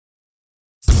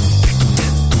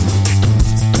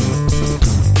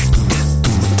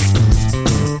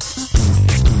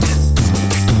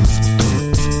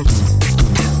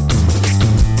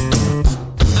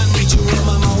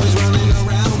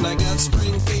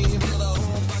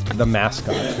the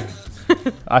mascot.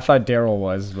 I thought Daryl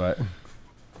was, but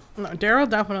No, Daryl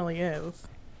definitely is.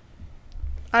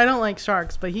 I don't like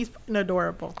sharks, but he's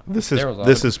adorable. This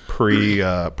is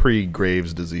pre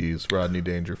Graves' disease. Rodney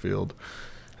Dangerfield.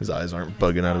 His eyes aren't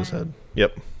bugging out of his head.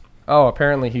 Yep. oh,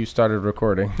 apparently he started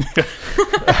recording.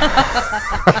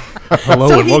 Hello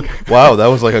So and he- welcome. Wow, that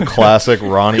was like a classic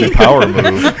Ronnie power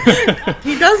move.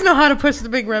 He does know how to push the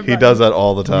big red button. He does that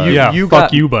all the time. you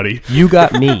Fuck got- you, buddy. You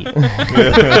got me.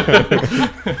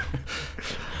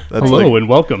 That's Hello like and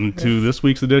welcome to this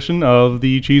week's edition of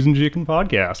the Cheese and Chicken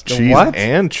podcast. cheese what?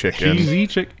 and chicken. Cheesy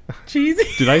chicken. Cheesy.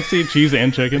 Did I say cheese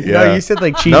and chicken? Yeah. No, you said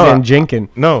like cheese No, and Jenkin.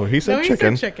 No, he said No, he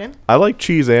chicken. said chicken. I like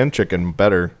cheese and chicken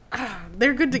better.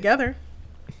 They're good together.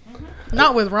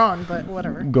 Not with Ron, but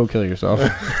whatever. Go kill yourself.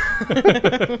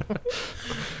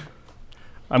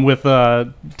 I'm with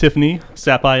Tiffany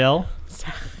Sapiel,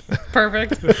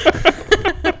 Perfect.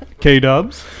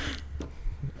 K-Dubs,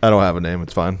 I don't have a name.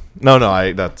 It's fine. No,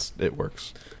 it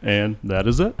works. and that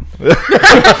is it.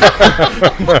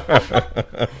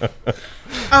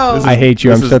 Oh, I hate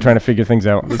you. I'm this still is- trying to figure things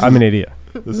out. I'm an idiot.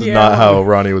 This is Yeah. not how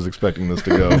Ronnie was expecting this to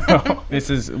go. This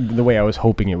is the way I was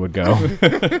hoping it would go.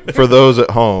 For those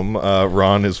at home,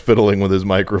 Ron is fiddling with his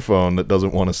microphone that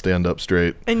doesn't want to stand up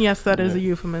straight. and yes, that is a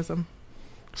euphemism.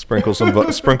 Sprinkle some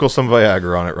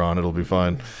Viagra on it, Ron. It'll be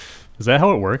fine. Is that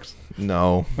how it works?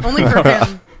 No, Only for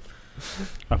him.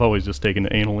 I've always just taken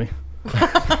it anally.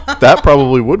 that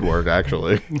probably would work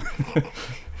actually.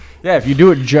 Yeah, if you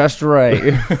do it just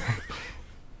right.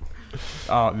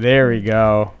 Oh, there we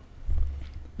go.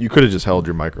 You could have just held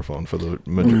your microphone for the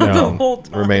No. The whole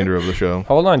time. remainder of the show.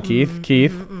 Hold on, Keith.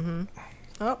 Keith.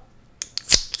 Oh,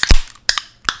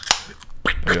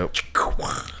 Yep.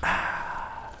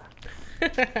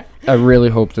 I really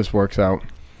hope this works out.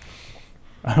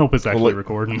 I hope it's actually Well,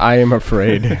 recording. I am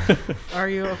afraid are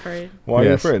you afraid? Why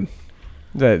Yes. are you afraid?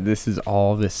 that this is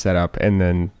all this setup, and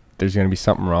then there's going to be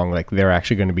something wrong. Like they're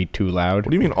actually going to be too loud.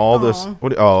 What do you mean all this? Aw.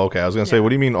 Okay. I was gonna say, Yeah. what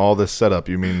do you mean all this setup?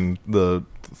 You mean the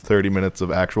 30 minutes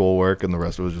of actual work and the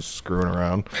rest of it was just screwing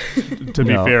around? To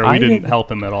be No, fair, I we didn't didn't-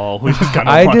 help him at all. We just kind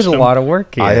of I watched did a him. lot of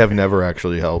work here. I have never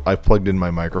actually helped. I've plugged in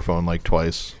my microphone like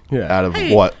twice. Yeah. Out of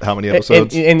Hey. what? How many And,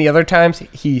 episodes? and the other times,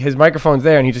 his microphone's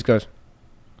there, and he just goes,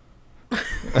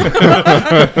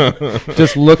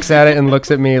 just looks at it and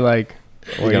looks at me like,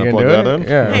 "What, gonna you plug do that it?" in?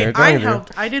 Yeah. Hey, you're I telling me.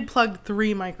 helped. I did plug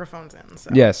 3 microphones in. So.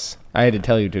 Yes, I had to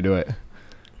tell you to do it.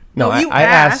 No, No, you I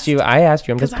asked asked, you. I asked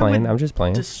you. I'm 'cause just I playing. would I'm just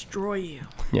playing. Destroy you.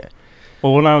 Yeah.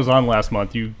 Well, when I was on last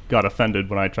month, you got offended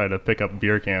when I tried to pick up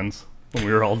beer cans when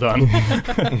we were all done.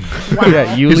 Wow.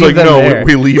 Yeah, you He's leave like, them no, there.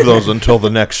 we leave those until the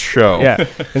next show. Yeah,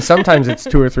 and sometimes it's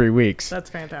 2 or 3 weeks. That's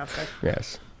fantastic.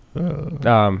 Yes. Do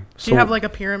So you have like a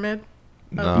pyramid?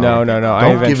 No. No. I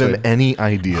Don't give him eventually- any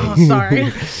ideas. Oh, sorry.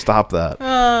 Stop that.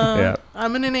 Yeah.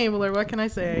 I'm an enabler. What can I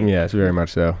say? Yes, very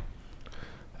much so.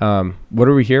 What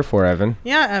are we here for, Evan?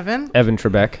 Yeah, Evan. Evan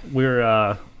Trebek.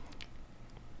 We're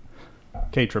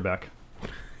K Trebek.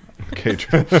 Okay.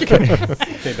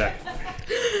 K-Beck.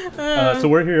 So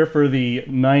we're here for the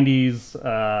 90s,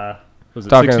 was it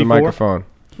Talking to 64? the microphone.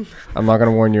 I'm not going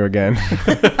to warn you again.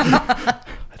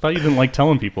 I thought you didn't like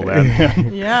telling people that.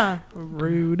 Man. Yeah.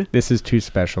 Rude. This is too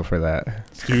special for that.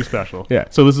 It's too special. Yeah.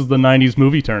 So this is the 90s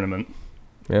movie tournament.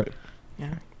 Yep.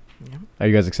 Yeah. Are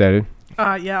you guys excited?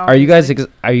 Yeah. Are you guys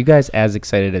obviously. are you guys as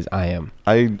excited as I am?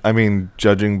 I mean,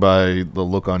 judging by the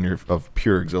look on of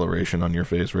pure exhilaration on your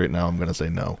face right now, I'm gonna say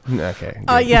no. Okay.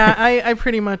 good. Yeah, I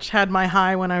pretty much had my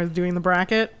high when I was doing the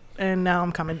bracket, and now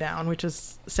I'm coming down, which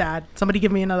is sad. Somebody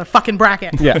give me another fucking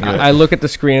bracket. Yeah, I look at the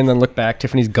screen and then look back.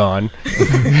 Tiffany's gone.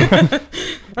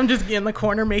 I'm just in the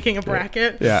corner making a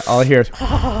bracket. Yeah, all I hear is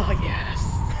Oh,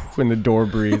 yes. when the door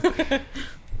breathes.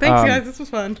 Thanks, guys. This was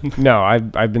fun. No,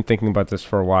 I've been thinking about this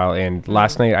for a while, and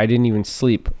last night I didn't even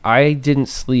sleep. I didn't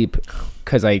sleep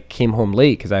because I came home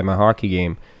late because I had my hockey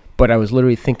game, but I was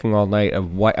literally thinking all night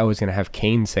of what I was going to have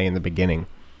Kane say in the beginning.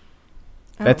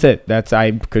 That's it.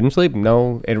 I couldn't sleep.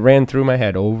 No, it ran through my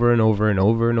head over and over and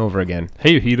over and over again.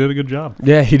 Hey, he did a good job.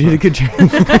 Yeah, he did a good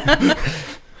job.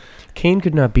 Kane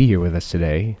could not be here with us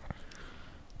today.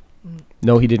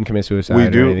 No, he didn't commit suicide. We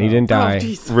or do- anything. He didn't die. Oh,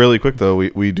 jeez. Really quick though,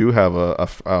 we do have a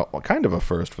kind of a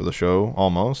first for the show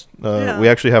almost. Yeah. We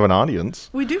actually have an audience.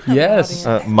 We do have Yes.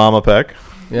 an audience. Mama Peck.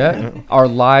 Yeah, our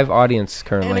live audience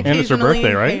currently. And it's her occasionally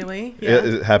birthday, right? Haley.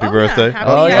 Happy Oh, birthday. Yeah.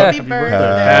 Happy, Oh, yeah. happy Happy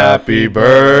birthday. Happy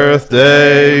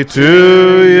birthday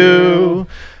to you.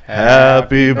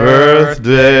 Happy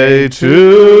birthday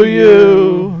to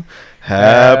you.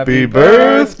 Happy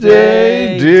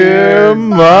birthday, dear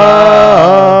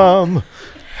Mom.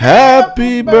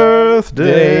 Happy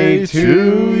birthday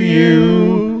to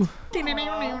you.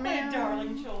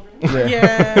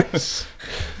 Yes.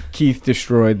 Keith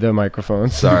destroyed the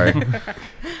microphones. Sorry. And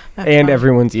fine.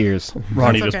 everyone's ears.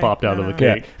 Ronnie That's just okay. popped out of the No.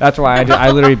 Yeah, cake. that's why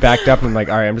I literally backed up and I'm like,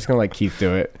 all right, I'm just gonna let Keith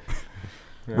do it.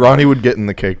 Ronnie would get in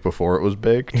the cake before it was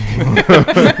baked.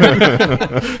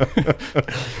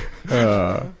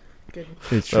 Good.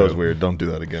 It's That was true. weird. Don't do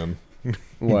that again.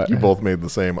 What? You both made the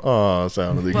same sound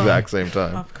at the Well, exact same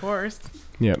time. Of course.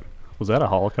 Yep. Was that a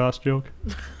Holocaust joke?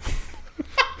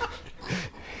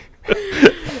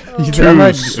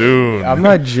 Too soon. I'm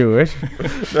not Jewish.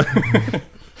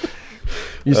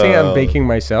 You say I'm Uh, baking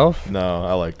myself? No,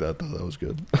 I like that though. That was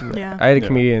good. Yeah. I had a Yeah.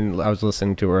 comedian I was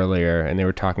listening to earlier, and they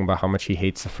were talking about how much he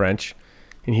hates the French,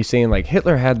 and he's saying like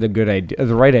Hitler had the good idea,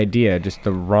 the right idea, just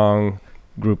the wrong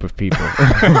group of people.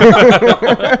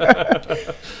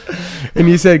 And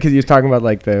he said because he was talking about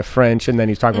like the French, and then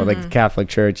he's talking about like the Catholic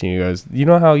Church, and he goes, "You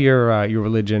know how your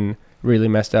religion really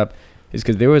messed up is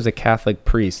because there was a Catholic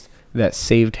priest that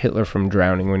saved Hitler from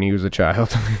drowning when he was a child."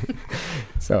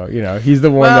 So he's the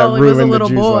one Well, that he was a ruined the little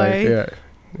Jews' boy, life.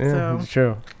 Yeah, so- it's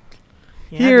true.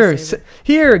 He had to save it.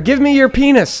 Here, give me your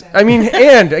penis. I mean,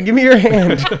 hand. Give me your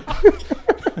hand.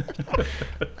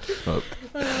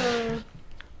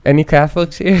 Any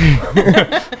Catholics here?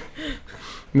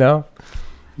 No?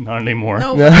 Not anymore.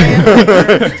 No. No.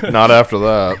 Not after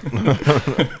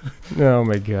that. Oh,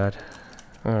 my God.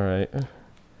 All right.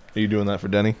 Are you doing that for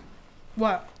Denny?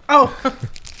 What? Oh.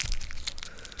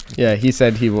 Yeah, he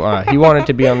said he wanted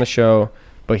to be on the show,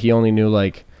 but he only knew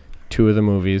like 2 of the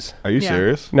movies. Are you Yeah.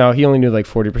 serious? No, he only knew like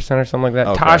 40% or something like that.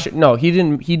 Okay. Tasha, no, he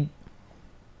didn't. He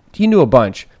knew a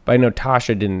bunch, but I know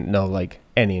Tasha didn't know like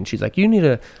any, and she's like, "You need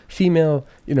a female,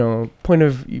 point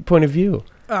of view."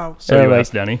 Oh. So Yeah, you like-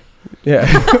 asked Denny. Yeah,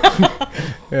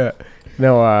 yeah.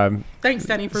 No, Thanks,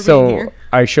 Denny, for being so here.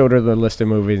 I showed her the list of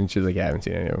movies, and she's like, "Yeah, I haven't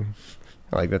seen any of them."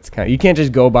 Like that's kind of, you can't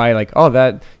just go by like, "Oh,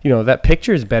 that that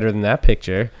picture is better than that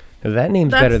picture. Or that name's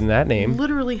better than that name."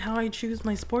 Literally how I choose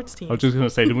my sports team. I was just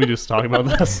gonna say, didn't we just talk about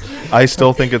this? I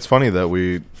still think it's funny that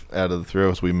we, out of the 3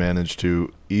 of us, we managed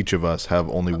to each of us have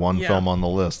only one Yeah. film on the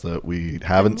list that we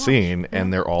haven't watched. seen,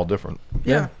 and they're all different.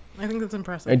 Yeah. I think that's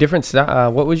impressive. A different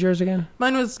style. What was yours again?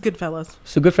 Mine was Goodfellas.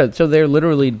 So Goodfellas. So they're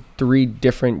literally 3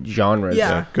 different genres.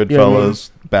 Yeah.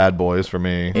 Goodfellas, Bad Boys for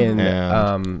me, In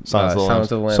and Silence of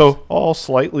the Lambs. So all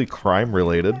slightly crime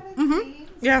related.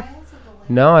 Yeah.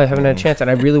 No, I haven't had a chance, and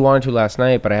I really wanted to last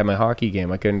night, but I had my hockey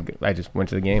game. I couldn't. I just went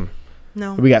to the game.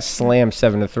 No. We got slammed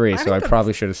 7-3, I so think I that's-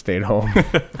 probably should have stayed home.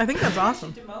 I think that's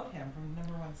awesome. Demote him from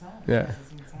number 1 side. Yeah.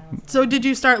 So did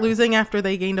you start losing after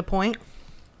they gained a point?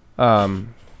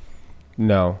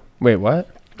 No. Wait, what?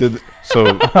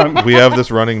 So we have this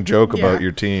running joke Yeah. about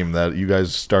your team that you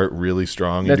guys start really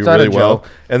strong, you That's do not a really well, joke.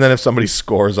 and then if somebody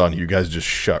scores on you, you guys just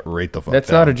shut right the fuck That's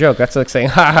down. not a joke. That's like saying,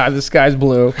 "Ha ha, the sky's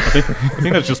blue." I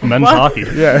think that's just men's What? hockey.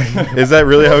 Yeah. Is that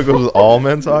really how it goes with all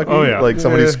men's hockey? Oh, yeah. Like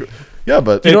somebody. Yeah. Yeah,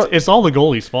 but It's all the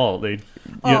goalie's fault. They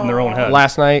get in their own head.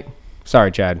 Last night,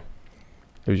 sorry, Chad.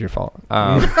 It was your fault.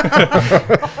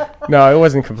 No, it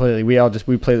wasn't completely.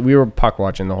 We were puck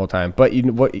watching the whole time. But you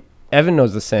know what? Evan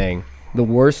knows the saying: the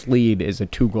worst lead is a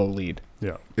 2-goal lead.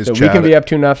 Yeah. is So we Chad, can be up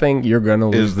 2-0. You're gonna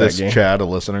lose is this that game. Chad a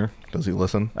listener? Does he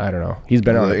listen? I don't know. He's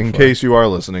been on. it In before. case you are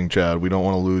listening, Chad, we don't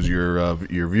want to lose your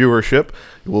viewership.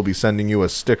 We'll be sending you a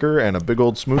sticker and a big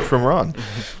old smooch from Ron.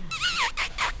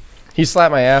 He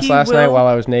slapped my ass He last night will while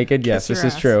I was naked. Yes, kiss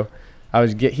this your is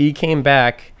ass. true. He came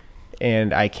back,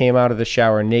 and I came out of the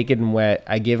shower naked and wet.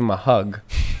 I gave him a hug,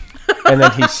 and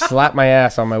then he slapped my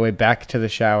ass on my way back to the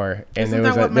shower, and Isn't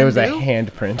there that what there was a men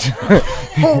do? handprint,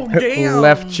 Oh, damn.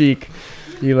 left cheek.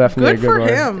 He left me a Good good for one.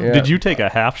 him. Yeah. Did you take a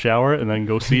half shower and then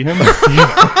go see him?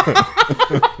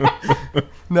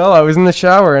 No, I was in the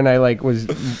shower and I was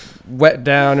wet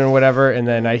down and whatever, and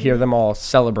then I hear them all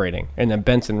celebrating, and then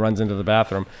Benson runs into the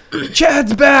bathroom.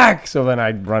 Chad's back! So then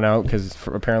I run out because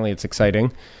apparently it's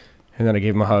exciting, and then I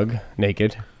gave him a hug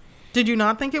naked. Did you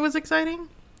not think it was exciting?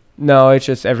 No, it's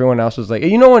just everyone else was like,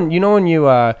 when you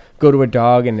go to a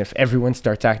dog and if everyone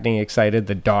starts acting excited,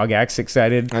 the dog acts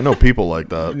excited. I know people like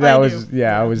that. That I was do.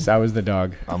 yeah, I was the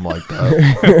dog. I'm like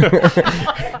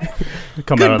that.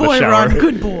 Come Good out of the boy, shower. Ron.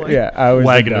 Good boy. Yeah, I was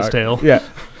Wagging the his dog. tail. Yeah.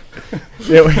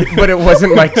 But it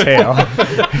wasn't my tail.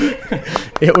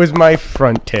 It was my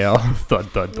front tail.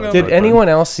 Thud, thud, thud. Did thud, anyone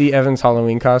else see Evan's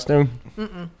Halloween costume?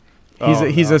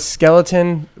 He's no. a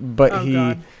skeleton, but Oh,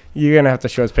 God. you're gonna have to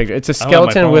show us picture. It's a I don't have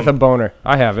my skeleton with a phone. boner.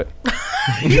 I have it.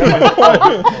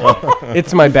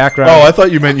 It's my background. Oh, I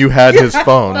thought you meant you had his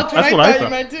phone. That's That's what what I I thought you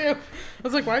thought. meant too. I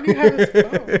was like, why do you have this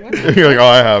phone? What? You're like, oh,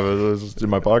 I have it. It's just in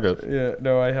my pocket. Yeah,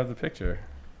 no, I have the picture.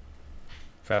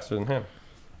 Faster than him.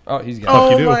 Oh, he's got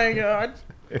Oh you do. my god.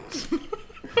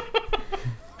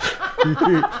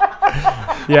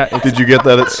 Yeah. Did you get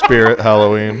that at Spirit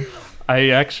Halloween? I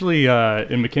actually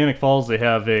in Mechanic Falls they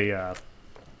have a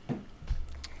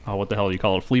what the hell do you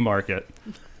call it? A flea market,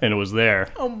 and it was there.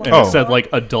 Oh my and God. it said like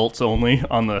adults only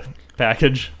on the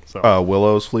package. So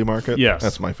Willow's Flea Market? Yes.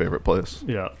 That's my favorite place.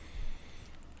 yeah.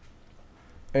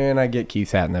 And I get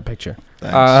Keith's hat in that picture.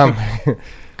 Thanks.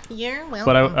 You're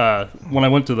welcome. But when I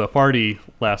went to the party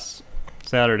last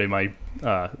Saturday, my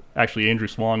actually Andrew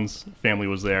Swan's family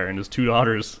was there, and his 2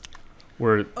 daughters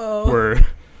were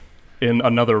in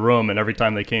another room, and every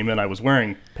time they came in, I was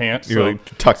wearing pants. You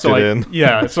like tucked it in.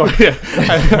 Yeah, so yeah,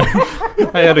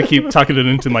 I had to keep tucking it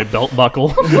into my belt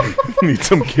buckle. Need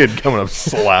some kid coming up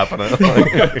slapping it.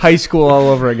 Like, High school all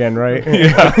over again, right?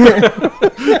 it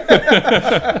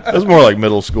was more like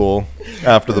middle school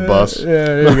after the bus. Yeah,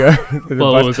 there you go. The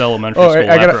Well, bus. it was elementary Oh, school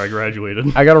I gotta- after I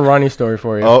graduated. I got a Ronnie story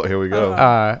for you. Oh, here we go.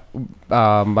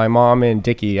 My mom and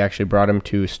Dickie actually brought him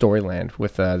to Storyland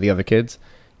with the other kids,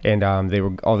 and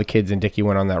all the kids and Dickie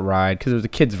went on that ride because it was a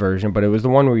kids version, but it was the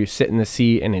one where you sit in the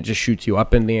seat and it just shoots you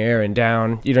up in the air and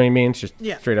down. You know what I mean? It's just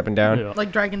straight up and down. Yeah.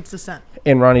 Like Dragon's Descent.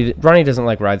 And Ronnie doesn't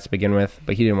like rides to begin with,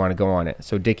 but he didn't want to go on it.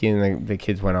 So Dickie and the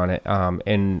kids went on it.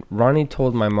 And Ronnie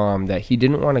told my mom that he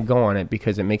didn't want to go on it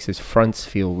because it makes his fronts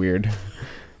feel weird.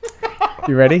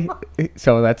 You ready?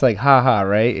 So that's like, ha,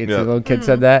 right? It's Yeah. a little kid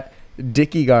said that.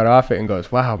 Dickie got off it and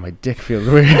goes, "Wow, my dick feels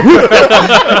weird."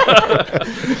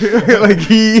 Like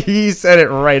he said it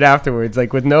right afterwards.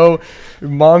 Like with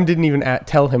mom didn't even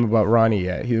tell him about Ronnie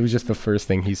yet. It was just the first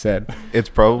thing he said. It's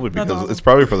probably That's because awesome. it's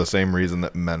probably for the same reason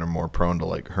that men are more prone to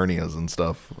like hernias and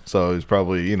stuff. So it's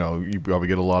probably, you probably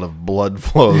get a lot of blood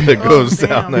flow that goes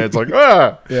down damn. there. It's like,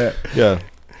 ah, Yeah. yeah.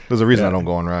 There's a reason Yeah. I don't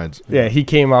go on rides. Yeah, he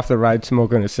came off the ride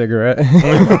smoking a cigarette.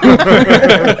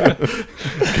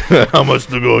 How much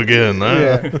to go again? Huh?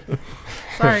 Yeah.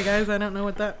 Sorry, guys. I don't know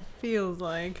what that feels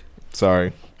like.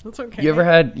 Sorry. That's okay.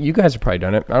 You guys have probably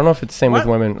done it. I don't know if it's the same with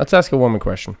What? women. Let's ask a woman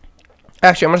question.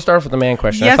 Actually, I'm going to start off with the man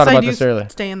question. Yes, I thought I about do this earlier.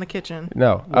 stay in the kitchen.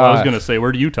 No. Well, I was gonna say,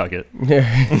 where do you tuck it?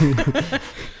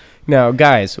 Now,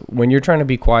 guys, when you're trying to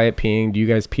be quiet peeing, do you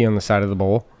guys pee on the side of the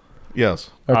bowl? Yes.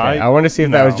 Okay, I I- want to see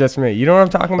if that was no. just me. You know what I'm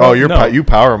talking about? Oh, No. you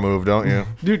power move, don't you?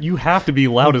 Dude, you have to be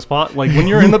loud as pot. Like when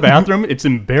you're in the bathroom, it's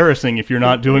embarrassing if you're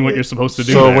not doing what you're supposed to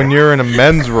do. So there. when you're in a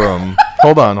men's room,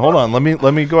 hold on. Let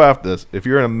me go after this. If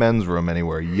you're in a men's room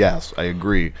anywhere, yes, I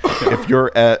agree. If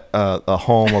you're at a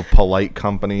home of polite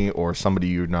company or somebody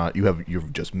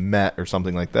you've just met or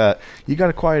something like that, you got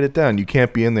to quiet it down. You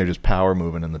can't be in there just power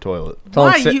moving in the toilet. Tell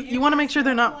him Why? sit- You want to make sure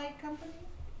they're not. Polite company?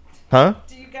 Huh?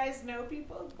 Do you guys know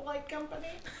people with polite company?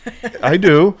 I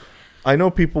do. I know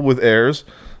people with heirs.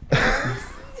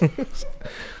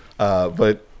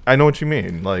 But I know what you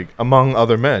mean. Like among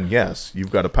other men, yes,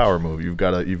 you've got a power move. You've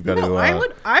got to. No,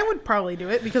 I would probably do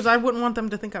it because I wouldn't want them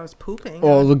to think I was pooping.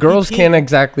 Well, the girls Pee-pee. can't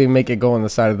exactly make it go on the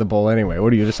side of the bowl anyway.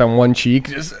 What are you, just on one cheek?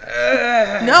 Just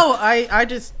No,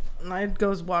 it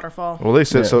goes waterfall. Well, they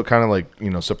sit Yeah. so it kind of like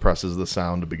suppresses the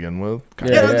sound to begin with. Yeah,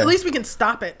 Yeah, yeah. at least we can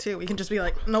stop it too. We can just be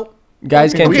like, nope.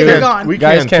 Guys can't Okay, do they're it. gone. We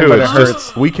Guys can can, too. but it It's hurts.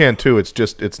 just we can too.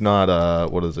 It's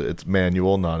not what is it? It's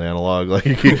manual, not analog. Like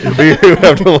we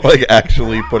have to like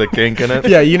actually put a kink in it.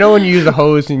 Yeah, you know when you use a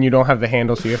hose and you don't have the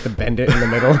handle, so you have to bend it in the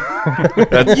middle.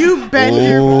 That's You bend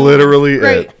your literally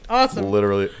Great, it. awesome.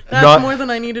 Literally, That's more than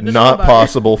I needed to know not about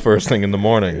possible first thing in the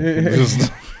morning.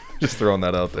 Just throwing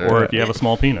that out there. or if you have a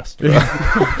small penis.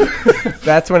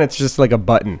 That's when it's just like a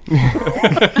button.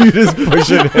 You just push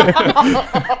it in.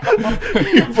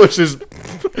 He pushes.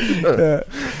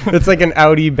 It's like an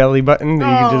Audi belly button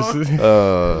that you can just.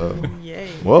 Yay.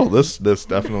 Well, this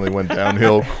definitely went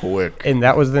downhill quick. And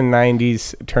that was the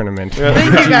 '90s tournament.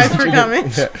 Thank you guys for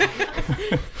coming.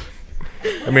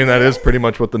 I mean, that is pretty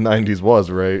much what the '90s was,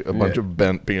 right? A bunch Yeah. of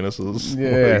bent penises.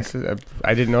 Yes,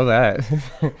 I didn't know that.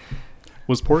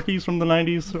 Was Porky's from the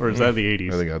 90s or is that the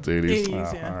 80s? I think that's '80s. 80s.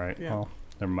 Oh, Yeah, all right. yeah. Well,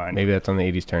 never mind. Maybe that's on the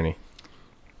 '80s tourney.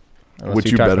 Unless Which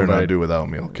you're you talking better about not it. do without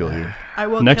me. I'll kill you. I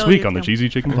will Next kill week you on the if Cheesy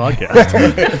Chicken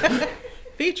Podcast.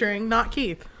 featuring not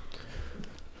Keith.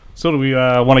 So do we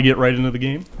want to get right into the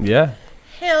game? Yeah.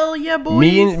 Hell yeah, boys.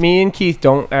 Me and Keith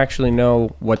don't actually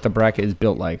know what the bracket is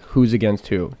built like. Who's against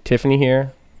who? Tiffany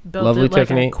here. Built Lovely it like a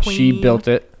Tiffany. She queen. built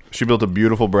it. She built a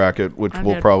beautiful bracket, which I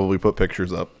we'll did. probably put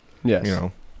pictures up. Yes.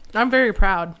 I'm very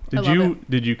proud. I love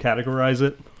it. Did you categorize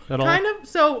it at all? Kind of.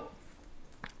 So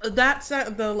that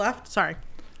the left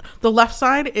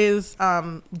side is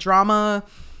drama,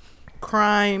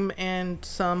 crime, and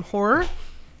some horror,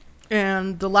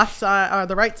 and the left side,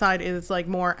 the right side is like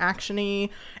more actiony,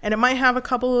 and it might have a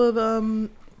couple of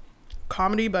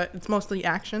comedy, but it's mostly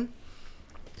action.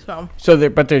 So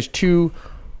But there's two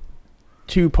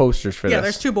two posters for this. Yeah,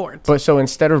 there's 2 boards. But so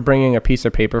instead of bringing a piece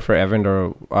of paper for Evan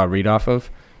to read off of,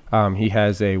 he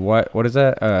has a what is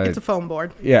that? It's a foam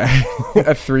board. Yeah,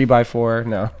 a 3x4.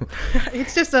 No.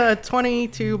 It's just a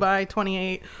 22 by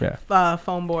 28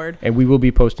 foam board. And we will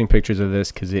be posting pictures of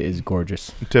this because it is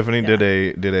gorgeous. Tiffany did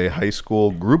a high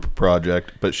school group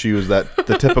project, but she was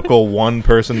the typical one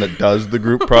person that does the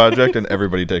group project and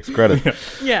everybody takes credit.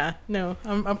 Yeah, no,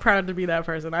 I'm proud to be that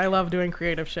person. I love doing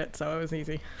creative shit, so it was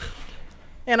easy.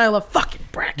 And I love fucking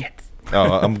brackets.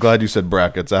 Oh, I'm glad you said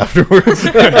brackets afterwards.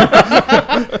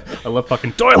 I love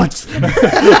fucking toilets.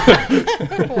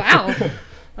 Wow.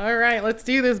 All right, let's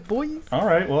do this, boys. All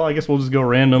right. Well, I guess we'll just go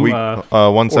random.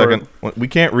 1 second. We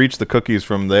can't reach the cookies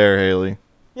from there, Haley.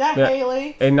 Yeah,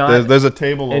 Haley. And not There's a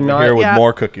table over here with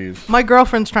more cookies. My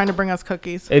girlfriend's trying to bring us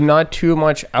cookies. and not too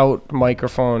much out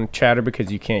microphone chatter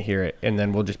because you can't hear it, and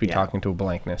then we'll just be talking to a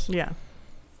blankness. Yeah.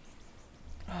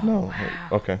 No.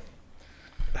 Okay.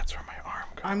 That's where my arm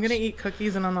goes. I'm going to eat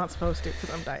cookies, and I'm not supposed to because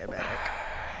I'm diabetic.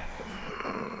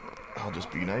 I'll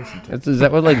just be nice and Is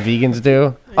that what like vegans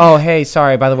do? Oh, hey,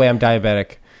 sorry. By the way, I'm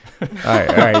diabetic. All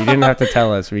right. You didn't have to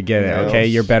tell us. We get it. Okay,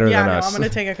 you're better than us. I'm going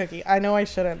to take a cookie. I know I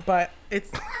shouldn't, but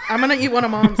I'm going to eat one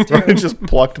of Mom's too. I just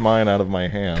plucked mine out of my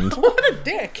hand. What a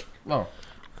dick. Oh,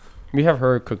 we have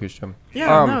her cookies, Jim.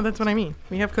 Yeah, no, that's what I mean.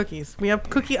 We have cookies. We have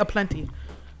cookie aplenty.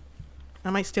 I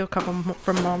might steal a couple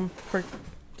from Mom for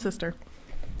sister.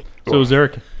 So is there a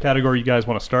category you guys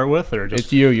want to start with, or just?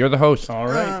 It's you. You're the host. All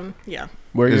right. Yeah.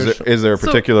 Is there a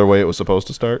particular way it was supposed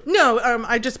to start? No,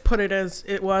 I just put it as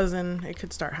it was, and it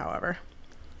could start however.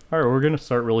 All right, we're gonna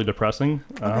start really depressing.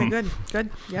 Okay, good.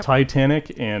 Yep.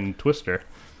 Titanic and Twister.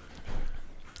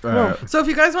 So if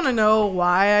you guys want to know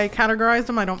why I categorized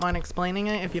them, I don't mind explaining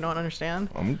it if you don't understand.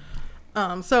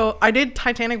 So I did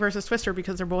Titanic versus Twister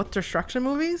because they're both destruction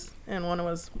movies, and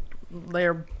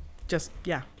they're just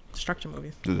destruction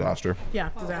movies. Disaster. Yeah,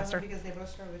 disaster. Because they both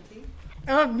start with T?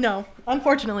 No,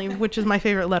 unfortunately, which is my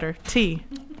favorite letter, T.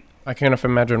 I can't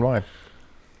imagine why.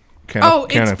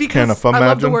 It's because I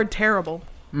love the word terrible.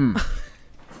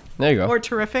 There you go. Or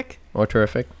terrific. Or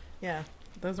terrific. Yeah,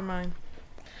 those are mine.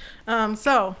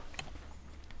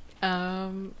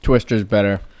 Twister's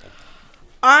better.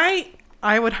 I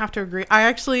would have to agree. I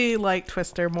actually like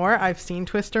Twister more. I've seen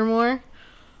Twister more.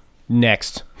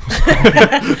 Next.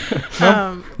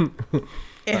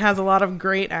 It has a lot of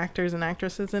great actors and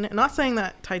actresses in it. Not saying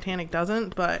that Titanic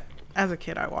doesn't, but as a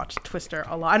kid, I watched Twister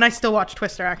a lot. And I still watch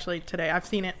Twister actually today. I've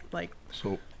seen it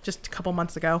just a couple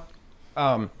months ago.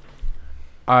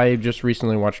 I just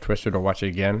recently watched Twister to watch it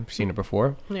again. I've seen it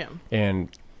before. Yeah. And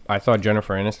I thought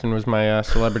Jennifer Aniston was my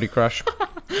celebrity crush.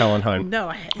 Helen Hunt. No,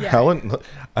 Helen,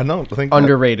 I don't think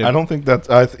underrated. I don't think that's.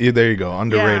 There you go,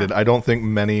 underrated. Yeah. I don't think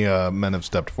many men have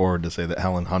stepped forward to say that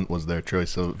Helen Hunt was their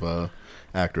choice of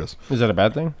actress. Is that a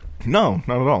bad thing? No,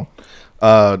 not at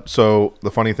all. So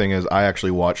the funny thing is, I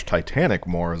actually watched Titanic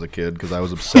more as a kid because I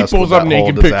was obsessed with that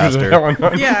whole disaster.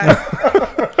 Yeah.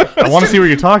 I want to see what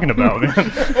you're talking about, man.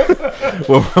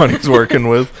 What Ronnie's working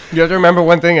with. You have to remember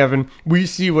one thing, Evan. We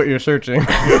see what you're searching.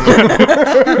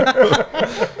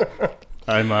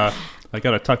 I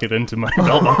gotta tuck it into my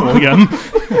belt buckle again.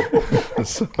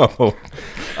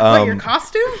 But your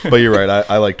costume? But you're right.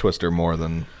 I like Twister more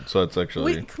than. So it's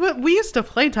actually. We used to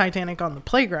play Titanic on the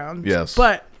playground. Yes.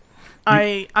 But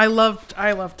I loved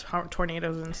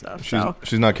tornadoes and stuff.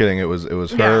 She's not kidding. It was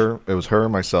her. It was her,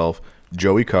 myself,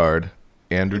 Joey Card,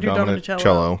 Andrew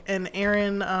Dominicello, and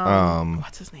Aaron.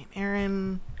 What's his name?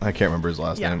 Aaron. I can't remember his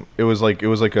last name. It was like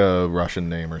a Russian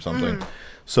name or something. Mm.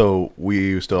 So we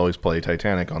used to always play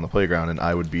Titanic on the playground, and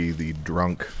I would be the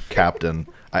drunk captain.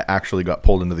 I actually got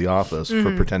pulled into the office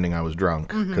for pretending I was drunk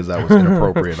because that was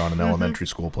inappropriate on an elementary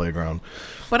school playground.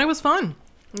 But it was fun.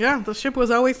 Yeah, the ship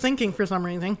was always sinking for some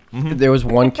reason. Mm-hmm. There was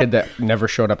one kid that never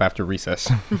showed up after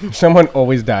recess. Someone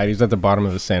always died. He was at the bottom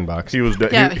of the sandbox. He was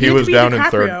he was down in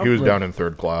third. He was down in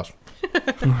third class.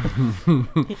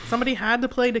 Somebody had to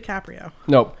play DiCaprio.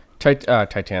 Nope.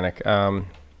 Titanic. I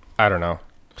don't know.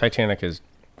 Titanic is.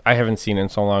 I haven't seen it in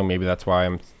so long. Maybe that's why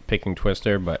I'm picking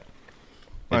Twister, but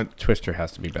Twister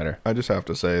has to be better. I just have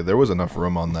to say there was enough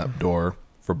room on that door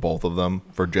for both of them,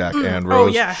 for Jack and Rose.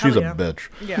 Oh, yeah, she's a bitch.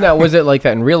 Yeah. Now, was it like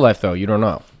that in real life though? You don't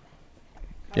know.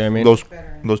 You know what I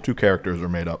mean? Those two characters are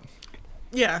made up.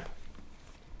 Yeah.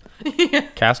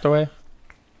 Castaway?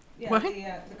 Yeah, what?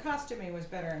 The costuming was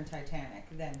better in Titanic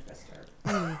than Twister.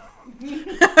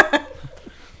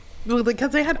 Well,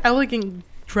 because they had elegant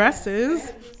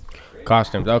dresses.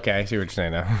 Costumes. Okay, I see what you're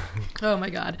saying now. Oh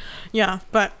my god. Yeah,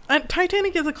 but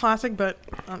Titanic is a classic, but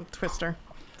Twister.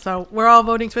 So we're all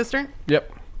voting Twister?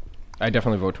 Yep. I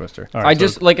definitely vote Twister. All right, I so-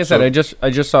 just, like I said, I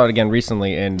just saw it again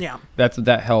recently, and Yeah.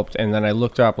 that helped. And then I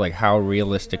looked up like how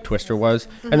realistic Twister was,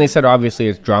 and they said obviously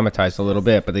it's dramatized a little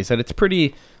bit, but they said it's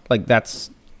pretty like that's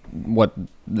what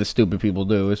the stupid people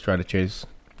do is try to chase,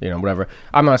 whatever.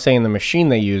 I'm not saying the machine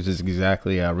they use is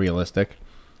exactly realistic.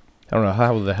 I don't know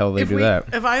how the hell they do that.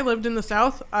 If I lived in the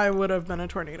South, I would have been a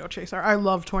tornado chaser. I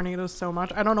love tornadoes so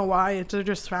much. I don't know why. It's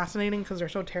just fascinating because they're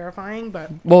so terrifying.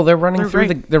 But Well, they're running They're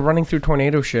they're running through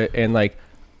tornado shit, and like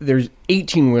there's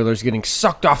 18 wheelers getting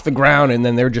sucked off the ground, and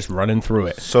then they're just running through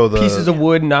it. So the Pieces of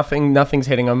wood, nothing's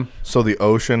hitting them. So the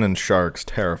ocean and sharks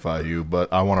terrify you,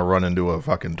 but I want to run into a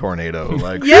fucking tornado.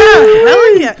 Like, yeah,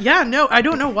 hell yeah, yeah. No, I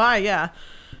don't know why. Yeah,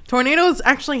 tornadoes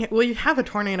actually. Well, you have a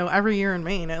tornado every year in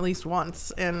Maine, at least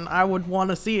once, and I would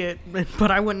want to see it, but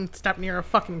I wouldn't step near a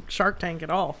fucking shark tank at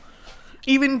all.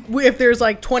 Even if there's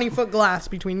like 20-foot glass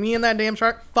between me and that damn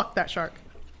shark, fuck that shark.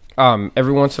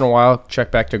 Every once in a while,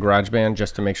 check back to GarageBand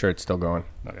just to make sure it's still going.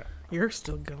 Okay. You're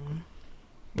still going.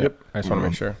 Yep. I just want to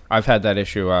make sure. I've had that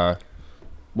issue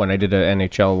when I did an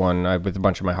NHL one with a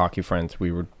bunch of my hockey friends.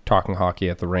 We were talking hockey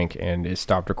at the rink, and it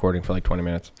stopped recording for like 20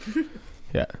 minutes.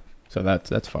 Yeah. So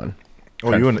that's fun.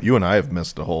 oh, you and I have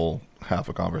missed a whole half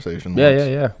a conversation. Yeah, once.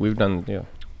 yeah. We've done,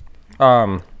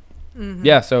 yeah.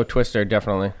 Yeah, so Twister,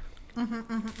 definitely.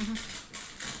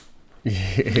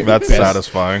 That's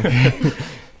satisfying.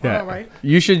 Yeah. All right.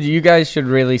 You guys should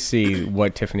really see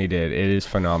what Tiffany did. It is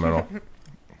phenomenal.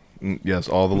 Yes,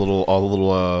 all the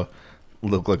little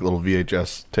look like little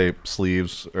VHS tape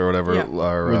sleeves or whatever Yeah.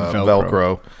 are With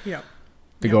Velcro. Yeah.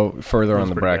 To go further That's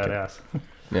on the pretty bracket. badass.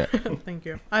 Yeah. Thank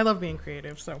you. I love being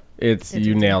creative, so It's It's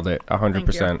you easy. nailed it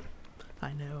 100%.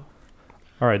 I know.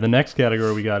 All right, the next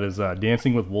category we got is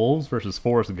Dancing with Wolves versus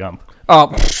Forrest Gump.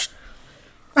 Oh,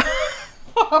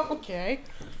 Okay.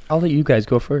 I'll let you guys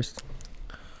go first.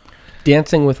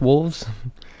 Dancing with Wolves?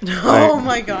 Oh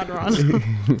my God,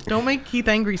 Ron! Don't make Keith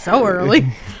angry so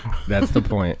early. That's the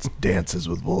point. Dances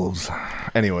with Wolves.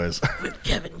 Anyways, With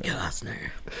Kevin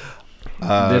Costner.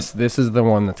 This is the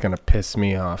one that's going to piss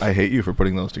me off. I hate you for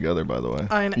putting those together, by the way.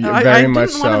 I Yeah, very didn't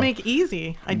much want to so. make it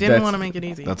easy. I didn't That's- want to make it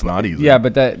easy. That's not easy. Yeah,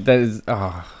 but that is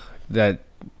that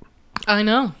I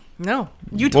know. No,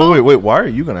 you told. Wait. Why are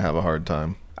you gonna have a hard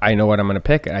time? I know what I'm going to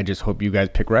pick. I just hope you guys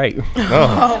pick right.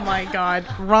 Oh my God,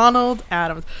 Ronald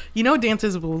Adams. You know,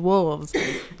 Dances with Wolves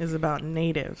is about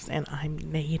natives, and I'm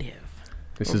native.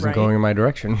 This isn't Right. going in my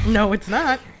direction. No, it's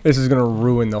not. This is going to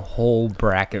ruin the whole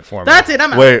bracket for me. That's it.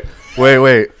 I'm out. Wait.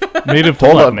 Native to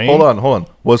Hold what, on. Maine? Hold on.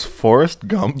 Was Forrest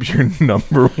Gump your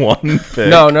number one pick?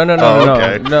 No. Oh,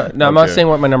 okay. No, I'm not Okay. saying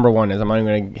what my number one is. I'm not even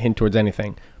going to hint towards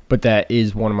anything. But that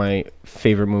is one of my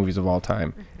favorite movies of all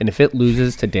time. And if it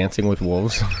loses to Dancing with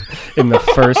Wolves in the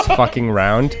first fucking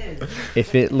round,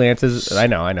 if it lances, I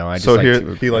know. I just So like here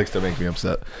to- he likes to make me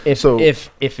upset. if so if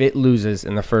it loses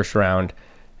in the first round,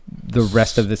 the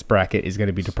rest of this bracket is going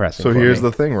to be depressing. So for here's me.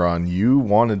 the thing, Ron. You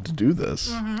wanted to do this.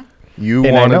 Mm-hmm. You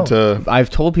And I know. wanted to. I've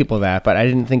told people that, but I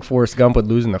didn't think Forrest Gump would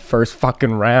lose in the first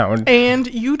fucking round.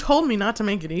 And you told me not to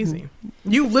make it easy.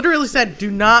 You literally said,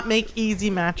 "Do not make easy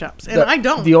matchups," and I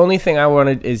don't. The only thing I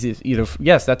wanted is either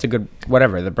yes, that's a good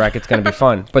whatever. The bracket's gonna be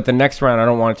fun, but the next round I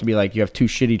don't want it to be like you have two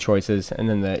shitty choices, and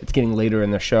then it's getting later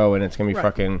in the show, and it's gonna be Right.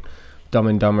 fucking Dumb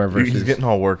and Dumber versus. He's getting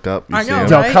all worked up. You I see know, him?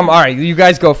 No, right? come all right. You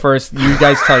guys go first. You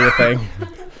guys tell your thing.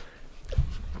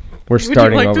 We're you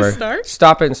starting like to over. start?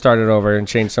 Stop it and start it over and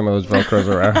change some of those velcros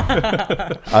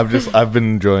around. I've been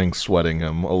enjoying sweating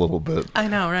him a little bit I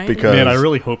know, right? because Man, I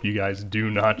really hope you guys do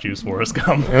not choose Forrest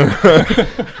Gump.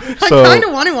 I so- kind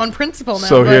of want to on principle now.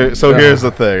 So but here's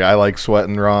the thing. I like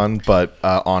sweating Ron, but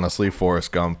honestly,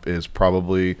 Forrest Gump is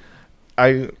probably.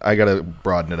 I gotta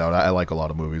broaden it out. I like a lot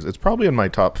of movies. It's probably in my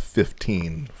top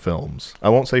 15 films. I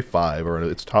won't say 5, or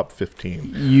it's top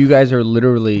 15. You guys are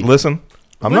literally. Listen,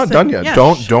 I'm not Listen, done yet.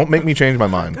 yeah, Don't make me change my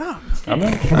mind. I'm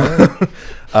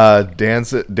not.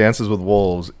 Dances with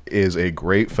Wolves is a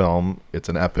great film. It's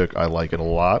an epic. I like it a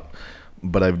lot,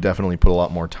 but I've definitely put a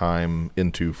lot more time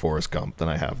into Forrest Gump than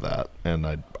I have that, and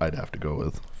I'd have to go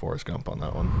with Forrest Gump on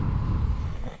that one.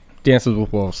 Dances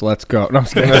with Wolves. Let's go. No, I'm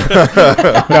just kidding.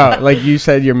 No, like you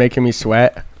said, you're making me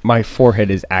sweat. My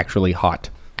forehead is actually hot.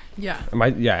 Yeah.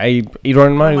 You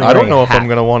don't mind. I don't know if I'm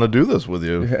gonna want to do this with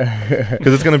you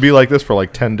because it's gonna be like this for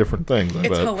like 10 different things. I It's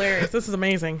bet. hilarious. This is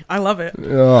amazing. I love it.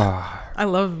 Ugh. I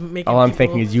love making. All I'm people-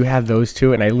 thinking is you have those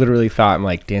two, and I literally thought I'm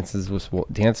like dancing.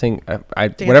 Dances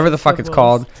Whatever the fuck with it's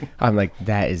called. Wolves. I'm like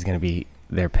that is gonna be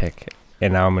their pick,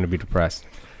 and now I'm gonna be depressed.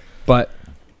 But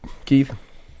Keith,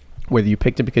 whether you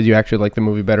picked it because you actually like the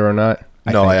movie better or not,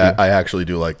 No, thank you. I actually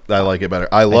do like it better.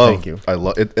 I love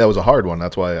it. That was a hard one.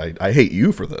 That's why I hate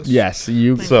you for this. Yes,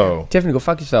 you. So Tiffany, go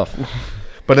fuck yourself.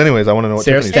 But anyways, I want to know what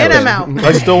Sarah Tiffany's Stephen. And choice. I'm out.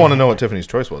 I still want to know what Tiffany's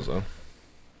choice was, though.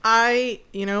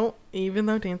 Even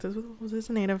though Dances with Wolves is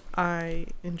a native, I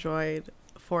enjoyed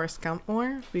Forrest Gump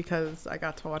more because I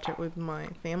got to watch it with my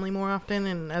family more often.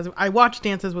 And as I watched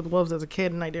Dances with Wolves as a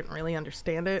kid, and I didn't really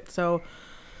understand it. So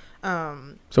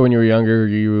when you were younger,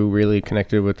 you really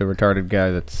connected with the retarded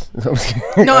guy that's...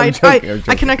 no, I'm joking, I'm I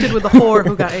joking. connected with the whore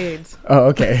who got AIDS. Oh,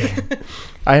 okay.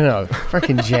 I know.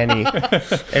 Freaking Jenny.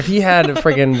 If he had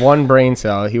freaking one brain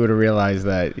cell, he would have realized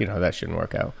that, that shouldn't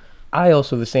work out. I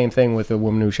also the same thing with a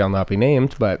woman who shall not be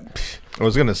named, but I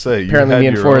was gonna say apparently me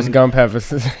and Forrest Gump have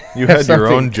you had your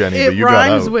own Jenny, but It you got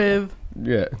rhymes out. with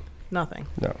Yeah. nothing.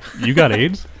 No. You got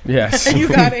AIDS? Yes. You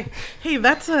got it. Hey,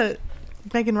 that's a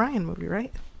Megan Ryan movie,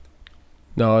 right?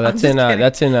 No, that's just kidding.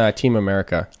 that's in Team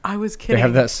America. I was kidding. They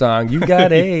have that song. You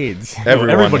got AIDS.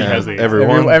 Everybody has AIDS.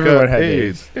 Everyone Everyone got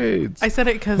has AIDS. I said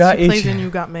it because Not she plays each- in You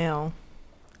Got Mail.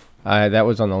 That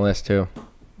was on the list too.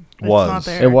 It's not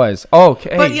there. It was. Oh,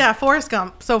 okay. But yeah, Forrest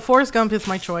Gump. So Forrest Gump is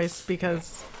my choice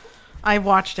because I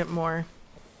watched it more,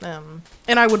 and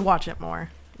I would watch it more.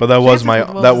 But that was Dances my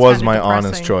with Wolves is kinda honest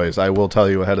depressing. choice. I will tell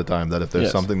you ahead of time that if there's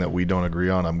Yes. something that we don't agree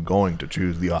on, I'm going to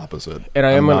choose the opposite. And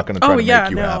I am I'm not going to try Oh to yeah, make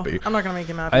you no, happy. I'm not gonna make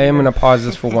him happy. I am either. going to pause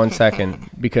this for 1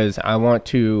 second because I want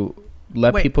to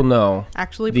let Wait. people know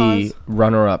actually the pause.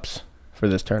 runner-ups for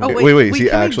this tournament. Oh, Wait, wait, is he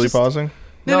can we actually just- pausing?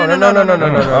 No. Oh.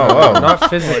 Not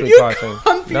physically You pausing.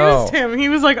 confused No. him. He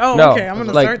was like, "Oh, No, okay, I'm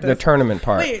gonna like start the this." tournament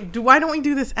part. Wait, why don't we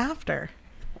do this after?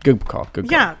 Good call. Good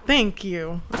call. Yeah, thank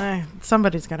you.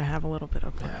 Somebody's got to have a little bit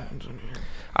of.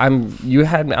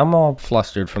 I'm all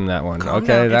flustered from that one. Calm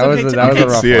Okay, down. that was It's that was okay. a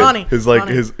rough See it. one.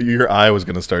 Ronnie. Your eye was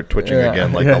going to start twitching Yeah.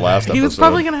 again like the last episode. He was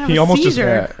probably gonna have He a almost just-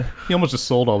 seizure. He almost just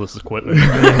sold all this equipment.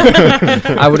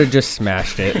 I would have just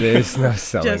smashed it. There's no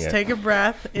selling Just it. take a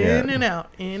breath Yeah. in and out,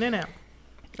 in and out.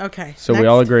 Okay. So we next.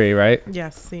 all agree, right?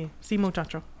 Yes. See,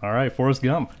 muchacho. All right, Forrest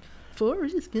Gump.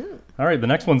 Forrest Gump. All right, the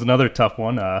next one's another tough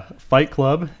one. Fight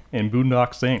Club and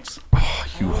Boondock Saints.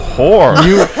 You whore.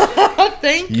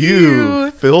 Thank You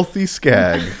you. filthy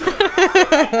skag.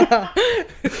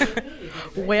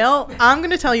 Well, I'm going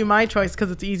to tell you my choice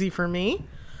because it's easy for me.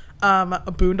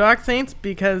 Boondock Saints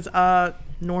because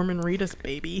Norman Reedus,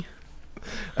 baby.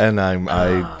 And I'm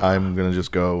gonna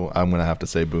just go. I'm gonna have to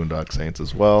say Boondock Saints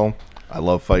as well. I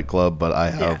love Fight Club, but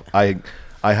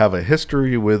I have a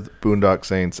history with Boondock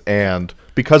Saints, and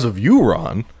because of you,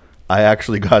 Ron, I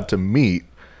actually got to meet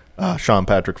Sean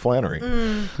Patrick Flannery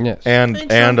Yes. and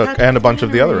And Sean a Patrick bunch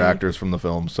of the other Flannery. actors from the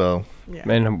film. So Yeah.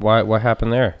 And what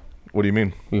happened there? what do you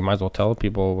mean? We might as well tell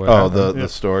people. What Oh, happened. the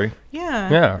story.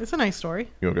 Yeah. It's a nice story.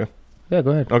 You okay? Yeah,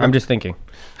 go ahead. Okay. I'm just thinking.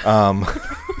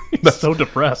 He's so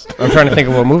depressed. I'm trying to think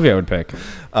of what movie I would pick.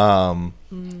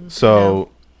 So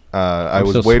I I'm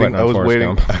was still waiting. sweating I on was Forrest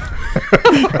waiting.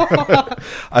 Gump.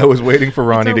 I was waiting for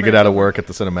Ronnie to over get out of now. work at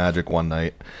the Cinemagic one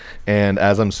night, and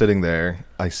as I'm sitting there,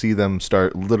 I see them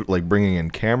start bringing in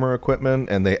camera equipment,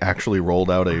 and they actually rolled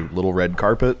out a little red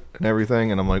carpet and everything,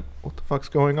 and I'm like, what the fuck's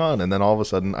going on? And then all of a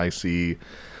sudden, I see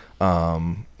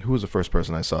who was the first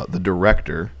person I saw? The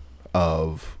director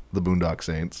of the Boondock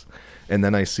Saints. And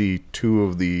then I see two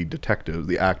of the detectives,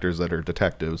 the actors that are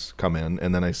detectives, come in.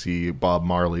 And then I see Bob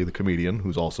Marley, the comedian,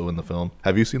 who's also in the film.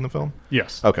 Have you seen the film?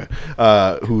 Yes. Okay.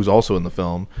 Who's also in the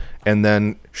film. And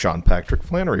then Sean Patrick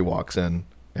Flannery walks in.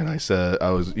 And I said,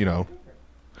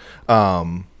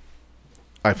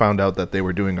 I found out that they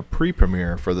were doing a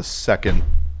pre-premiere for the second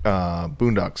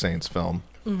Boondock Saints film.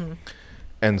 Mm-hmm.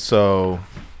 And so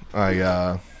we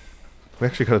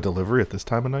actually got a delivery at this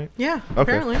time of night. Yeah, Okay.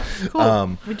 apparently.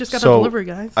 Cool. We just got a so delivery,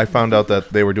 guys. I found out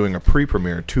that they were doing a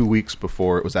pre-premiere 2 weeks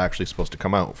before it was actually supposed to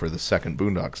come out for the second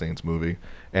Boondock Saints movie.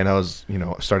 And I was,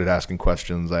 started asking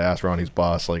questions. I asked Ronnie's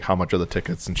boss, how much are the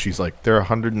tickets? And she's like, they're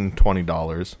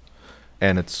 $120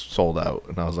 and it's sold out.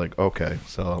 And I was like, okay,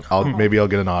 so maybe I'll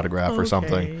get an autograph or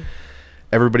something. Okay.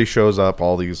 Everybody shows up,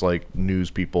 all these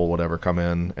news people, whatever, come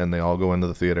in, and they all go into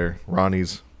the theater.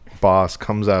 Ronnie's boss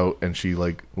comes out and she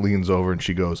leans over and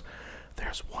she goes,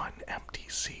 there's one empty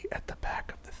seat at the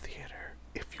back of the theater.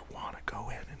 If you want to go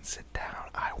in and sit down,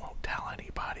 I won't tell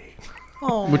anybody.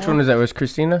 Aw. Which one is that? Was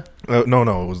Christina? No,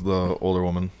 it was the older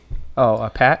woman. Oh,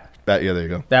 Pat? Yeah, there you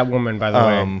go. That woman, by the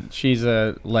way, she's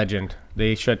a legend.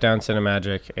 They shut down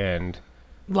Cinemagic, and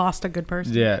Lost a good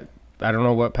person. yeah, I don't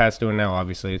know what Pat's doing now.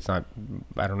 Obviously, it's not.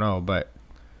 I don't know, but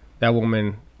that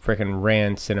woman freaking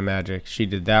ran Cinemagic. She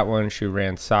did that one. She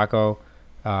ran Saco.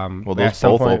 Well, at those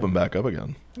some both point- open back up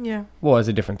again. Yeah. Well, it's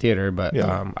a different theater, but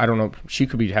Yeah. I don't know. She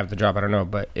could have the job. I don't know,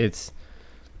 but it's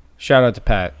shout out to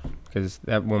Pat. because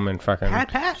that woman fucking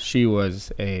Pat. she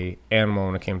was a animal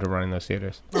when it came to running those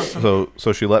theaters. So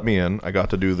she let me in. I got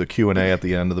to do the Q&A at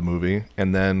the end of the movie,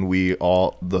 and then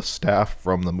the staff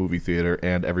from the movie theater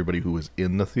and everybody who was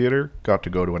in the theater got to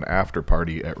go to an after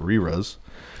party at Rira's,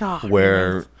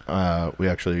 where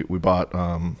we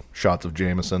bought shots of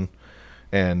Jameson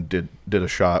and did a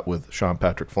shot with Sean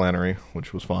Patrick Flannery,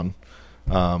 which was fun.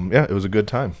 It was a good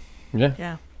time.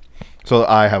 Yeah. So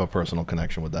I have a personal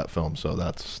connection with that film, so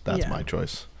that's my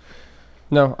choice.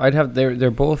 No, I'd have they're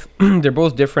both they're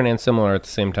both different and similar at the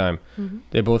same time. Mm-hmm.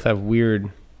 They both have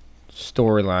weird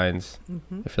storylines.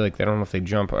 I feel like I don't know if they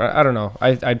jump. I don't know.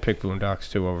 I'd pick Boondocks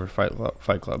too over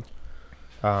Fight Club.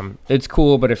 It's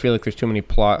cool, but I feel like there's too many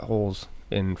plot holes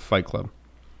in Fight Club.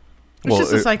 It's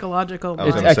just a psychological.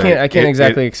 I can't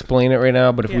exactly explain it right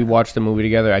now, but if we Yeah. watch the movie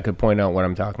together, I could point out what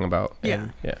I'm talking about. Yeah.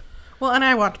 Yeah. Well, and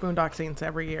I watch Boondock Saints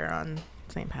every year on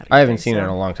St. Patrick's I haven't Day, seen it so- in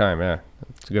a long time. Yeah,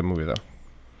 it's a good movie though.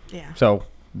 Yeah. So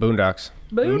Boondocks.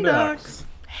 Boondocks.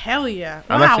 Hell yeah.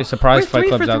 I'm Wow. actually surprised We're Fight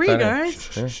Club's out 3 for 3, there.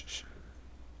 guys. Yeah.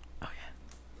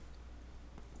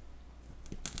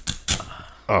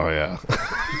 Oh yeah.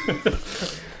 A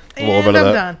And little bit of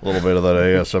I'm that. done. A little bit of that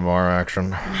ASMR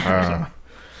action.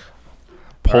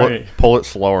 Alright. Pull it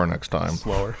slower next time.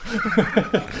 Slower.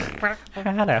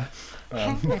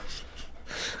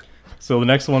 So the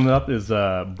next one up is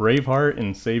Braveheart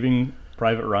and Saving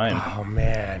Private Ryan. Oh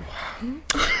man.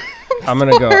 I'm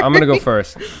gonna go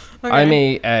first.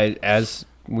 Okay. As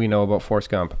we know about Forrest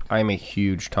Gump, I'm a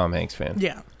huge Tom Hanks fan.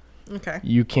 Yeah. Okay.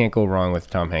 You can't go wrong with a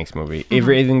Tom Hanks movie.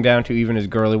 Everything down to even his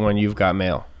girly one, You've Got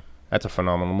Mail. That's a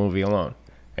phenomenal movie alone.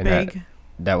 And Big.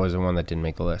 that was the one that didn't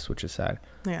make the list, which is sad.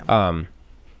 Yeah.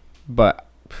 But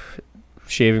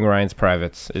Shaving Ryan's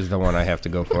Privates is the one I have to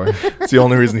go for. It's the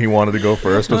only reason he wanted to go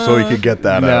first was so he could get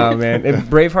that out. No, man.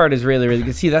 Braveheart is really, really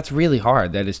good. See, that's really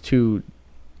hard. That is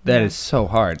so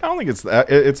hard. I don't think it's that.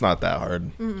 It's not that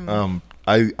hard.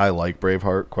 I like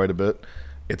Braveheart quite a bit.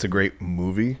 It's a great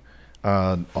movie.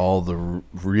 All the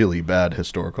really bad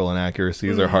historical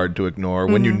inaccuracies are hard to ignore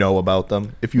when you know about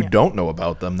them. If you don't know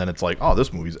about them, then it's like, oh,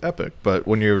 this movie's epic. But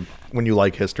when you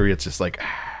like history, it's just like,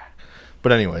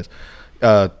 But anyways,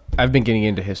 I've been getting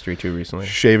into history too recently.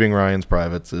 Shaving Ryan's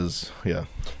Privates is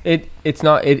It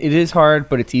is hard,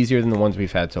 but it's easier than the ones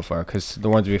we've had so far because the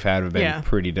ones we've had have been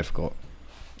pretty difficult.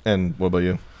 And what about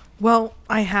you? Well,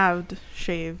 I have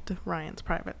shaved Ryan's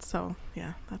Privates, so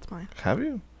yeah, that's mine. Have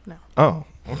you? No. Oh,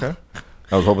 okay.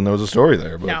 I was hoping there was a story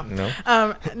there, but No.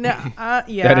 no.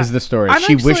 Yeah. That is the story. I'm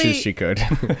She actually- wishes she could.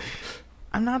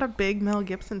 I'm not a big Mel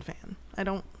Gibson fan. I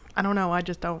don't know. I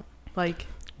just don't like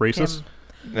Racist?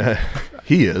 him.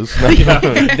 He is.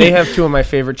 They have two of my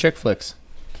favorite chick flicks.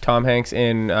 Tom Hanks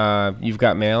in You've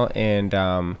Got Mail, and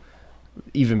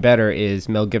even better is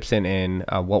Mel Gibson in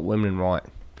What Women Want.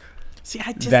 See,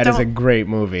 I just That don't. is a great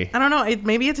movie. I don't know.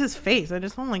 Maybe it's his face. I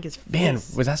just don't like his face. Man,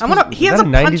 was that He has was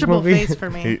a that a 90s punchable movie? face for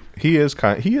me. He is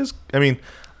I mean,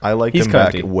 I liked He's him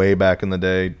back cunty. way back in the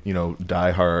day,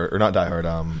 Die Hard or not Die Hard,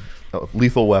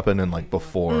 Lethal Weapon and like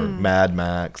before Mad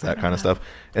Max, that kind of stuff.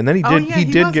 And then he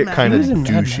did was get Mad kind of Max. He was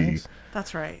in Mad douchey. Max.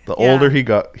 That's right. The Yeah. older he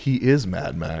got, he is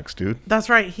Mad Max, dude. That's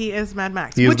right. He is Mad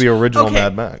Max. He is the original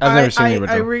Mad Max. I've never seen the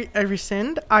original. I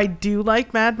rescind. I do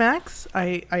like Mad Max.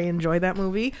 I enjoy that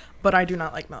movie, but I do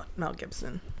not like Mel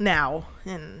Gibson now.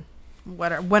 And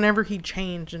whenever he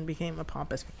changed and became a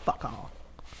pompous fuck all,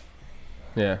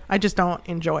 Yeah. I just don't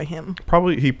enjoy him.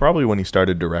 Probably when he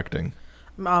started directing.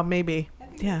 Maybe. I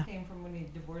think Yeah. it came from when he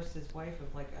divorced his wife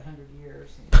of like 100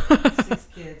 years and 6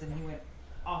 kids, and he went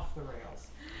off the rails.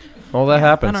 Well, that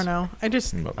happens. I don't know. I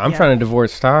just. I'm trying to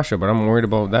divorce Tasha, but I'm worried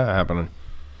about that happening.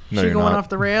 No, She you're going not. off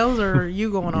the rails or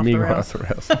you going off Me the going rails? off the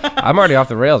rails. I'm already off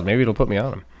the rails. Maybe it'll put me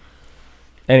on them.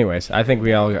 Anyways, I think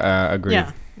we all agree.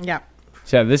 Yeah. Yeah.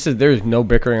 So yeah, there's no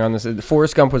bickering on this.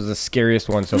 Forrest Gump was the scariest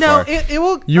one so No, far. it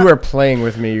will. You were playing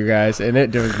with me, you guys, and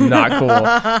it was not cool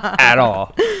at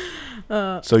all.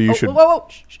 So you should. Whoa.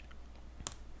 Shh.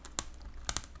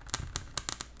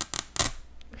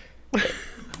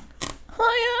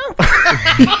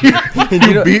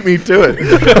 You beat me to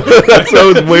it. That's I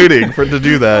was waiting for it to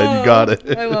do that. And you got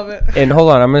it. I love it. And hold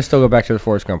on, I'm gonna still go back to the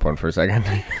Forrest Gump one for a second.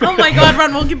 Oh my God,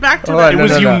 Ron, we'll get back to Hold that. on, It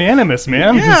was no. unanimous,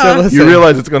 man. Yeah. So listen, You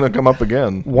realize it's going to come up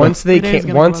again. once It is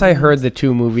gonna once come I up heard next. the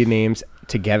two movie names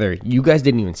together, you guys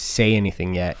didn't even say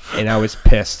anything yet, and I was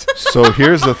pissed. So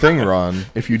here's the thing, Ron.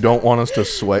 If you don't want us to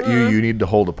sweat you, you need to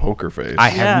hold a poker face. I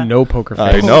have Yeah. no poker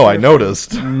I face. know. I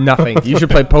noticed. Nothing. You should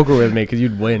play poker with me because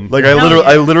you'd win. Like Hell yeah.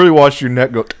 I literally watched your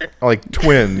neck go like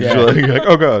twins. Yeah. You're like,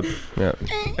 oh god. Yeah.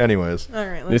 Anyways, All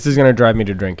right. This is gonna drive me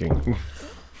to drinking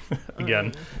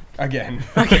Again. again.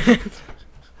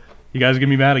 You guys get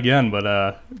me mad again,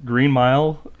 but Green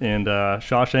Mile and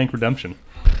Shawshank Redemption.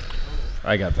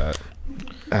 I got that.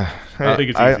 I think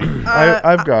it's easy.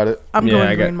 I've got it. I'm Yeah, going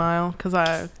I got- Green Mile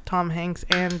because Tom Hanks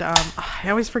and I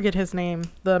always forget his name,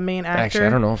 the main actor. Actually, I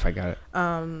don't know if I got it.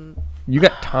 You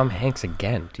got Tom Hanks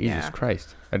again. Jesus Yeah.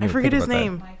 Christ. I didn't forget think his about that.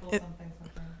 name. Michael It-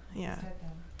 something. Yeah.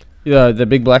 The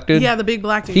big black dude? Yeah, the big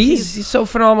black dude. He's so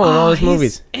phenomenal in all Oh, his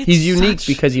movies. He's unique such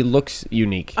because he looks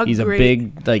unique. He's a great-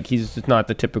 big, like, he's just not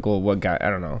the typical what guy. I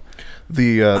don't know.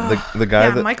 The guy yeah,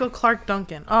 that Michael Clark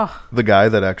Duncan. Oh, the guy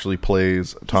that actually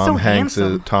plays so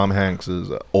handsome. Tom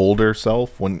Hanks's older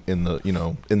self when in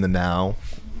the now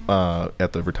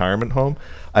at the retirement home.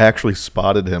 I actually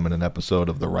spotted him in an episode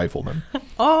of The Rifleman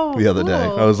the other day.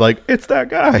 cool. I was like, it's that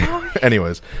guy.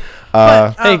 Anyways,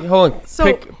 Hey, hold on.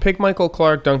 so- pick Michael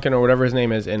Clark Duncan or whatever his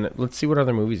name is, and let's see what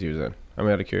other movies he was in. I'm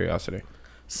out of curiosity.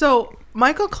 So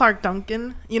Michael Clark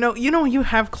Duncan, you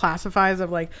have classifies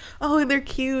of like, oh, they're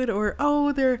cute or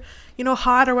oh, they're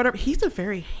hot or whatever. He's a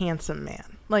very handsome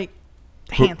man, like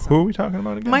handsome. who are we talking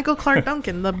about again? Michael Clark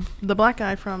Duncan, the black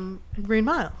guy from Green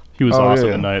Mile. He was Oh, awesome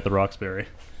yeah. at Night at the Roxbury.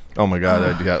 Oh my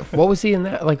god, yeah. What was he in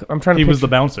that? Like, I'm trying to. He was picture-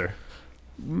 the bouncer.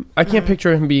 I can't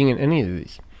picture him being in any of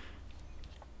these.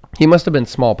 He must have been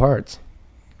small parts.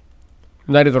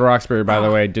 Night of the Roxbury, by the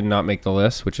way, did not make the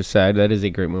list, which is sad. That is a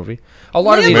great movie. A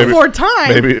lot of Land these. Before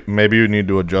Time. Maybe you need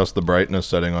to adjust the brightness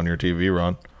setting on your TV,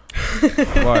 Ron.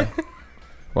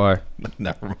 Why?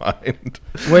 Never mind.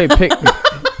 Wait, pick.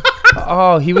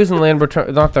 Oh, he was in Land Before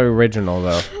Time. Not the original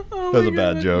though. Oh That was my a bad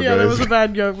goodness. joke, Yeah, that guys. was a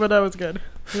bad joke, but that was good.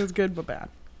 It was good but bad.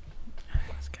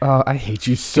 Oh, I hate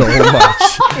you so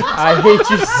much. I hate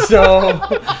you so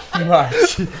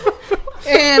much.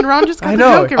 And Ron just got I the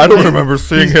know. joke. I don't everybody. remember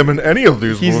seeing him in any of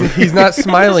these movies. He's not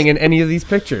smiling in any of these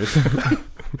pictures. That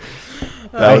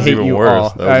I was hate even you worse. all.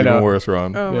 That I was know. even worse,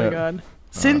 Ron. Oh Yeah. my god.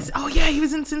 Oh yeah, he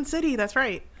was in Sin City. That's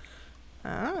right.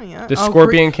 Oh yeah. The Oh,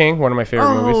 Scorpion King, one of my favorite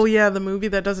Oh movies. yeah, the movie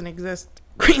that doesn't exist.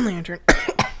 Green Lantern.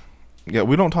 Yeah,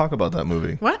 we don't talk about that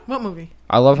movie. What? What movie?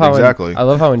 I love how Exactly. I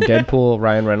love how in Deadpool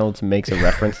Ryan Reynolds makes a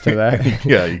reference to that.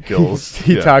 Yeah, he kills.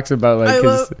 He yeah. talks about like I his.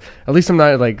 love- At least I'm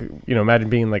not like imagine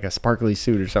being like a sparkly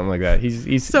suit or something like that.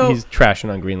 He's So- he's trashing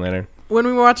on Green Lantern. When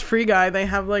we watch Free Guy, they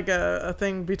have like a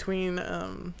thing between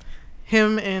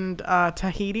him and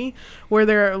Tahiti where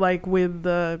they're like with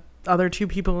the other two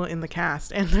people in the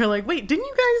cast, and they're like, "Wait, didn't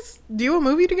you guys do a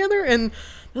movie together?" And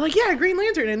they're like, "Yeah, Green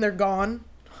Lantern," and they're gone.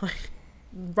 Like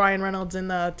Ryan Reynolds and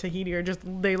Tahiti are just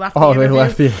they left. Oh, the they interview.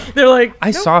 left the. They're like,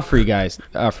 I "Nope." saw Free Guy.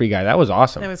 That was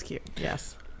awesome. That was cute.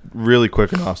 Yes. Really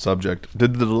quick and off subject.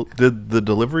 Did the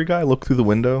delivery guy look through the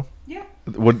window? Yeah.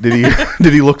 What did he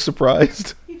did he look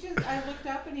surprised? I looked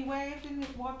up and he waved and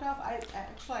he walked off. I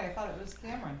thought it was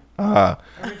Cameron Ah,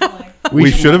 originally.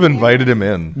 we should have invited him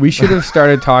in. We should have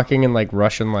started talking in like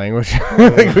Russian language.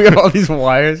 Like we got all these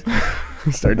wires.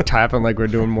 We started tapping like we're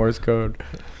doing Morse code,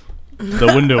 The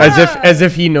window. as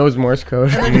if he knows Morse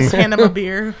code. And then just hand him a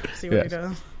beer. See what he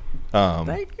Yes. does.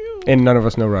 Thank you. And none of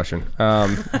us know Russian.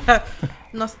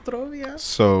 Nostrovia.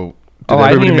 So I did didn't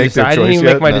everybody even make their I didn't choice even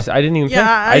yet? make my. No. I didn't even pick.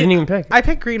 Yeah, I didn't even pick. I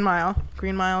picked Green Mile.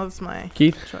 Green Mile is my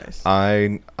Keith. choice.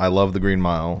 I love the Green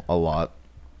Mile a lot.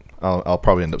 I'll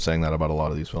probably end up saying that about a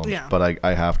lot of these films. Yeah. But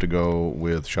I have to go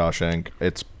with Shawshank.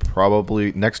 It's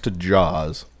probably next to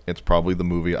Jaws. It's probably the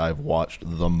movie I've watched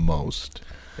the most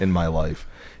in my life.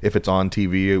 If it's on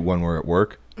TV when we're at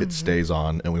work, it stays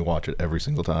on, and we watch it every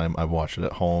single time. I've watched it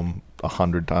at home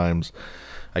 100 times.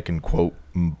 I can quote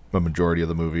a majority of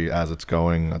the movie as it's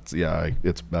going. That's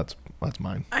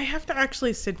mine. I have to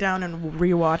actually sit down and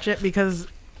rewatch it because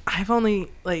I've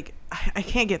only I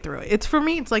can't get through it. It's for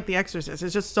me. It's like The Exorcist.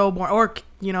 It's just so boring. Or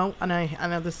and I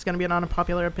know this is gonna be an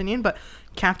unpopular opinion, but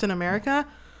Captain America,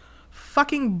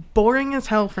 fucking boring as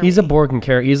hell for me. He's a boring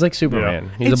character. He's like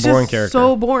Superman. He's it's a boring just character.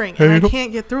 so boring, Hey, and I you don't-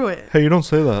 can't get through it. Hey, you don't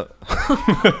say that.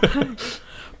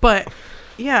 But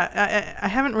yeah, I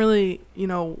haven't really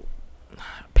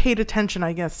paid attention,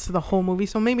 I guess, to the whole movie.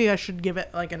 So maybe I should give it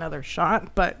like another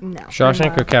shot. But no,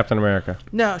 Shawshank or Captain America?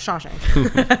 no, Shawshank.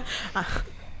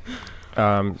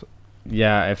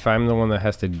 Yeah, if I'm the one that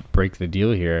has to break the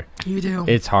deal here, You do.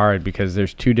 it's hard because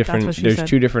there's two different what she said.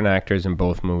 two different actors in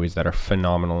both movies that are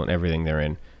phenomenal in everything they're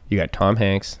in. You got Tom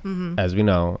Hanks, as we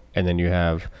know, and then you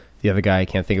have the other guy. I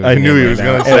can't think of his I name knew he right was now,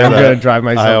 going to and say I'm that. gonna drive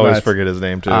myself I always nuts. forget his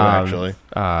name too. Um, Actually,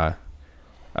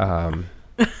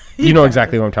 You know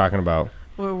exactly what I'm talking about.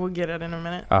 We'll get it in a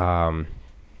minute.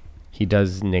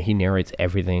 He narrates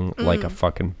everything like a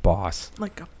fucking boss.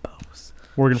 Like a boss.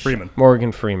 Morgan Freeman.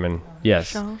 Morgan Freeman.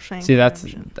 Yes. Shawshank See, that's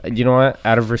Redemption. you know what?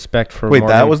 Out of respect for wait,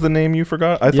 Morgan, that was the name you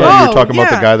forgot? I thought Yeah. you were talking about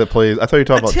the Yeah. guy that plays. I thought you were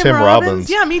talking about Tim Robbins.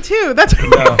 Yeah, me too. That's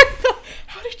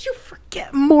how did did you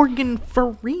forget Morgan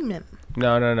Freeman?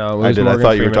 No. It I was did. I Morgan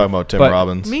thought you were Freeman. talking about Tim But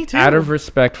Robbins. Me too. Out of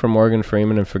respect for Morgan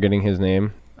Freeman and forgetting his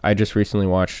name, I just recently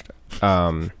watched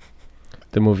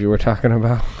the movie we're talking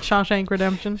about, Shawshank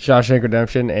Redemption. Shawshank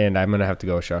Redemption, and I'm gonna have to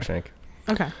go with Shawshank.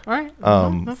 Okay. All right.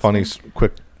 That's Funny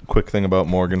fine. quick thing about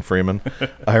Morgan Freeman.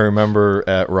 I remember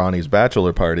at Ronnie's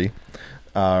bachelor party,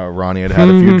 Ronnie had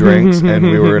a few drinks, and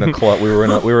we were in a club. We were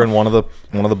in one of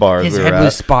the bars His we head were was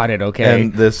at, spotted. Okay.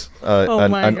 and this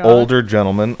my an God. older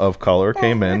gentleman of color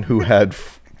came in who had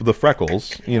the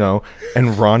freckles,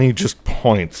 and Ronnie just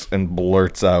points and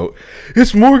blurts out,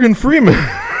 "It's Morgan Freeman."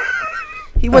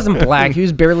 He wasn't black. He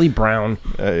was barely brown.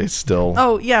 It's still.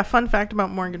 Oh yeah. Fun fact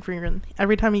about Morgan Freeman: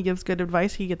 every time he gives good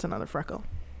advice, he gets another freckle.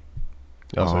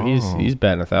 Oh, so he's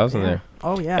batting 1,000 there.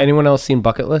 Oh yeah. Anyone else seen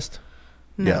Bucket List?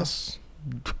 No. Yes.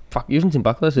 Fuck, you haven't seen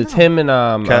Bucket List? It's No. him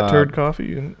and Cat turd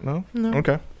coffee? No. No.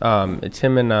 Okay. it's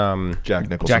him and Jack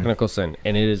Nicholson. Jack Nicholson,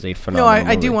 and it is a No, phenomenal.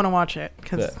 I do movie. want to watch it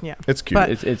because yeah. It's cute. But-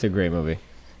 It's a great movie.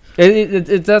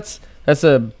 That's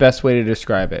the best way to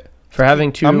describe it. For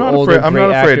having two I'm not older afraid. I'm great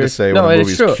not afraid to actors- say no, when a it's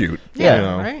movie's true. cute.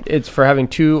 Yeah. Right. It's for having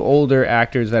two older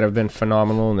actors that have been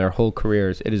phenomenal in their whole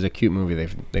careers. It is a cute movie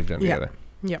they've done Yeah. together.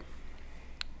 Yep.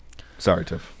 Sorry,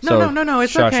 Tiff. So, No.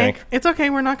 It's okay. Shawshank. It's okay.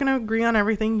 We're not going to agree on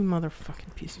everything, you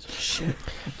motherfucking pieces of shit.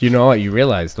 You know what? You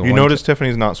realize You notice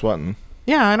Tiffany's not sweating.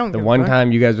 Yeah, I don't. the give a one fuck.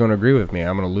 time you guys don't agree with me,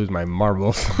 I'm gonna lose my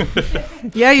marbles.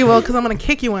 Yeah, you will, because I'm going to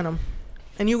kick you in them,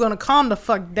 and you're going to calm the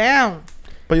fuck down.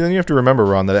 But then you have to remember,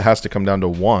 Ron, that it has to come down to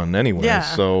one anyway. Yeah.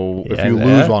 So if Yeah, you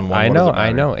lose on one, I what does know, it matter?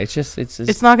 I know. It's just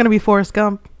It's not going to be Forrest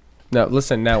Gump. no.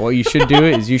 Listen, now what you should do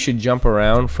is you should jump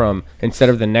around from instead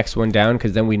of the next one down,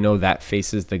 because then we know that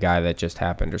faces the guy that just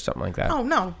happened or something like that. Oh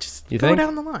no, just You go think?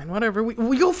 down the line. Whatever.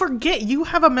 You'll forget. You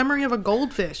have a memory of a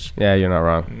goldfish. Yeah, you're not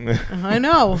wrong. I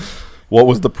know. What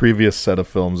was the previous set of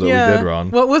films that we did,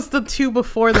 Ron? What was the two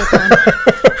before this one?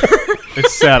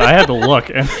 It's sad. I had to look.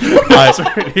 And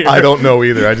I don't know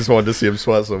either. I just wanted to see him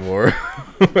sweat some more.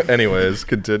 Anyways,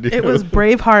 continue. It was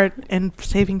Braveheart and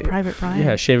Saving Private Ryan.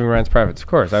 Yeah, Shaving Ryan's Privates. Of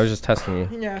course, I was just testing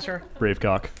you. Yeah, sure. Brave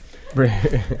cock.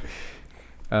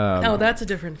 Oh, that's a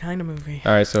different kind of movie.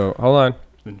 All right, so hold on.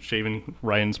 And shaving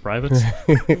Ryan's privates.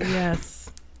 Yes.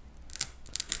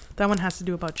 That one has to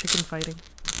do about chicken fighting.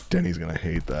 Denny's gonna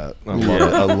hate that. I love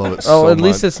it. I love it Oh, so at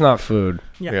least much. it's not food.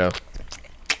 Yeah.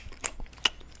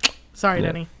 Sorry, Yeah.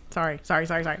 Denny. Sorry.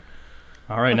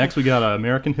 All right, next we got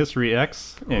American History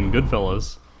X and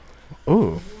Goodfellas.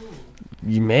 Ooh,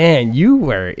 Man, you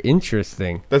were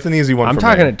interesting. that's an easy one. I'm for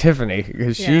talking me. to Tiffany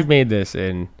because she Yeah. made this,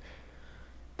 and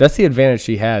that's the advantage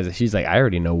she has. She's like, I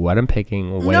already know what I'm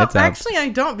picking when No, it's out. actually, I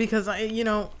don't, because I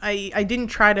didn't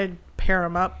try to pair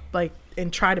them up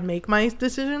and try to make my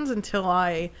decisions until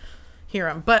I hear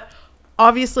them. But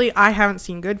obviously, I haven't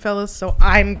seen Goodfellas, so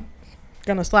I'm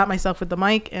gonna slap myself with the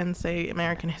mic and say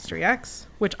American History X,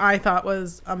 which I thought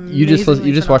was amazing.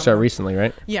 You just watched that recently,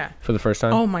 right? Yeah. For the first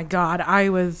time. Oh my God,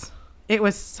 it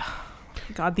was.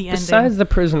 God, the ending. Besides the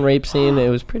prison rape scene, it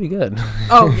was pretty good.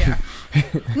 Oh yeah.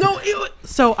 No,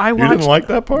 so I You watched. didn't like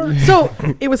that part? So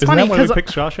it was Isn't funny that why we because picked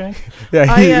Shawshank?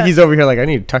 Yeah, he's over here like, I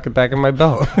need to tuck it back in my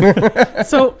belt.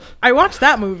 so I watched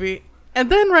that movie, and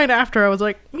then right after I was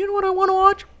like, you know what I want to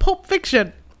watch? Pulp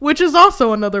Fiction, which is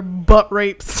also another butt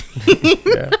rape scene.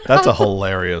 That's a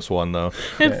hilarious one, though.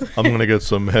 It's- I'm gonna get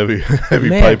some heavy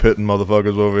Man. pipe hitting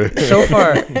motherfuckers over here. So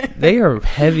far, they are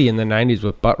heavy in the 90s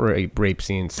with butt rape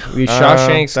scenes.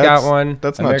 Shawshank's got one.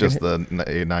 That's not American just the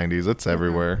 90s. It's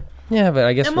everywhere. Yeah, but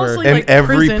I guess And we're... mostly, And like,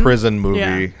 every prison. prison movie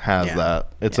Yeah. has Yeah. that.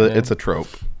 It's Yeah. a trope.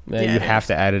 Man, Yeah, you it have is.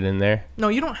 to add it in there. No,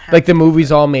 you don't have Like the to. movie's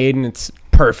all made and it's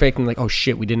perfect and like, oh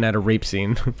shit, we didn't add a rape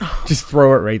scene. Just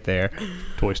throw it right there.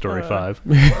 Toy Story 5.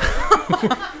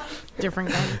 Different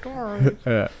kind of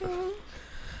story.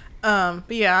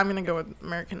 But yeah, I'm gonna go with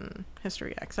American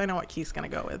History X. I know what Keith's gonna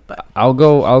go with, but I'll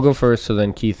go first, so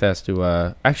then Keith has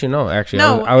to. Actually, no.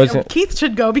 I was Keith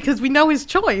should go because we know his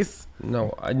choice.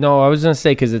 I was gonna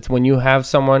say because it's when you have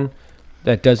someone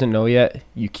that doesn't know yet,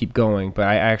 you keep going. But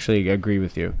I actually agree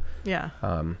with you. Yeah,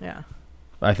 Um, yeah.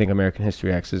 I think American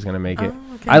History X is gonna make it.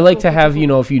 Oh, okay, I like cool, to cool, have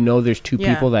cool. if you know there's two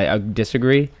Yeah. people that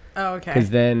disagree, Oh, okay.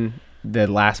 because then the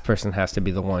last person has to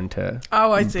be the one to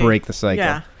Oh, I see. break the cycle.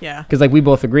 Yeah, yeah. Because like we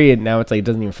both agree, and now it's like it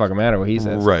doesn't even fucking matter what he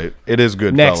says. Right. It is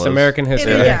Goodfellas. Next, American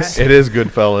History It X. is. It is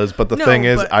Goodfellas, but the No, thing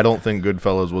is, but- I don't think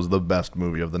Goodfellas was the best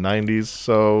movie of the 90s,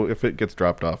 so if it gets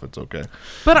dropped off, it's okay.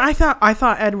 But I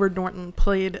thought Edward Norton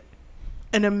played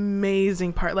an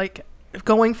amazing part. Like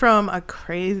going from a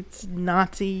crazy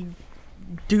Nazi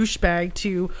douchebag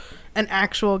to an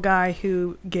actual guy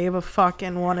who gave a fuck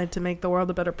and wanted to make the world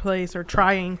a better place, or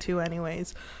trying to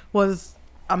anyways, was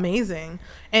amazing.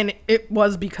 And it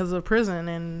was because of prison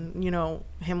and,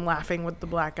 him laughing with the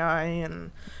black guy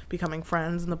and becoming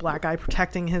friends and the black guy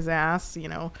protecting his ass,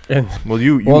 And, Well,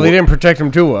 they didn't protect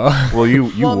him too well. Well, you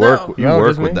work No, work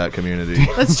just with me. that community.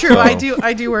 That's true. So-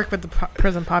 I do work with the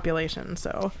prison population.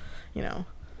 So,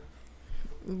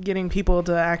 getting people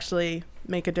to actually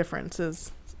make a difference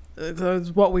is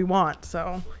what we want.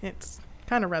 So it's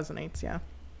kind of resonates. Yeah,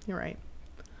 you're right.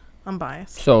 I'm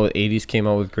biased. So 80s came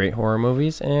out with great horror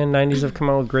movies, and 90s have come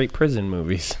out with great prison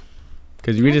movies.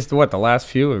 Because we just, the last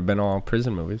few have been all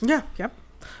prison movies. Yeah. Yep.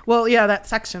 Well, yeah, that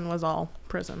section was all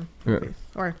prison Yeah. movies.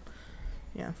 Or,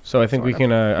 yeah. So I think we Sort of.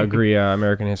 can agree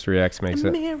American History X makes it.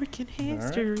 American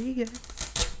History.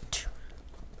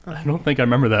 I don't think I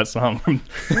remember that song.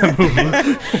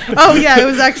 Oh, yeah, it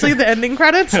was actually the ending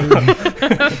credits.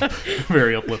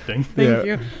 Very uplifting. Thank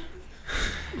you.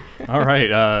 All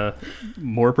right,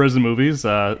 more prison movies.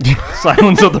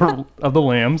 Silence of the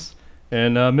Lambs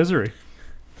and Misery.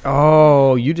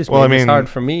 Oh, you just Well, made I this mean, hard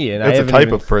for me. And It's I a haven't type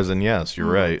even of prison, yes,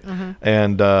 you're right.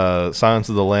 And Silence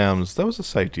of the Lambs, that was a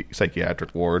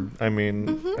psychiatric ward. I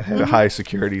mean, it had a high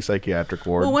security psychiatric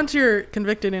ward. Well, once you're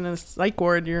convicted in a psych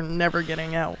ward, you're never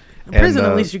getting out. In prison,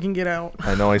 at least you can get out.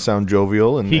 I know I sound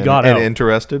jovial and, He and, got and out.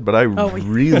 interested, but I Oh.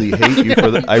 really hate you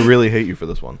for I really hate you for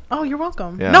this one. Oh, you're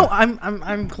welcome. Yeah. No,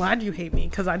 I'm glad you hate me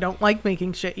because I don't like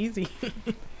making shit easy.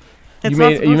 you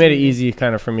made it easy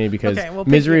kind of for me because Okay, well,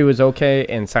 pick Misery it. was okay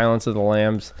and Silence of the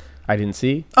Lambs I didn't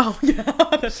see. Oh,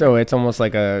 yeah. So it's almost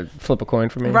like a flip a coin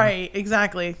for me. Right,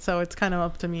 exactly. So it's kind of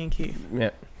up to me and Keith. Yeah.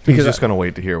 He's Because just going to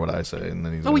wait to hear what I say, and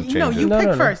then he's Oh, going to change no, it. you No, pick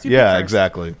no, no. first. You Yeah, pick first.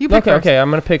 exactly. You pick okay, first. okay.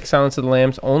 I'm gonna pick Silence of the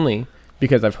Lambs only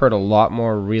because I've heard a lot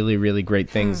more really, really great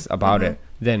things about it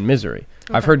than Misery.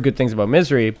 I've Okay. heard good things about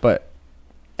Misery, but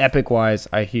epic-wise,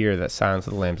 I hear that Silence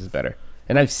of the Lambs is better.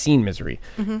 And I've seen Misery.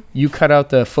 You cut out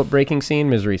the foot breaking scene,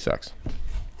 Misery sucks. I'm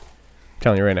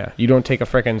telling you right now. You don't take a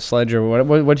frickin' sledge or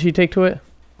what did she take to it?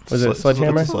 Was it a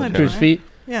sledgehammer? It's a To his feet?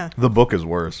 Yeah. The book is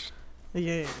worse.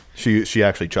 Yeah. She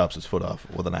actually chops his foot off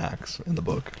with an axe in the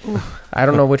book. I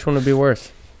don't know which one would be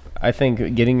worse. I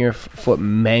think getting your foot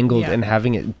mangled Yeah. and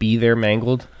having it be there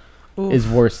mangled Oof. is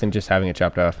worse than just having it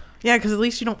chopped off. Yeah, because at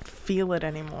least you don't feel it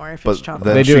anymore if But it's chopped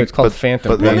then off. They do. she- It's called but-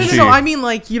 phantom but pain. then No, she- I mean,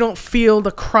 like, you don't feel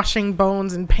the crushing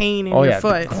bones and pain in Oh your yeah,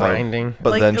 foot. the grinding. But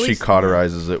Like, then at she least-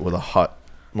 cauterizes it with a hot,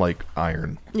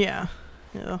 iron. Yeah.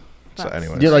 Yeah. So That's-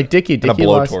 anyways. Yeah, like Dickie. And a Dickie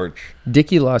lost, blowtorch.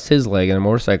 Dickie lost his leg in a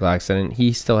motorcycle accident.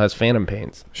 He still has phantom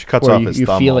pains. She cuts Where off you, his you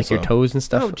thumb feel also. like your toes and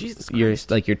stuff. Oh, Jesus Your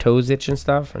Christ. like your toes itch and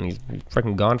stuff, and he's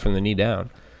freaking gone from the knee down.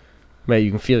 But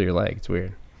you can feel your leg. It's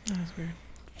weird. That's weird.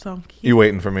 So, You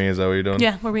waiting for me? Is that what you're doing?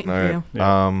 yeah, we're waiting All for right. you.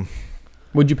 Yeah.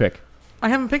 What'd you pick? I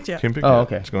haven't picked yet. Can you pick Oh, it?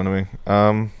 okay. It's going to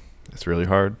me. It's really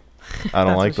hard. I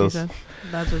don't like That's this. what she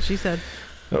said. That's what she said.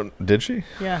 Oh, did she?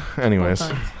 Yeah. Anyways,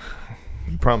 both times.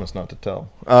 you promised not to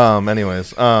tell.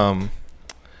 Anyways, I'm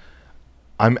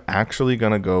actually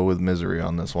gonna go with Misery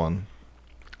on this one.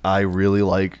 I really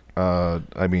like.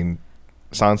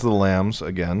 Silence of the Lambs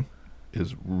again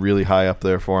is really high up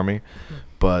there for me,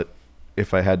 but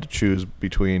if I had to choose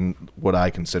between what I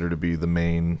consider to be the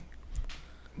main,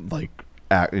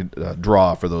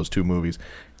 draw for those two movies,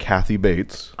 Kathy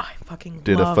Bates I fucking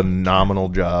did a love phenomenal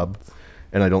job,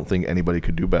 and I don't think anybody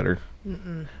could do better.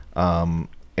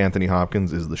 Anthony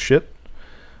Hopkins is the shit,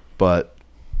 but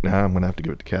I'm gonna have to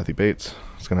give it to Kathy Bates.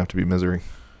 It's gonna have to be Misery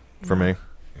for me.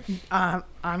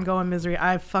 I'm going Misery.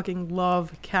 I fucking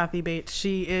love Kathy Bates.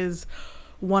 She is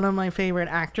one of my favorite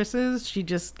actresses. She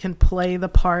just can play the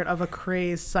part of a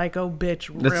crazed psycho bitch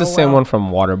That's real the same well. one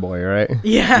from Waterboy, right?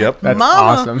 Yeah. Yep. That's Mama.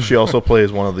 awesome. She also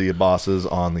plays one of the bosses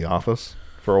on The Office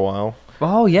for a while.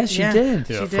 Oh yes, she Yeah. did.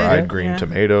 She Yeah, did. Fried green yeah.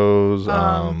 tomatoes. She which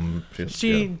I've never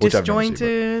seen,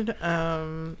 disjointed. but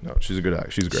no, she's a good actor.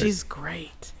 She's great. She's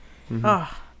great.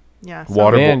 Oh, yeah.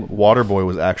 so- Man. Waterboy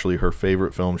was actually her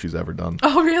favorite film she's ever done.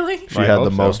 Oh, really? She I had hope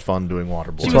the so. most fun doing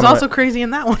Waterboy. She It's was one of also my- crazy in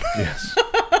that one. Yes.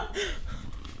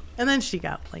 And then she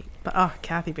got late. But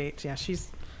Kathy Bates, yeah, she's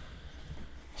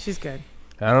good.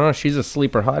 I don't know. She's a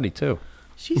sleeper hottie too.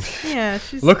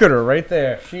 She's Look at her right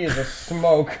there. She is a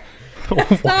smoke.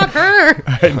 It's not her.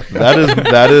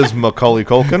 that is Macaulay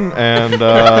Culkin, and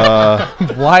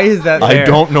Why is that? I there?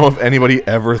 don't know if anybody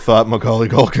ever thought Macaulay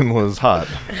Culkin was hot.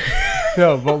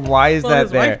 No, but why is Well, that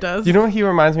his there? wife does. You know what he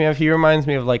reminds me of? He reminds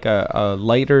me of like a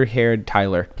lighter haired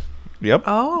Tyler. Yep.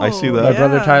 Oh, I see My that.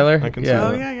 brother Tyler. I can see yeah.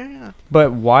 Oh that. yeah.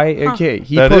 But why? Okay,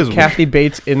 he That put is Kathy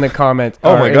Bates in the comments.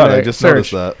 Oh or my in god, the I just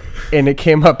search, noticed that. and it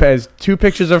came up as 2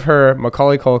 pictures of her,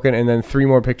 Macaulay Culkin, and then 3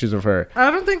 more pictures of her.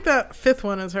 I don't think that fifth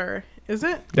one is her. Is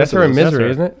it? That's Yes, it her in is. Misery,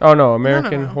 That's isn't it? Oh no,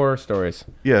 American no. Horror Stories.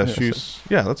 Yeah,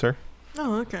 Yeah, that's her.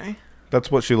 Oh, okay. That's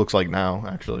what she looks like now,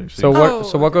 actually. She- So what? Oh.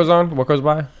 So what goes on? What goes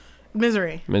by?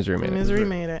 Misery. Misery made it. Misery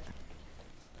made it.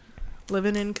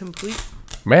 Living in complete.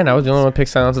 Man, I was the only one who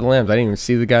picked Silence of the Lambs. I didn't even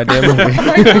see the goddamn movie.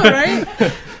 I know,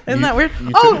 right? Isn't that weird?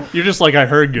 You're just like, I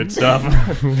heard good stuff.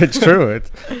 It's true.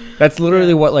 That's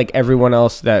literally what like everyone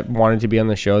else that wanted to be on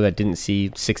the show that didn't see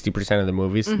 60% of the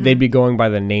movies. Mm-hmm. They'd be going by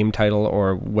the name title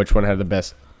or which one had the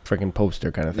best freaking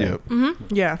poster kind of thing. Yep.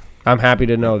 Yeah. I'm happy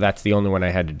to know that's the only one I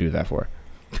had to do that for.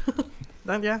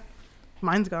 Yeah.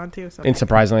 Mine's gone too. So. And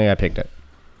surprisingly, I picked it.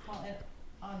 Well, and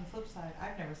on the flip side,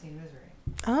 I've never seen Misery.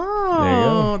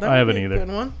 Oh, that I would haven't be a either.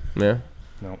 good one. Yeah.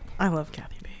 No. I love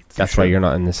Kathy Bates. That's why you're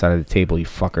not on this side of the table, you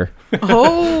fucker.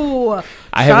 Oh,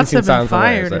 I haven't shots seen have been Silence of the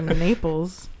fired Lambs. in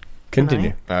Naples.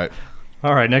 Continue. All right.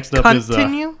 All right, next up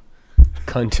Continue.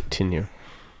 Continue.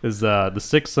 is The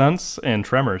Sixth Sense and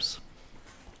Tremors.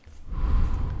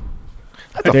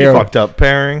 That's a There- fucked up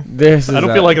pairing. This is I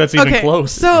don't feel like that's even Okay,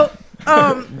 close. so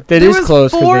That there is was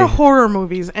close 'cause 4 they- horror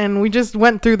movies, and we just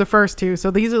went through the first 2.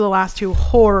 So these are the last 2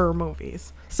 horror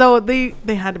movies. So they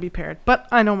had to be paired. But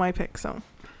I know my pick, so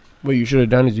What you should have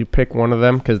done is you pick one of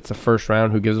them because it's the first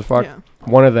round. Who gives a fuck? yeah,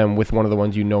 One of them with one of the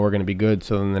ones you know are going to be good.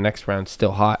 So then the next round's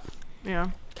still hot. yeah.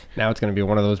 Now it's going to be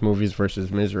one of those movies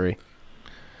versus Misery.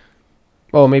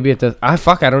 Oh, maybe it does. I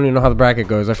don't even know how the bracket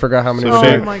goes. I forgot how many. So, Oh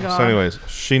she- my God. so anyways,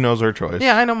 she knows her choice.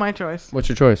 Yeah, I know my choice. What's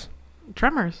your choice?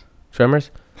 Tremors.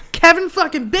 Tremors? Kevin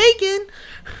fucking Bacon.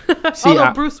 See,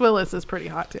 Although Bruce Willis is pretty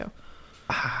hot too.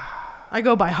 I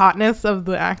go by hotness of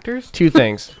the actors. two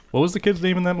things. What was the kid's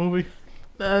name in that movie?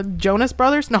 Jonas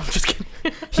Brothers? No, I'm just kidding.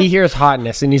 He hears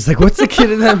hotness and he's like, "What's the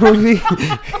kid in that movie?"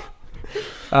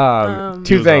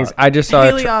 Two was things. hot. I just saw.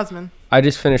 Haley Osment. I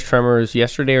just finished Tremors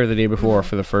yesterday or the day before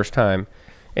for the first time,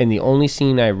 and the only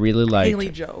scene I really liked Haley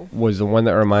Joe. was the one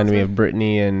that reminded me of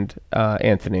Brittany and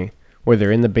Anthony, where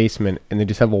they're in the basement and they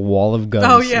just have a wall of guns.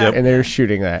 Oh, yeah. And they're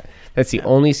shooting that. That's the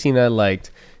only scene I liked.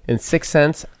 In Sixth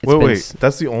Sense, it's Wait.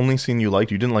 That's the only scene you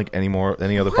liked? You didn't like any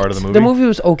other part of the movie? the movie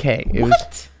was okay. It was,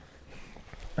 What?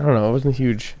 I don't know, it wasn't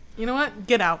huge. You know what?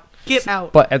 Get out. Get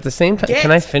out. But at the same time, Get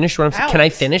can I finish what I'm saying? Can I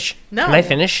out. finish? No. Can I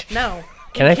finish? No.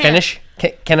 Can You I can't. finish?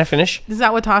 Can I finish? Is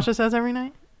that what Tasha says every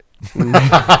night?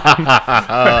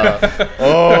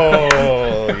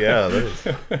 Oh, yeah.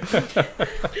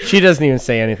 That She doesn't even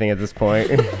say anything at this point.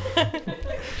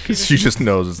 is, she just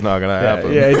knows it's not going to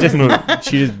happen. Yeah, it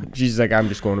just she's like, I'm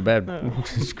just going to bed.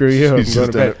 Screw you. I'm She's going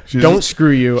just to bed. in it. She's Don't just-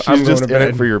 screw you. She's I'm going just to in bed.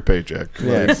 it for your paycheck.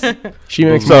 Yeah. She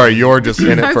makes Sorry, you're just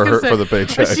in I it was for gonna her say, for the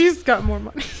paycheck. She's got more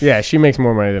money. Yeah, she makes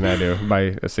more money than I do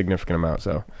by a significant amount.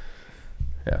 So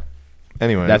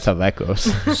Anyway, that's how that goes.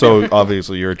 so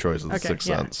obviously your choice is the Okay, Sixth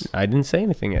yeah. Sense. I didn't say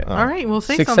anything yet. All right, we'll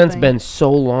say Sixth something. Sense been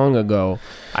so long ago.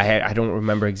 I don't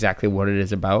remember exactly what it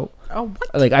is about. Oh,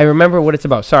 what? Like I remember what it's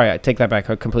about. Sorry, I take that back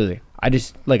completely. I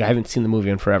just I haven't seen the movie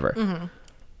in forever. Mm-hmm.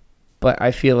 But I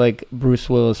feel like Bruce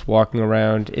Willis walking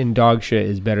around in dog shit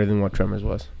is better than what Tremors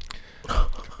was.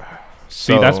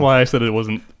 See, that's why I said it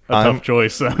wasn't a I'm- tough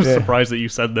choice. I'm Yeah. surprised that you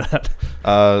said that.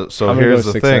 So I'm gonna here's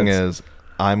go the Sixth thing: Sense. is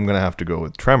I'm gonna have to go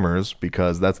with Tremors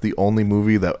because that's the only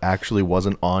movie that actually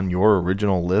wasn't on your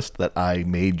original list that I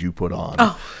made you put on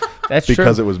That's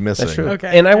because true. it was missing. That's true.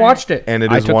 Okay, And I all right. watched it. And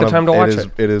it I is took one the time of to watch it is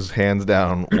it. it is hands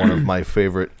down one of my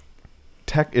favorite.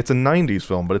 It's a '90s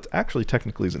film, but it's actually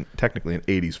technically an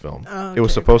 '80s film. Oh, It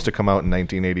was okay, supposed to come out in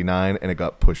 1989, and it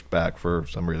got pushed back for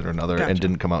some reason or another, Gotcha. and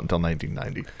didn't come out until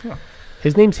 1990.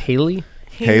 His name's Haley.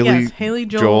 Haley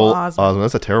Joel Osment.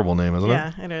 That's a terrible name, isn't it?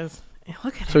 Yeah, it is.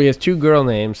 Look at So he has two girl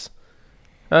names.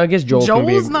 I guess Joel can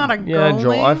be. Joel's not a Yeah, girl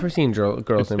Joel. name? I've seen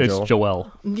girls named It's Joel.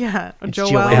 Joel. Yeah, It's Joel.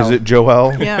 Joel. Is it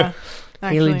Joel? Yeah.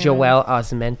 Haley actually, Joel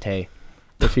Osmente.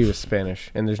 If he was Spanish,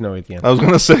 and there's no E at the end. I was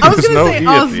gonna say I was there's gonna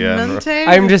no say E at the end. Osmente.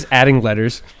 I'm just adding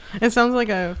letters. It sounds like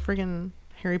a friggin'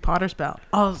 Harry Potter spell.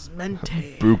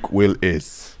 Osmente. Brooke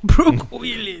Willis. Brooke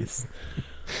Willis.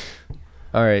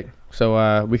 All right,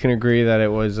 so we can agree that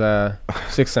it was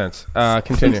Sixth Sense.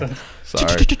 Continue.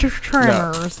 Sorry.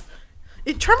 Tremors.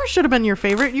 Tremors should have been your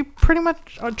favorite. You pretty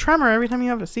much tremor every time you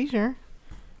have a seizure.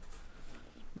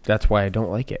 That's why I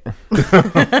don't like it.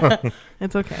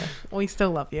 It's okay. We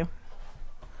still love you.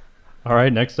 All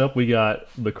right, next up we got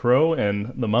The Crow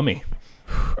and The Mummy.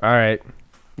 All right,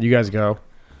 you guys go.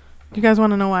 Do you guys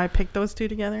want to know why I picked those two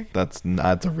together? That's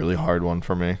a really hard one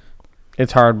for me.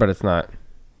 It's hard, but it's not.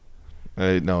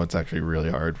 No, it's actually really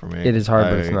hard for me. It is hard,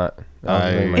 but it's not.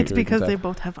 It's because they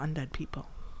both have undead people.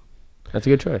 That's a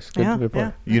good choice. Good, Yeah, good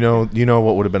point. You know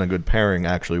what would have been a good pairing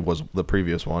actually was the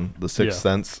previous one, The Sixth Yeah.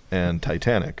 Sense and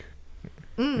Titanic.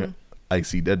 Yeah. I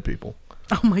see dead people.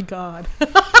 Oh my god.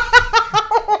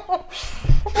 Oh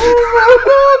my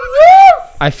god,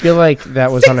 yes! I feel like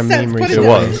that was on a meme Put recently. It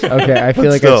was. Okay, I feel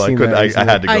like Still, I've seen that. I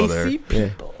recently. had to go I there. see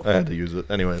people. I had to use it.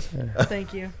 Anyways.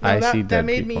 Thank you. No, I that, see that dead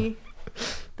made people. me.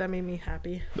 That made me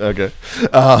happy. Okay.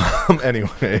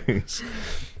 Anyways.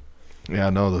 Yeah,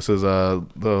 no, this is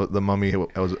the Mummy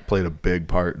played a big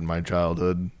part in my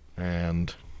childhood,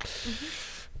 and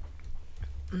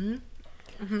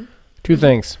Two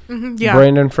things. Yeah.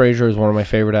 Brandon Fraser is one of my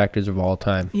favorite actors of all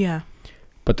time, Yeah.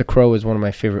 but The Crow is one of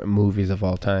my favorite movies of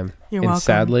all time. You're and welcome.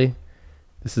 sadly,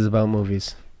 this is about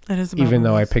movies. It is about Even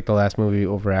though I movies. picked the last movie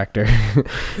over actor,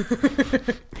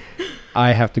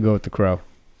 I have to go with The Crow.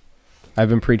 I've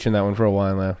been preaching that one for a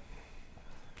while now.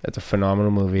 That's a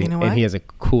phenomenal movie, You know and what? he has a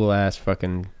cool ass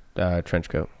fucking trench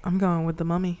coat. I'm going with the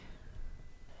Mummy.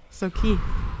 So Keith,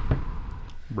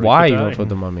 Break Why the you tie. don't put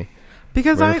the Mummy?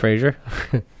 because Brendan Fraser.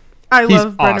 I He's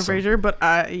love Brendan awesome. Fraser, but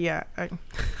I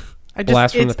just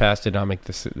Blast from the it's Past did not make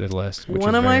the list. Which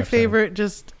one is of very my upsetting. favorite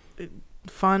just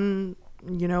fun,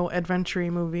 adventure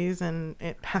movies, and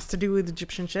it has to do with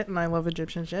Egyptian shit, and I love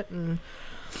Egyptian shit, and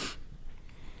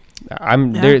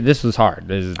I'm Yeah. there. This was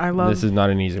hard. I love This is not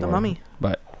an easy the one. Mummy.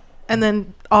 but And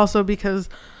then also because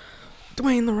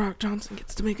Dwayne The Rock Johnson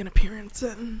gets to make an appearance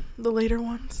in the later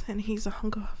ones, and he's a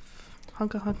hunka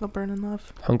burning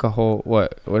love. Hunka Ho,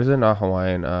 what is it? Not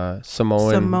Hawaiian.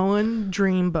 Samoan. Samoan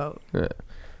Dreamboat.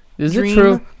 Is Dream it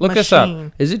true? Look this up.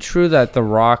 Machine. Is it true that The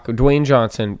Rock, Dwayne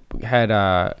Johnson, had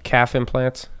calf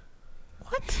implants?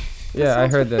 What? Yeah, I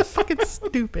heard this. Fucking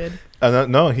stupid.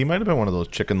 no, he might have been one of those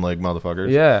chicken leg motherfuckers.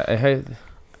 Yeah, I heard.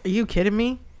 Are you kidding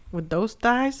me? With those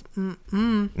thighs?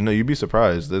 Mm-mm. No, you'd be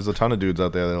surprised. There's a ton of dudes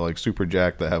out there that are like super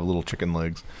jacked that have little chicken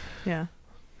legs. Yeah.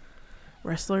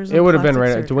 Wrestlers. It and would have been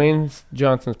plastic right. surgery. Dwayne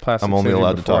Johnson's plastic. I'm only surgery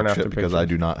allowed to before and talk after shit because I pictures.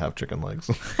 do not have chicken legs.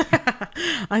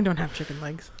 I don't have chicken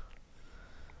legs.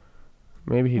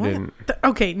 Maybe he What? didn't.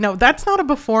 Okay, no, that's not a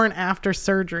before and after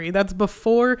surgery. That's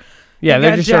before. Yeah, you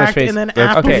they're got just showing his jacked, face. and then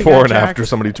That's after you before got and jacked. after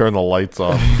somebody turned the lights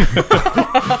off.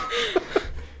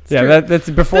 Yeah, true. that's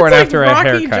before That's and after like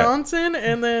a Rocky haircut. Johnson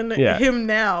and then Yeah. him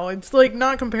now. It's like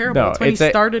not comparable. No, it's when he it's a-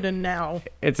 started and now.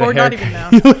 It's Or a not haircut. even now.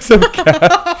 He looks so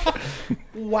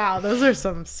Wow, those are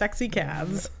some sexy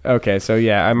calves. Okay, so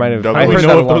yeah, I might have. Don't I I don't heard even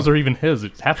that know a if long- those are even his.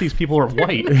 Half these people are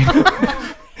white.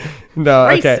 No,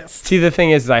 okay. Racist. See, the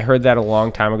thing is, I heard that a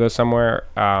long time ago somewhere,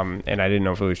 and I didn't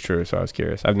know if it was true, so I was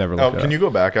curious. I've never Oh, looked it can up. you go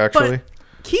back actually?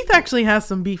 But Keith actually has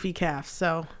some beefy calves,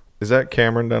 so Is that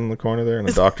Cameron down in the corner there? And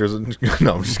the doctor's.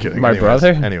 No, I'm just kidding. My Anyways,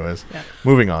 brother? Anyways, Yeah.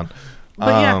 moving on. but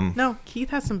yeah, no, Keith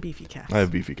has some beefy calves. I have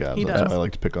beefy calves. He That's does. why I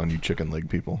like to pick on you chicken leg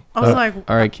people. I was like,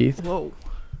 all right, Keith. whoa.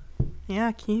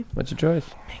 Yeah, Keith, What's your choice?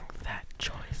 make that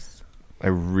choice. I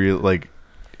really like.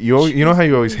 You know how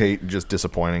you always hate just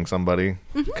disappointing somebody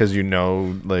because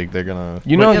like they're gonna.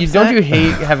 You know, Like you don't upset? you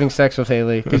hate having sex with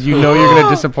Haley because you know you're gonna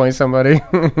disappoint somebody.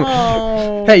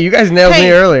 Oh. Hey, you guys nailed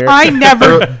me earlier. I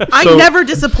never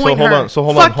disappoint So hold her. on. So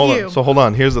hold Fuck on. you. So hold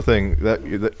on. Here's the thing.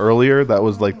 That earlier that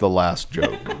was like the last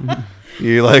joke.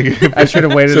 You like. I should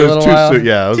have waited So a it was little too while. soon.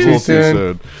 Yeah, it was Too a little too soon.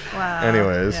 soon. Wow.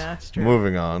 Anyways, Yeah, it's true.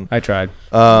 moving on. I tried.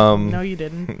 No, you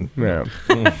didn't. Yeah,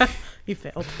 You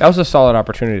failed. that was a solid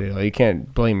opportunity. Though. You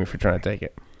can't blame me for trying to take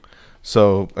it.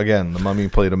 So again, the Mummy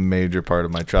played a major part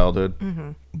of my childhood,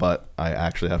 but I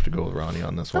actually have to go with Ronnie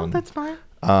on this Oh, one. that's fine.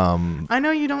 Um, I know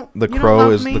you don't. The you don't Crow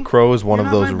love is me. the Crow is one You're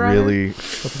of not those my brother. really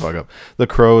shut the fuck up. The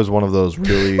Crow is one of those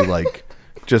really like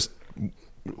just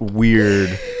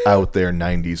weird out there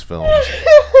 90s films.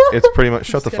 It's pretty much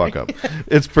shut the fuck up.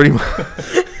 It's pretty much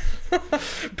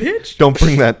Bitch. don't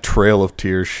bring that trail of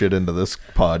tears shit into this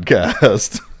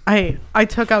podcast. I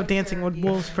took out Dancing with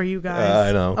Wolves for you guys.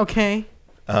 I know. Okay.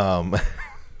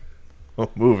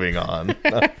 Moving on.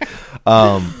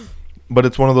 But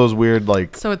it's one of those weird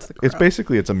like So it's the Crow. it's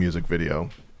basically it's a music video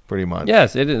pretty much.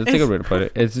 Yes, it is. It's a good way to put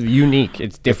it. It's unique.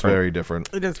 It's It's different. very different.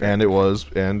 It is very and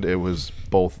it was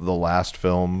both the last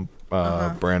film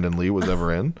Brandon Lee was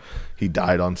ever in. He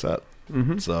died on set.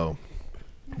 Mm-hmm. So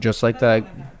Just like that.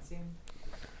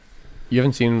 You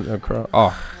haven't seen a Crow? Oh,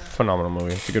 phenomenal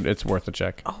movie. It's good. It's worth a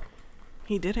check.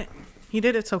 He did it. He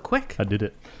did it so quick. I did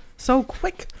it. So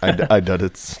quick. I did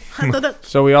it.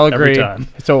 So we all Every agree. time.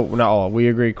 So not all. We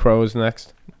agree. Crow's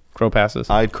next. Crow passes.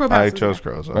 I Crow I passes, chose yeah.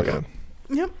 Crows. Okay. Okay.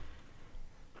 Yep.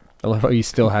 love how he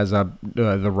still has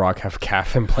the Rock have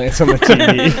calf implants on the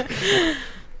TV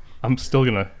I'm still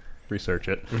gonna research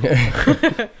it.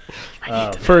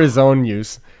 for his own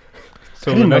use.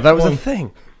 So I didn't know next that was one, a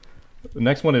thing. The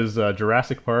next one is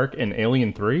Jurassic Park and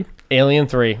Alien 3. Alien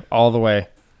 3, all the way.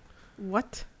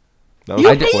 What? That was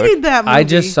You quick. hated that movie. I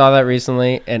just saw that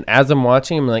recently, and as I'm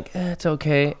watching, I'm like, it's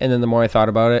okay. And then the more I thought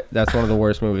about it, that's one of the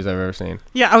worst movies I've ever seen.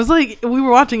 Yeah, I was like, we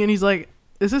were watching, and he's like,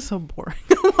 "Is this so boring?"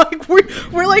 I'm like,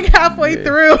 we're like halfway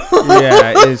through.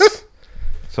 Yeah, it's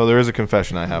So there is a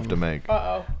confession I have to make.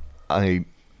 Uh-oh.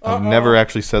 I've never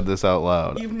actually said this out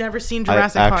loud. You've never seen I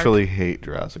Jurassic Park. actually hate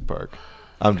Jurassic Park.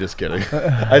 I'm just kidding.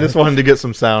 I just wanted to get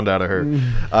some sound out of her.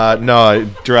 No,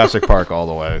 Jurassic Park all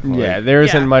the way. Like, yeah. There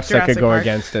isn't Yeah, much that could Jurassic go Park.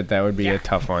 against it. That would be a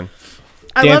tough one.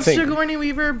 I love Dancing- Sigourney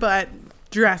Weaver, but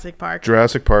Jurassic Park.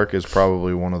 Jurassic Park is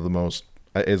probably one of the most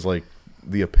is like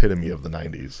the epitome of the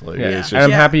 90s. Like Yeah, it's and I'm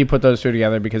just happy you put those two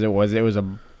together because it was Well,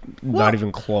 not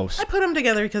even close. I put them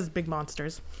together because big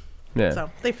monsters, Yeah. so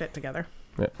they fit together.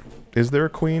 is there a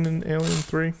queen in Alien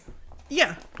 3?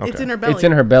 Yeah, it's Okay. in her belly. It's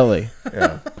in her belly,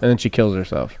 Yeah. and then she kills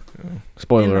herself. In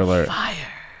Spoiler the alert. Fire.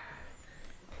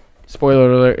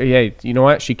 Spoiler alert. Yeah, you know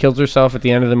what? She kills herself at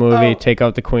the end of the movie. Oh. Take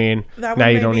out the queen. That Now one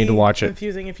you may don't need to be watch it.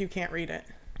 Confusing if you can't read it.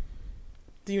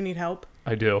 Do you need help?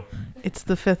 I do. It's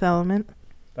the Fifth Element.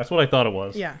 That's what I thought it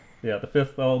was. Yeah. Yeah, the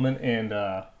Fifth Element and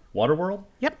Waterworld.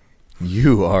 Yep.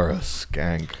 You are a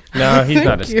skank. No, he's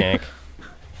not a Thank you. skank.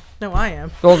 No, I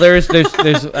am. Well, there's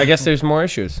I guess there's more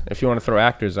issues if you want to throw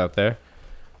actors out there.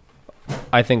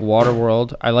 I think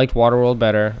Waterworld. I liked Waterworld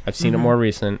better. I've seen it more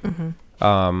recent.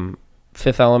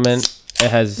 Fifth Element. It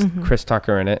has Chris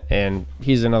Tucker in it, and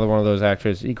he's another one of those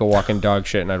actors. He could walk in dog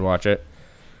shit, and I'd watch it.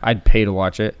 I'd pay to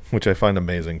watch it. Which I find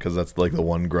amazing because that's like the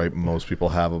one gripe most people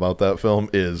have about that film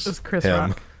is It's Chris him.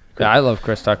 Rock. Yeah, I love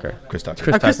Chris Tucker. Chris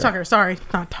Tucker. Chris Tucker. Sorry,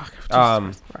 not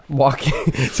Tucker.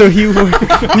 Walking. So he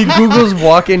Googles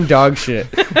walk-in dog shit.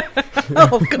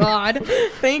 Oh God!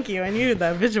 Thank you. I needed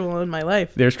that visual in my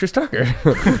life. There's Chris Tucker.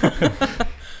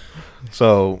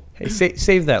 So Hey,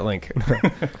 save that link.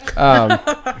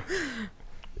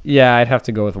 Yeah, I'd have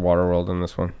to go with Waterworld in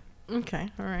this one. Okay.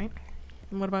 All right.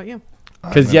 And what about you?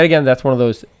 Because yet again, that's one of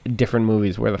those different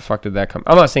movies. Where the fuck did that come?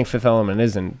 I'm not saying Fifth Element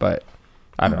isn't, but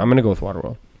I don't know. I'm gonna go with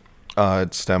Waterworld.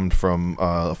 it stemmed from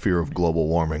a fear of global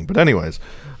warming. But anyways,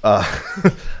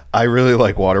 I really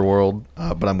like Waterworld,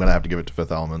 but I'm going to have to give it to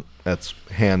Fifth Element. That's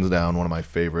hands down one of my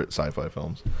favorite sci-fi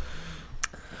films.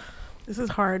 This is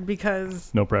hard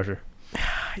because No pressure.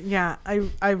 yeah,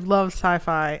 I've loved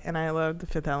sci-fi and I loved The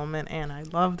Fifth Element and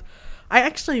I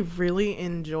actually really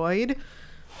enjoyed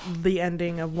the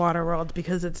ending of Waterworld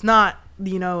because it's not,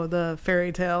 the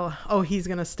fairy tale, oh, he's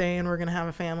going to stay and we're going to have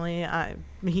a family.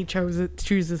 He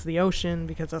chooses the ocean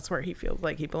because that's where he feels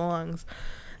like he belongs.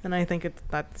 And I think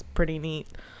that's pretty neat.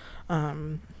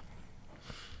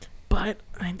 But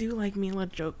I do like Mila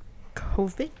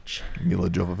Jovovich. Mila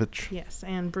Jovovich. Yes,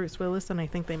 and Bruce Willis, and I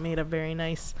think they made a very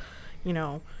nice,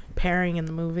 pairing in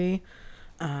the movie.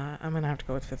 I'm gonna have to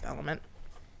go with Fifth Element.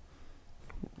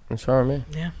 It's all right, man.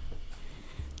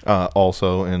 Yeah.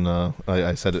 Also in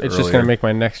I said it It's earlier. just gonna make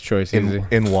my next choice easy.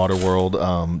 in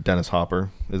Waterworld, Dennis Hopper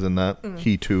is in that.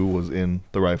 He too was in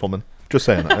The Rifleman. Just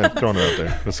saying, I'm throwing it out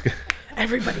there. Just-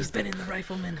 Everybody's been in The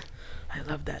Rifleman. I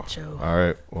love that show. All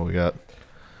right, what we got?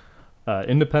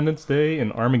 Independence Day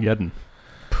and Armageddon.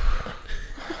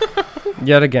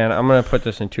 Yet again, I'm gonna put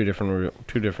this in two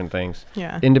different things.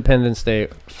 Yeah. Independence Day,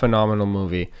 phenomenal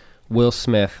movie. Will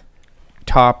Smith,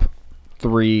 top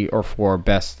 3 or 4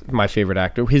 best, my favorite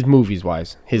actor. His movies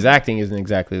wise, his acting isn't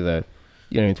exactly the,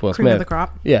 it's Will Cream of Smith. the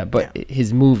crop. Yeah, but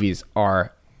his movies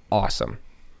are awesome.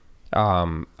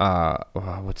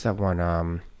 What's that one?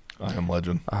 I Am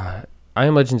Legend. I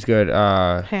Am Legend's good.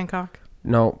 Hancock.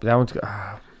 No, that one's good.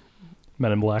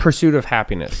 Men in Black. Pursuit of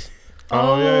Happiness.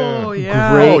 Oh,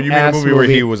 yeah. Great. Oh, you mean a ass movie where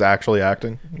movie. he was actually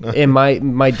acting? And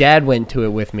my dad went to it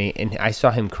with me, and I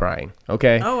saw him crying.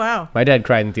 Okay. Oh, wow. My dad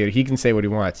cried in theater. He can say what he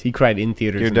wants. He cried in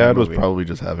theaters. Your in that dad was movie. probably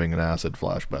just having an acid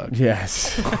flashback.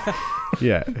 Yes.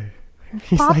 Yeah.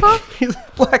 He's Papa? like, he's a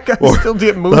black guy Or still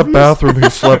doing movies. That bathroom he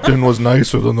slept in was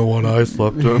nicer than the one I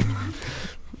slept in.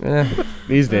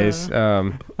 These days.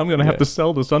 I'm gonna have to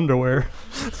sell this underwear.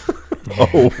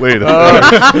 Oh, wait. you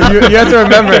have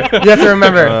to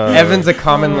remember. Evan's a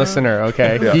common listener.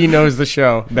 Okay, Yeah. he knows the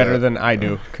show better than I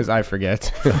do because I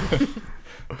forget.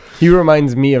 He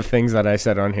reminds me of things that I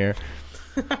said on here.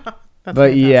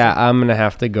 But yeah, I'm gonna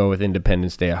have to go with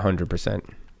Independence Day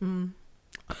 100%.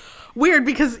 Weird,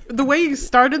 because the way you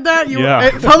started that, Yeah.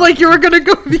 it felt like you were going to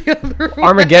go the other way.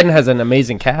 Armageddon has an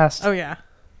amazing cast. Oh, yeah.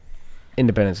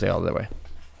 Independence Day all the way.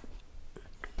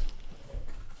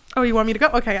 Oh, you want me to go?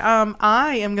 Okay.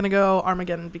 I am going to go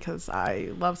Armageddon because I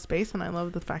love space and I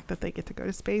love the fact that they get to go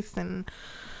to space and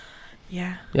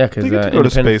yeah. Yeah, because They get to go to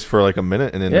space for like a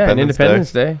minute in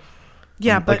Independence Day. Day.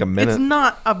 Yeah, Like but a minute. it's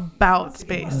not about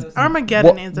space.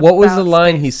 Armageddon is about What was the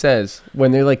line space. he says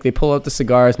when they pull out the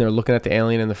cigars and they're looking at the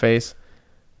alien in the face?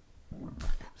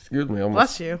 Excuse me, almost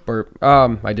Bless you. burp.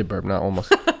 I did burp, not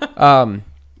almost.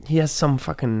 He has some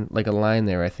fucking like a line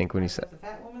there. I think when he said The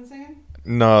fat woman singing?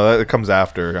 No, that comes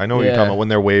after. I know what you're talking about when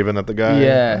they're waving at the guy.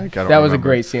 Yeah, I don't that was a remember.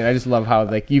 great scene. I just love how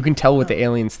like you can tell what the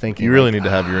alien's thinking. You really like, need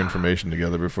to have your information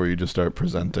together before you just start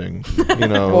presenting. You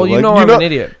know, Well, you like, know I'm an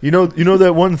idiot. You know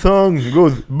that one song it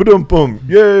goes ba-dum bum,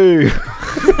 yay.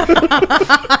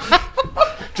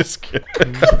 Just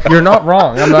kidding. You're not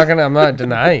wrong. I'm not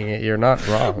denying it. You're not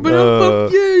wrong.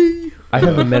 Yay! I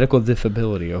have a medical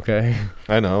disability, okay?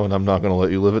 I know, and I'm not going to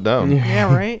let you live it down.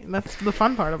 Yeah, right. That's the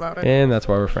fun part about it. And that's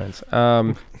why we're friends.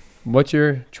 What's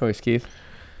your choice, Keith?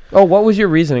 Oh, what was your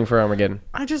reasoning for Armageddon?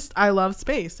 I love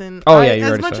space, and Oh, yeah, you as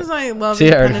already much said as it. I love See,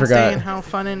 I already Independence Day forgot. and how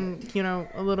fun and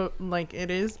a little like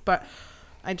it is, but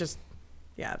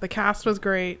the cast was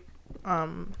great.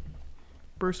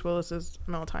 Bruce Willis is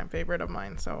an all-time favorite of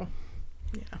mine, so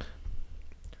yeah.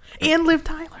 And Liv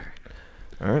Tyler.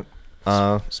 All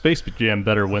right. Space Jam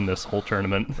better win this whole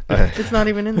tournament. It's not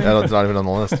even in there. No, it's not even on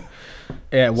the list.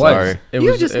 Yeah, it was. Sorry.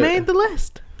 You just made the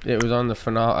list. It was on the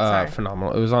Sorry.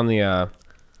 phenomenal. It was on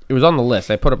the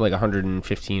list. I put up like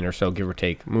 115 or so, give or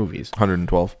take, movies.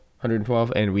 112.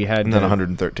 112, and we had And then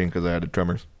 113 because I added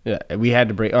Tremors. Yeah, we had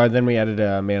to break. Then we added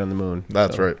Man on the Moon.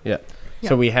 That's so, right. Yeah. Yeah.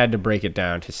 So we had to break it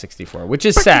down to 64, which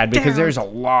is sad because there's a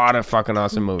lot of fucking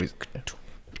awesome movies.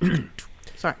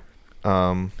 Sorry.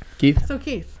 Keith? So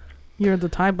Keith, you're the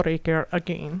tiebreaker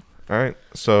again. All right.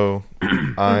 So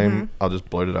I'll just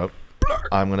blurt it out.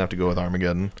 I'm going to have to go with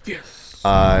Armageddon. Yes.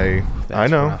 I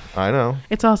know. rough. I know.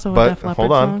 It's also a But Def Leppard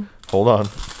hold on. song. Hold on.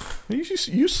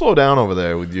 You slow down over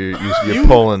there with your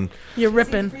pulling. You're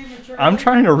ripping. I'm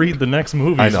trying to read the next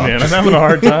movies, I know. man. I'm having a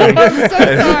hard time. I'm so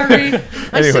sorry. I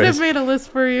should Anyways. have made a list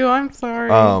for you. I'm sorry.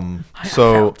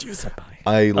 So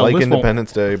I A like list won't-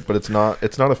 Independence Day, but it's not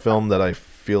a film that I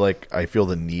feel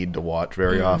the need to watch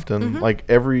very often. Like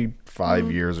every 5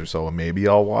 years or so, maybe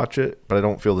I'll watch it, but I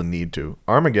don't feel the need to.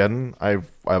 Armageddon, I've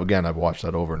watched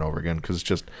that over and over again because it's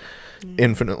just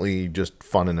infinitely just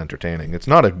fun and entertaining. It's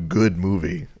not a good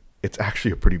movie. It's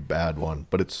actually a pretty bad one,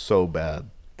 but it's so bad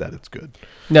that it's good.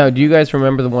 Now, do you guys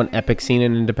remember the one epic scene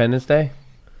in Independence Day?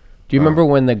 Do you remember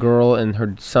when the girl and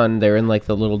her son, they're in like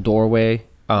the little doorway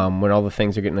when all the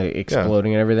things are getting like,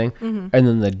 exploding and everything, and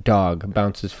then the dog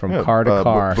bounces from car to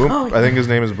car. Boom, I think his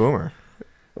name is Boomer.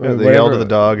 Yeah, they Whatever. yell to the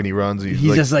dog and he runs.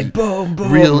 He's just like boom,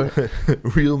 boom.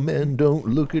 Real men don't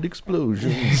look at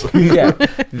explosions. Yeah,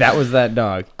 that was that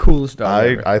dog. Coolest dog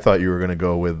ever. I thought you were gonna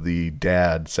go with the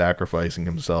dad sacrificing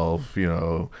himself.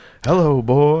 Hello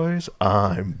boys,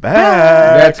 I'm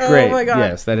back. That's Oh great. my God.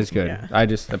 Yes, that is good. Yeah. I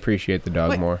just appreciate the dog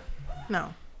Wait. more.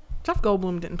 No. Jeff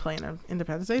Goldblum didn't play in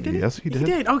Independence Day, did he? Yes, he did. He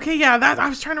did. Okay, yeah. That I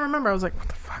was trying to remember. I was like, what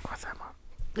the fuck was that one?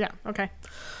 Yeah, okay.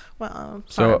 Well,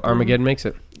 So sorry, Bloom. Armageddon makes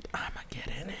it.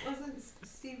 Armageddon. Wasn't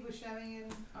Steve Buscemi in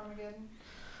Armageddon?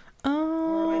 Or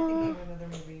am I thinking of another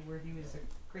movie where he was a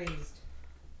crazed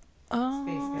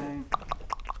space guy?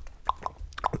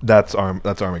 That's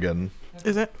Armageddon.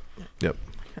 Is it? Yep.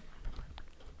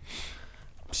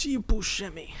 Steve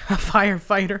Buscemi, a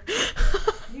firefighter.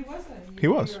 He wasn't. He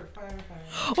was. a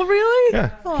firefighter. Oh, really?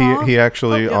 Yeah. Aw. He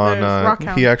actually Oh, yeah, there's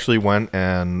Rockhound. he actually went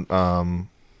and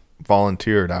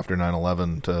volunteered after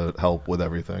 9/11 to help with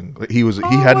everything. He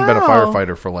hadn't been a wow.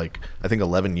 firefighter for like I think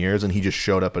 11 years, and he just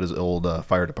showed up at his old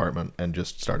fire department and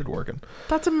just started working.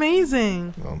 That's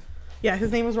amazing. So, Yeah,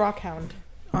 his name was Rockhound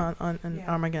on Yeah.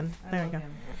 Armageddon. I There you love go.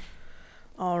 him.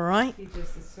 All right. He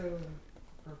just is so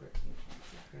perfect.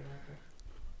 He's a great actor.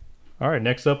 All right,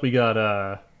 next up we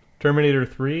got Terminator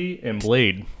 3 and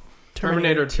Blade.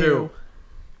 Terminator 2.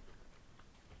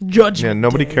 Judgment. yeah,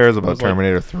 nobody Day. cares about was like-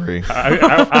 Terminator 3.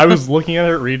 I was looking at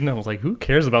it, reading it, I was like, who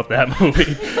cares about that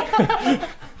movie?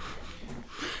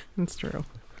 It's true.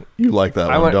 You like that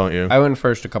one, don't you? I went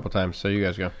first a couple times, so you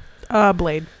guys go.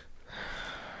 Blade.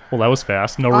 Well, that was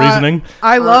fast. No reasoning.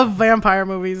 I love vampire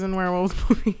movies and werewolves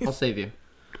movies. I'll save you.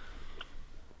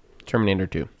 Terminator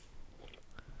 2.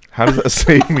 How does that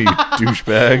save me,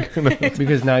 douchebag?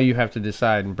 Because now you have to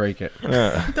decide and break it.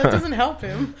 That doesn't help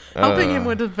him. Helping him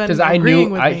would have been Because I agreeing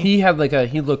knew with me. he had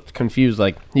he looked confused,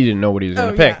 like he didn't know what he was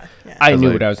gonna Oh, pick. yeah, yeah. I was knew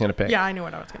like- what I was gonna pick. Yeah, I knew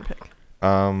what I was gonna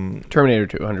pick. Terminator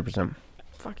 2, 100%.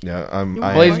 Fuck you. Yeah,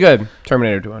 Blade's good.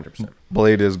 Terminator 2, 100%.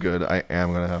 Blade is good. I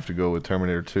am going to have to go with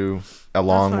Terminator 2.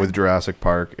 Along fine. with Jurassic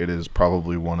Park, it is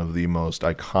probably one of the most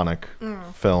iconic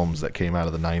films that came out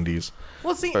of the 90s.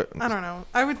 Well, see, I don't know.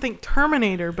 I would think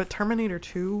Terminator, but Terminator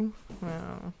 2?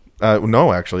 Well,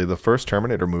 No, actually, the first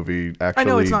Terminator movie actually I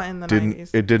know it's not in the didn't.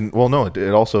 90s. It didn't. Well, no,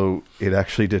 it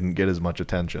actually didn't get as much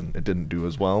attention. It didn't do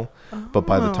as well. But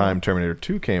by the Oh. time Terminator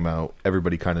 2 came out,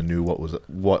 everybody kind of knew what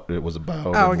it was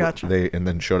about. Oh, and gotcha. And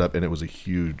then showed up, and it was a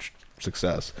huge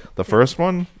success. The first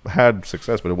one had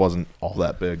success, but it wasn't all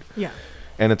that big. yeah.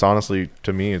 And it's honestly,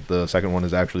 to me, the second one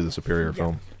is actually the superior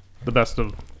film. The best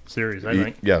of series, I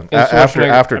think. Yeah. And After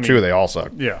Schwarzenegger- two, they all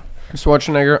suck. Yeah.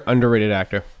 Schwarzenegger, underrated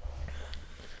actor.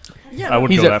 Yeah. I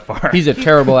wouldn't go that far. He's a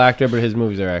terrible actor, but his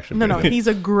movies are actually No, pretty no, good. he's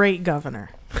a great governor.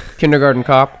 Kindergarten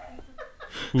Cop.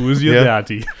 Who is your Yeah.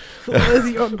 daddy? Is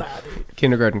your daddy?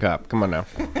 Kindergarten Cop. Come on now.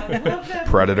 I love that.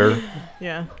 Predator,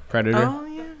 Yeah. Predator. Oh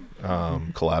yeah.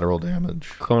 Collateral Damage,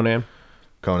 Conan.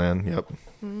 Conan. Yep.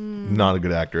 Not a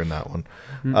good actor in that one.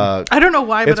 I don't know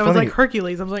why, but It's I was funny. like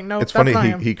Hercules. I was like, no, It's that's funny. not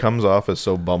him. He comes off as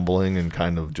so bumbling and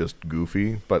kind of just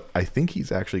goofy, but I think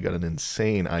he's actually got an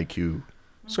insane IQ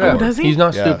score. Yeah, does he? He's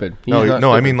not Yeah. stupid. He's No, not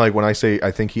no. I stupid. mean, like when I say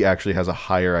I think he actually has a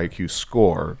higher IQ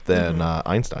score than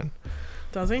Einstein.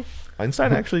 Does he?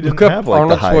 Einstein actually didn't look up have like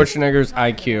Arnold the highest. Schwarzenegger's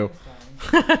IQ.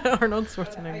 Arnold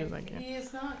Schwarzenegger's like, He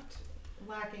is not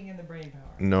lacking in the brain power.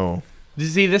 No,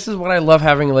 See, this is what I love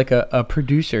having like a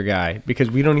producer guy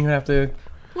because we don't even have to.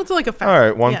 what's like a fact? all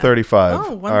right, 135. Oh, All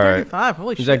right, 135.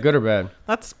 Holy Is shit. that good or bad?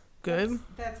 That's good.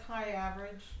 That's high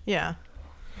average. Yeah.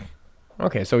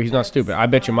 Okay, so he's not stupid. I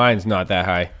bet you mine's not that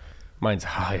high. Mine's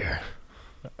higher.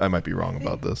 I might be wrong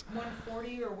about this.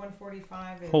 140 or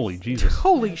 145 is... Holy Jesus.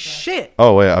 Holy shit.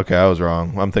 Oh wait, okay, I was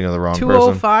wrong. I'm thinking of the wrong person.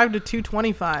 205 to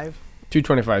 225.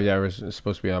 225, yeah, is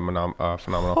supposed to be phenomenal.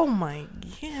 Oh my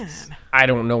god. I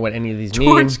don't know what any of these mean.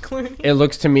 George Clooney. It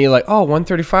looks to me like,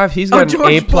 135. He's Oh, got an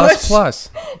George A plus Bush. plus.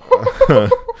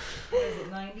 What is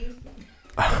it, 90?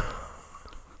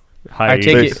 High I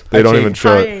take They, it- they don't take even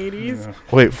show High it. 80s.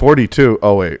 Wait, 42.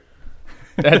 Oh wait,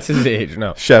 That's his age.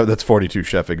 No, chef. That's 42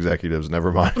 chef executives.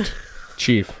 Never mind.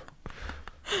 chief.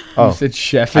 Oh, You said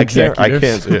chef I can't. I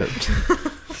executives. can't see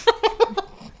it.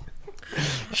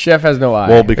 Chef has no eye.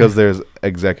 Well, because there's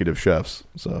executive chefs.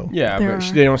 So yeah, There but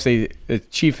are. they don't say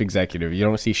chief executive. You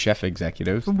don't see chef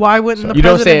executives. Why wouldn't the You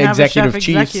don't president say have a executive chef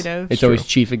chiefs. executive? It's always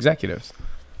chief executives.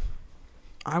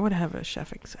 I would have a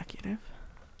chef executive.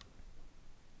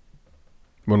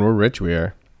 When we're rich, we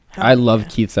are. Hell I love yeah.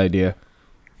 Keith's idea.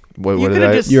 what, You what did could've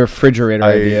I? just- Your refrigerator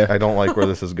idea. I don't like where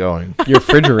this is going. Your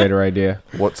refrigerator idea.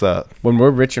 What's that? When we're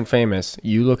rich and famous,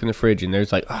 you look in the fridge and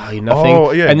there's like, nothing.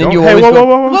 Oh yeah. And then don't- you hey, always whoa, go,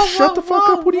 whoa, whoa, Whoa, shut whoa, the fuck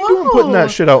whoa, up! What are you doing putting whoa.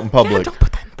 that shit out in Yeah, public? don't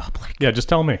put that in public. Yeah, just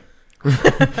tell me.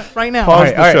 Right now.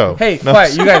 Pause the show. Hey, No.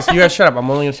 quiet. You guys shut up. I'm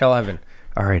only going to tell Evan.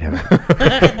 All right, Evan.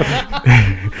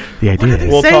 The idea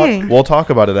is. saying? We'll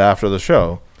talk about it after the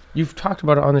show. You've talked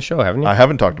about it on the show, haven't you? I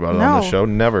haven't talked about it on this No. show.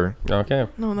 Never. Okay.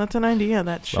 No, that's an idea.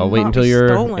 That should I'll wait not until be you're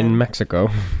stolen. in Mexico.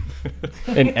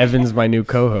 And Evan's my new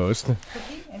co-host.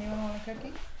 Cookie? Anyone want a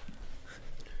cookie?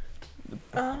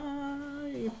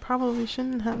 You probably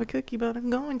shouldn't have a cookie, but I'm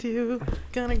going to.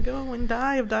 Gonna go and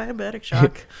die of diabetic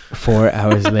shock. 4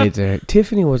 hours later,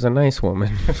 Tiffany was a nice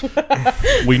woman.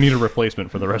 We need a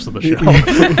replacement for the rest of the show.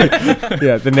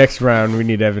 Yeah, the next round we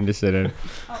need Evan to sit in.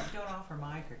 Oh, don't offer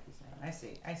my cookies now.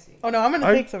 I see. Oh no, I'm gonna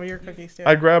I- take some of your cookies too.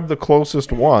 I grabbed the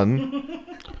closest one,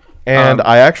 and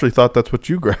I actually thought that's what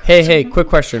you grabbed. Hey, quick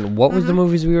question. What Mm-hmm. was the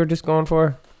movies we were just going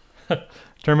for?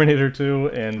 Terminator 2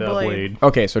 and Blade. Blade.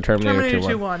 Okay, so Terminator, Terminator 2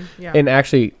 2 1. 1. Yeah. And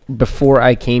actually, before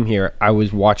I came here, I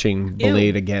was watching Ew.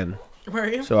 Blade again. Where are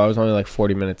you? So I was only like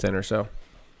 40 minutes in or so.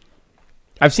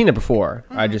 I've seen it before.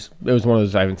 Mm-hmm. It was one of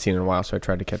those I haven't seen in a while, so I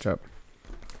tried to catch up.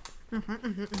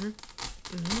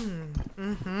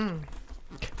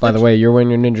 By the way, you're wearing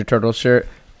your Ninja Turtles shirt.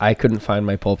 I couldn't find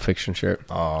my Pulp Fiction shirt.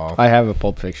 Oh, I have a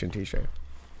Pulp Fiction t-shirt.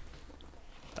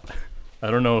 I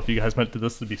don't know if you guys meant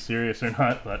this to be serious or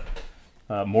not, but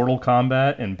Mortal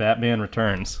Kombat and Batman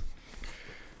Returns.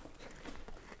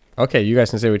 Okay, you guys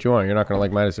can say what you want. You're not going to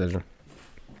like my decision.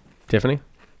 Tiffany?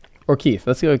 Or Keith?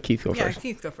 Let's go with Keith go Yeah, first.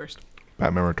 Keith, go first.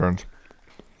 Batman Returns.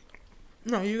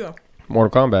 No, you go.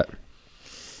 Mortal Kombat.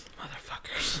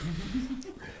 Motherfuckers.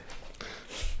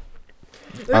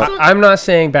 I'm not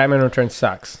saying Batman Returns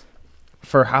sucks.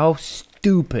 For how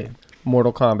stupid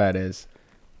Mortal Kombat is,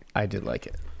 I did like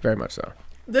it. Very much so.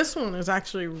 This one is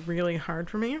actually really hard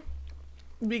for me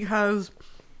because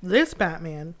this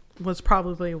Batman was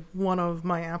probably one of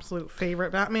my absolute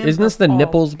favorite Batman. Isn't this the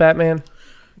nipples Batman?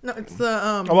 No, it's the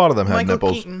A lot of them have Michael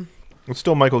nipples. Keaton. It's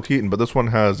still Michael Keaton, but this one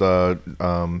has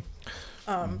Danny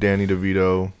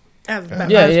DeVito. As Yeah,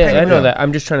 as yeah, I Penguin. know that.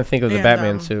 I'm just trying to think of the And,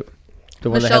 Batman suit. The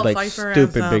one Michelle that had like Pfeiffer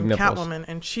stupid as, big nipples. Catwoman,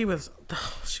 and she was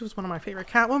one of my favorite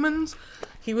Catwomans.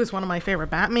 He was one of my favorite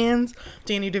Batmans.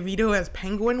 Danny DeVito as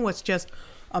Penguin was just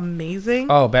amazing.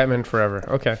 Oh, Batman Forever.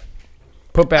 Okay.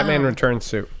 Put Batman Returns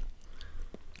suit.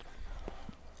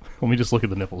 Let me just look at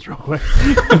the nipples real quick.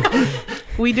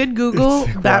 We did Google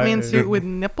It's Batman quiet. suit with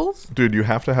nipples. Dude, you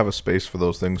have to have a space for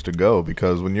those things to go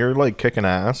because when you're like kicking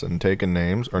ass and taking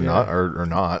names or not or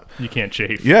not, You can't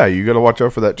chafe. yeah, you got to watch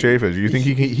out for that chafage. You think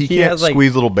he can't has, like-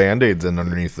 squeeze little band-aids in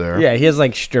underneath there? Yeah, he has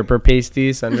like stripper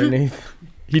pasties underneath.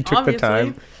 He took the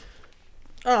time.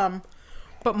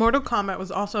 But Mortal Kombat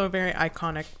was also a very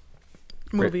iconic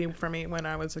movie for me when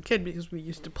I was a kid because we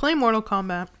used to play Mortal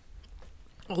Kombat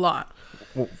a lot.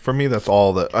 Well, for me, that's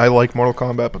all that I like Mortal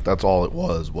Kombat, but that's all it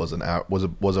was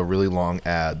a really long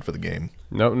ad for the game.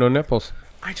 No nipples.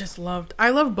 I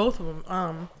loved both of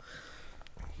them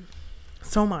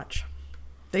so much.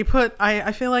 They put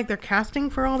I feel like their casting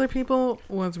for all their people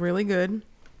was really good.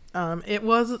 It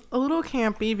was a little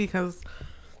campy because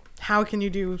how can you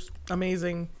do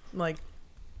amazing like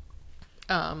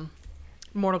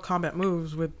Mortal Kombat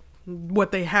moves with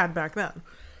what they had back then?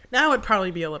 Now it'd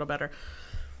probably be a little better.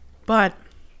 But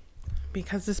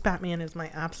because this Batman is my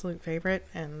absolute favorite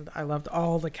and I loved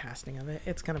all the casting of it,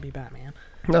 it's going to be Batman.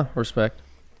 No, respect.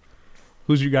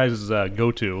 Who's you guys'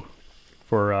 go-to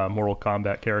for Mortal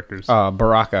Kombat characters?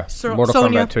 Baraka. Mortal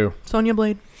Sonya. Kombat 2. Sonya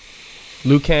Blade.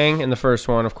 Liu Kang in the first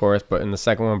one, of course, but in the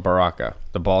second one, Baraka.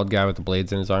 The bald guy with the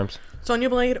blades in his arms. Sonya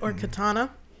Blade or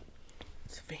Katana.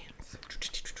 It's fans.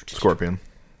 Scorpion.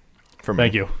 For me.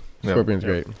 Thank you. Yeah. Scorpion's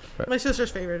great. But My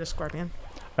sister's favorite is Scorpion.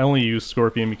 I only used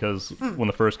Scorpion because when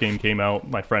the first game came out,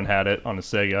 my friend had it on a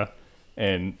Sega,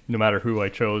 and no matter who I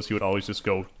chose, he would always just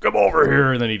go, "Come over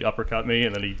here," and then he'd uppercut me,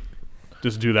 and then he'd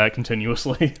just do that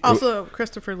continuously. Also,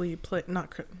 Christopher Lee played not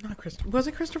Christopher. Was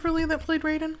it Christopher Lee that played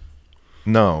Raiden?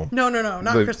 No. No,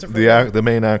 not Christopher. The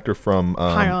main actor from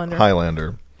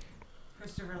Highlander.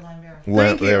 Christopher Lambert.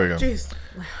 Thank you. There we go. Jeez.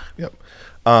 Yep.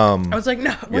 I was like,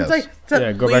 no. Once Yes. I said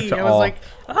yeah, go Lee, back to I was all. like,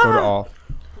 Go to all.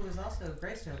 Who was also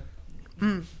Greystoke.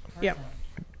 Yep.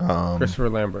 Christopher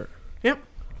Lambert. Yep.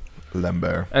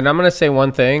 Lambert. And I'm going to say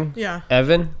one thing. Yeah.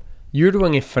 Evan, you're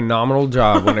doing a phenomenal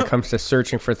job when it comes to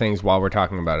searching for things while we're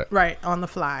talking about it. Right on the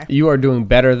fly. You are doing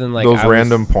better than like Those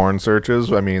random porn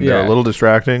searches. I mean, they're Yeah. a little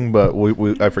distracting, but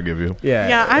I forgive you. Yeah.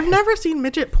 Yeah, I've never seen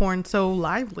midget porn so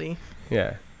lively.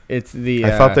 Yeah. It's the.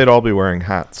 I thought they'd all be wearing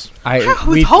hats. I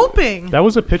was hoping. That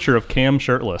was a picture of Cam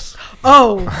shirtless.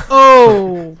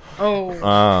 Oh.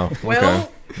 Oh, okay.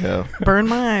 Well, Yeah. burn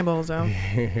my eyeballs out.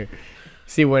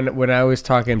 See, when I was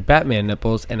talking Batman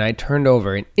nipples and I turned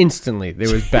over and instantly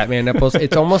there was Batman nipples,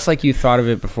 it's almost like you thought of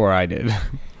it before I did.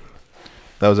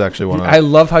 That was actually one of I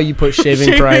love how you put shaving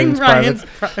Shaving Ryan's Ryan's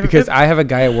privates private. because I have a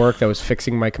guy at work that was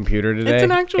fixing my computer today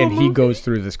an actual and he movie? goes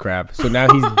through this crap. So now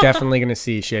he's definitely going to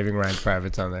see shaving Ryan's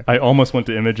privates on there. I almost went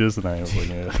to images, and I was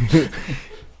like,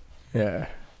 Yeah.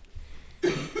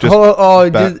 Just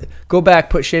Just go back.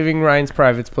 Put shaving Ryan's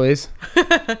privates, please.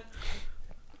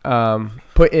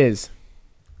 Put is.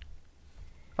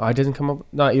 Oh, it doesn't come up.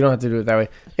 No, you don't have to do it that way.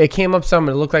 It came up some.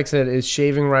 It looked like it said, "Is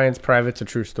shaving Ryan's privates a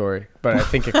true story?" But I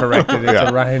think it corrected it Yeah.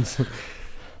 to Ryan's.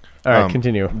 All right,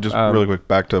 continue. Just really quick,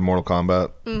 back to Mortal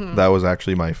Kombat. That was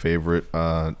actually my favorite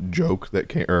joke that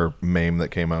came or meme that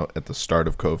came out at the start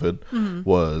of COVID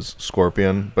was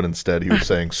Scorpion, but instead he was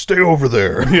saying, "Stay over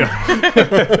there."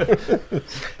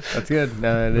 That's good.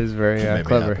 No, it is very Made me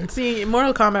clever. happy. See,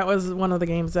 Mortal Kombat was one of the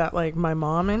games that like my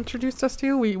mom introduced us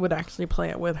to. We would actually play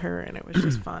it with her, and it was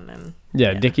just fun. And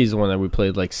Yeah, Dickie's the one that we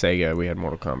played like Sega. We had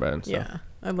Mortal Kombat and stuff. yeah,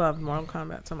 I loved Mortal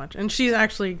Kombat so much. And she's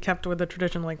actually kept with the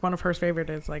tradition. Like one of her favorite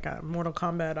is like a Mortal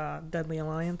Kombat Deadly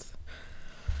Alliance.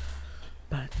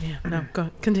 But yeah, no, go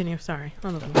continue. Sorry.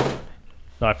 I don't know.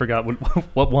 no, I forgot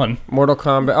what one. Mortal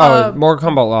Kombat. Oh, Mortal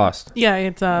Kombat Lost. Yeah,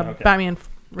 it's Okay. Batman.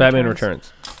 Batman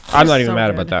Returns. I'm not even so mad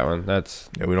good. about that one. That's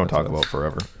Yeah, we don't talk about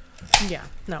forever. Yeah,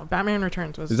 no, Batman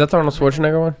Returns was. is that the Arnold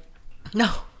Schwarzenegger one? No.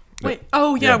 Wait.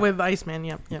 Oh yeah, Yeah. with Iceman.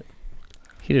 Yep.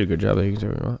 He did a good job. You can say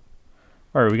what you want.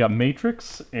 All right, we got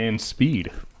Matrix and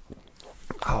Speed.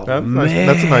 Oh That's nice.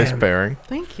 That's a nice pairing.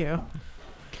 Thank you.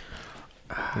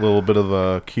 A little bit of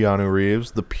Keanu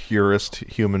Reeves, the purest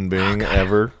human being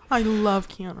ever. I love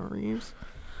Keanu Reeves.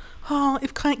 Oh,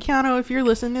 if Keanu, if you're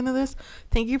listening to this,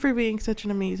 thank you for being such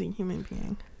an amazing human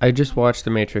being. I just watched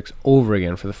The Matrix over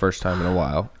again for the first time in a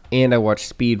while, and I watched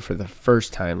Speed for the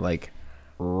first time like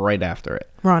right after it.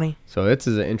 Ronnie, So it's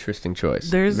an interesting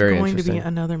choice. there's Very going to be interesting.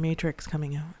 another Matrix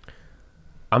coming out.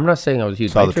 I'm not saying I was a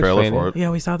huge Saw the Matrix trailer fan. for it. Yeah,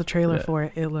 we saw the trailer Yeah. for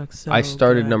it. It looks so I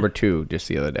started good. number 2 just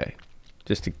the other day,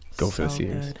 just to go for the So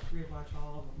series. good. Rewatch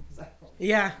all of them. 'Cause I don't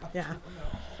Yeah.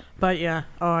 But yeah,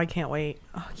 oh, I can't wait.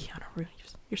 Oh, Keanu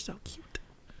Reeves, you're so cute.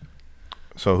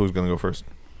 So who's gonna go first?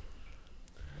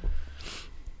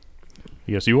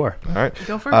 Yes, you are. All right.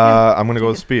 Go first. Yeah. I'm gonna go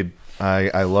with Take Speed.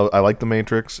 I like the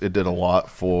Matrix. It did a lot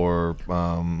for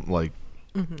like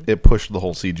it pushed the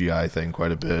whole CGI thing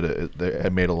quite a bit.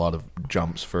 It made a lot of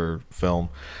jumps for film.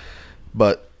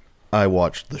 But I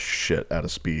watched the shit out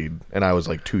of Speed, and I was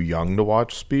like too young to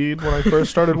watch Speed when I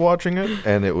first started watching it,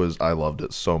 and I loved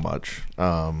it so much.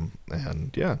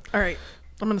 And yeah. All right.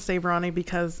 I'm going to say Ronnie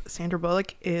because Sandra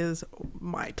Bullock is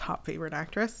my top favorite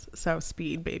actress. So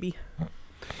Speed, baby.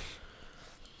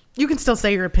 You can still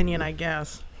say your opinion, I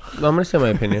guess. No, I'm going to say my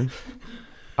opinion.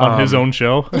 On his own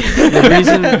show.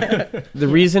 The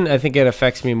reason I think it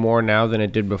affects me more now than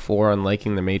it did before on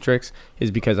liking The Matrix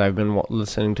is because I've been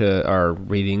listening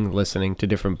to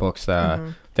different books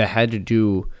that had to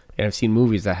do, and I've seen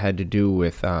movies that had to do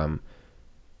with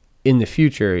in the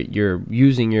future, you're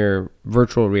using your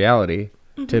virtual reality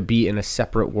to be in a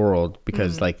separate world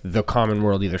because like the common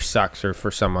world either sucks or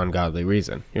for some ungodly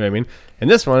reason. You know what I mean? And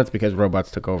this one, it's because robots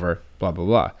took over, blah, blah,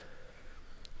 blah.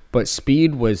 But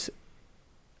Speed was...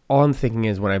 All I'm thinking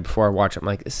is before I watch it, I'm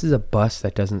like, this is a bus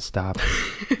that doesn't stop.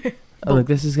 I'm like,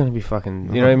 this is going to be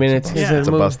fucking... You know what I mean? It's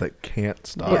a bus that can't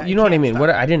stop. Yeah, you know what I mean?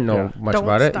 I didn't know much Don't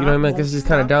about it. You know what I mean? Like, stop, this is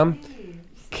kind of dumb.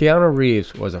 Keanu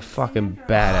Reeves was a fucking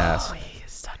badass. Oh, he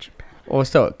is such a badass. Well,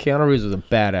 still, Keanu Reeves was a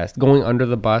badass. Going under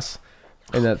the bus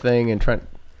in that thing and trying...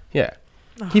 Yeah.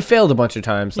 He failed a bunch of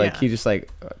times. Like, he just, like,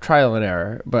 trial and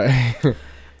error. But...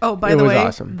 Oh, by the way,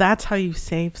 awesome. That's how you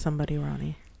save somebody,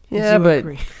 Ronnie. Yeah, but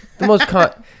agree? the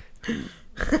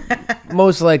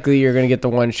most likely you're going to get the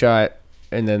one shot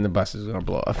and then the bus is going to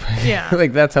blow up. Yeah.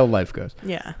 Like, that's how life goes.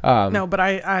 Yeah. No, but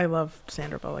I love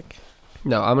Sandra Bullock.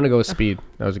 No, I'm going to go with Speed.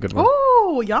 That was a good one.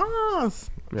 Oh, yes.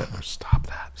 Yeah. Stop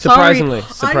that. Surprising.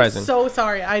 I'm so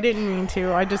sorry. I didn't mean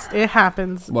to. It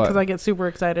happens because I get super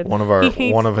excited. One of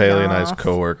Haley and I's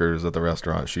coworkers at the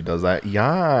restaurant, she does that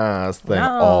yas thing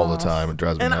all the time. It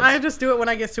drives me nuts. And I just do it when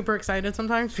I get super excited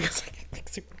sometimes because I get like,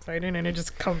 super excited and it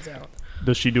just comes out.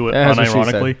 Does she do it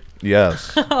unironically?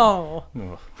 Yes. Oh.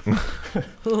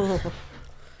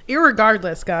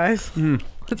 Irregardless, guys.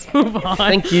 Let's move on.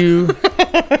 Thank you.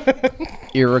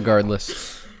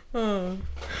 Irregardless.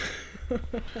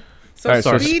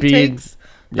 So Speed takes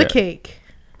the cake.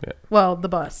 Yeah. Well, the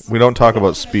bus. We don't talk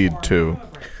about Speed 2.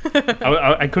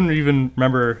 I couldn't even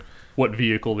remember what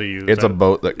vehicle they use. It's a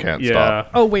boat that can't stop.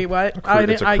 Oh, wait, what?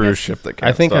 It's a cruise ship that can't stop.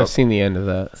 I think I've seen the end of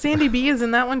that. Sandy B is in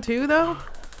that one too, though?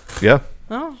 Yeah.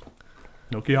 Oh.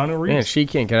 No Keanu Reeves. Man, she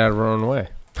can't get out of her own way.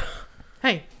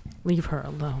 Hey, leave her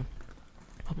alone.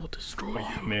 I will destroy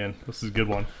you. Man, this is a good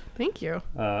one. Thank you.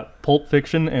 Pulp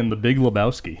Fiction and The Big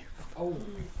Lebowski. Oh.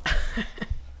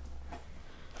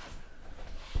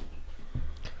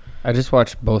 I just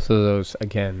watched both of those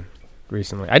again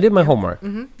recently. I did my homework.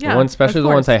 Mm-hmm. Yeah, especially the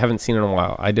ones I haven't seen in a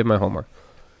while. I did my homework.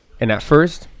 And at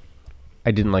first,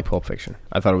 I didn't like Pulp Fiction.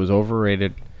 I thought it was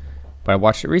overrated. But I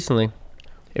watched it recently.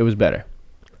 It was better.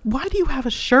 Why do you have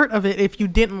a shirt of it if you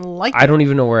didn't like it? I don't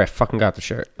even know where I fucking got the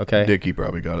shirt, okay? Dickie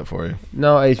probably got it for you.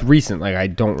 No, it's recent. Like, I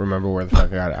don't remember where the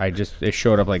fuck I got it. It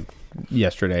showed up, like,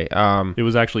 yesterday. It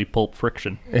was actually Pulp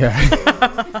Friction.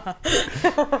 Yeah.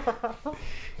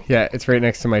 Yeah, it's right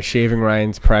next to my Shaving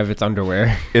Ryan's Private's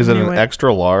underwear. Is it an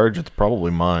extra large? It's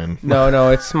probably mine.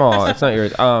 No, it's small. It's not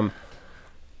yours.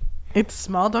 It's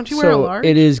small. Don't you wear a large?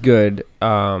 It is good.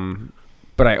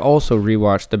 But I also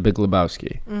rewatched The Big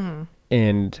Lebowski. Mm-hmm.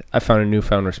 And I found a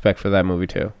newfound respect for that movie,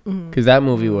 too. Because that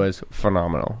movie was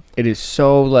phenomenal. It is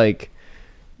so, like...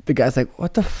 The guy's like,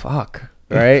 what the fuck?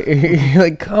 Right?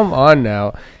 Like, come on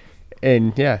now.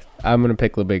 And, yeah, I'm going to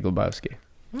pick The Big Lebowski.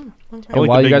 Okay. And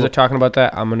while you guys are talking about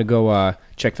that, I'm going to go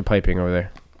check the piping over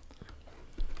there.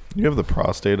 You have the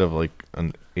prostate of, like,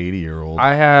 an 80-year-old.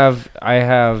 I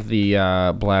have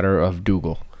the bladder of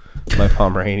Dougal, my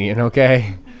Pomeranian,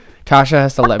 okay? Tasha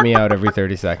has to let me out every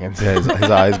 30 seconds. Yeah, his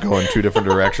eyes go in two different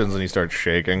directions and he starts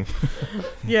shaking.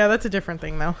 Yeah, that's a different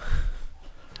thing, though.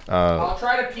 I'll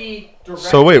try to pee directly.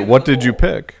 So wait, what did you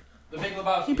pick? The Big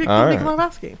Lebowski. He picked The Big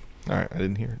Lebowski. All right, I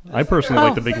didn't hear it. I personally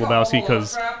like The Big Lebowski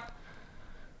because...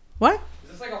 What?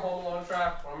 Is this like a Home Alone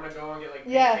trap where I'm going to go and get like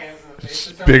Yes. cans in the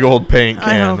face? Big old paint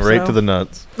I can hope right so. to the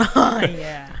nuts. Oh,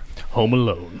 yeah. Home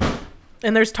Alone.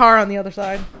 And there's tar on the other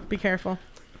side. Be careful.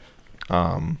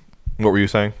 What were you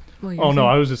saying? Oh, no,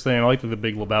 I was just saying I like The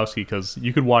Big Lebowski because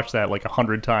you could watch that like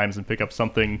 100 times and pick up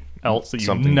something else that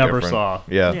you never different. saw.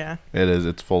 Yeah, it is.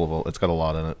 It's full of. It's got a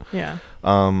lot in it. Yeah.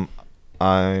 No,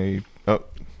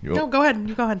 go ahead.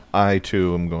 You go ahead. I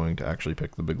too am going to actually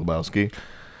pick The Big Lebowski.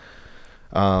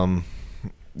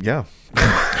 Yeah.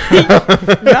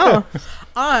 No,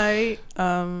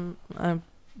 I'm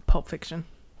Pulp Fiction.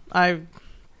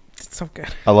 It's so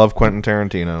good. I love Quentin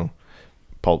Tarantino.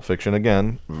 Pulp Fiction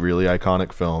again, really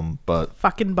iconic film, but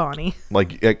Fucking Bonnie.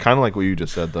 like kind of like what you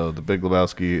just said though. The Big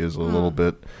Lebowski is a little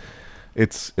bit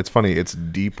It's funny. It's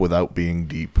deep without being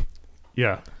deep.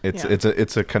 Yeah.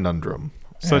 It's a conundrum,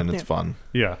 So- and it's fun.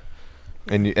 Yeah.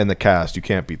 And the cast, you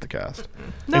can't beat the cast.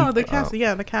 No, And- the cast.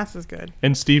 Yeah, the cast is good.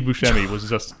 And Steve Buscemi was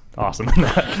just awesome in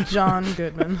that. John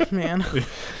Goodman, man,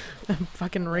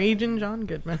 fucking raging John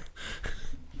Goodman.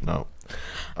 No.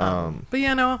 But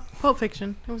yeah, no, Pulp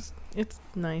Fiction. It's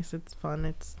nice. It's fun.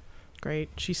 It's great.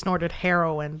 She snorted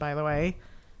heroin, by the way.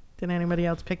 Did anybody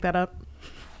else pick that up?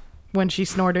 When she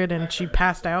snorted and she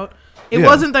passed out, it Yeah.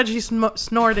 wasn't that she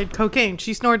snorted cocaine.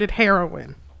 She snorted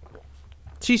heroin.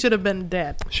 She should have been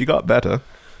dead. She got better.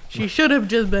 She should have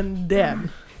just been dead.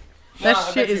 That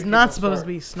shit is not supposed to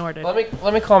be snorted.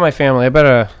 Let me call my family. I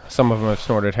bet some of them have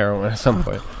snorted heroin at some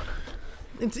point.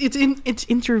 It's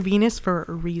intravenous for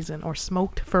a reason, or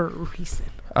smoked for a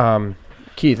reason.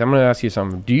 Keith, I'm going to ask you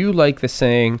something. Do you like the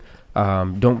saying,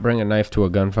 "Don't bring a knife to a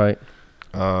gunfight"?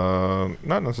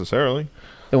 Not necessarily.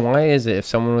 Then why is it if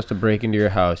someone was to break into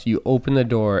your house, you open the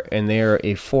door and they are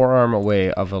a forearm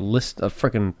away of a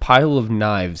freaking pile of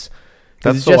knives?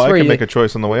 That's It's so just I where can you- make a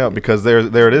choice on the way out, because there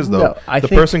it is though. No, I the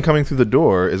think- person coming through the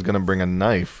door is going to bring a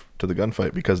knife to the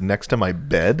gunfight, because next to my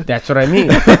bed. That's what I mean.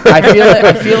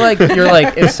 I feel like you're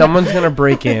like, if someone's gonna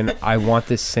break in, I want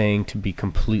this saying to be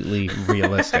completely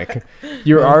realistic.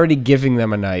 You're already giving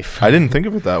them a knife. I didn't think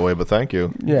of it that way, but thank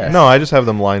you. Yeah. No, I just have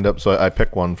them lined up, so I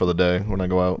pick one for the day when I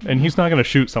go out. And he's not going to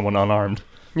shoot someone unarmed.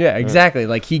 Yeah, exactly.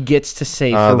 Like he gets to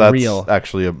say That's for real.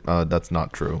 actually that's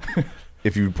not true.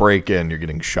 If you break in, you're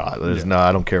getting shot. No,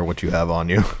 I don't care what you have on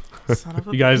you. Son of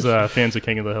a You guys bitch. fans of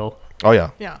King of the Hill? Oh yeah.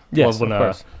 Yeah. Yes, Well, when, of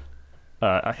course.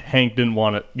 Hank didn't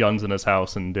want guns in his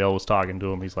house, and Dale was talking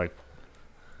to him. He's like,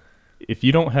 if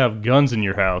you don't have guns in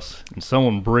your house and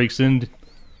someone breaks in,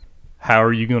 how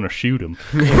are you going to shoot him?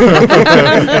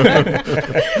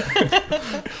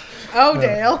 Oh,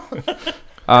 Dale.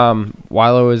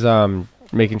 While I was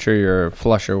making sure your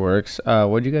flusher works,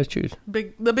 what did you guys choose? The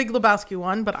Big Lebowski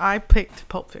one, but I picked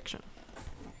Pulp Fiction.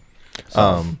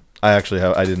 I actually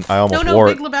have. I almost No, wore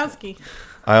Big it. Lebowski.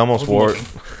 I almost wore it.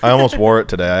 I almost wore it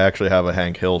today. I actually have a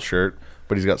Hank Hill shirt,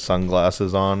 but he's got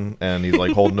sunglasses on, and he's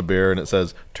like holding a beer, and it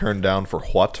says "Turn down for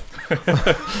what?"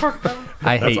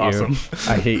 I hate awesome. you.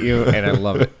 I hate you, and I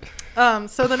love it.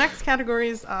 So the next category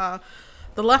is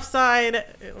the left side.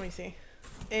 Let me see,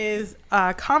 is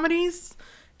comedies,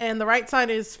 and the right side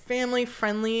is family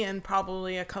friendly, and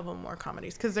probably a couple more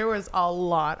comedies, because there was a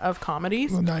lot of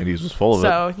comedies. The '90s was full of it.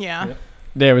 So yeah.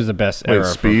 There was the best Wait, era. for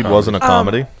Speed comedy. wasn't a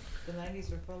comedy. The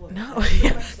 90s were full of No,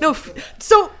 no.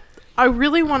 So I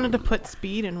really wanted to put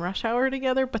Speed and Rush Hour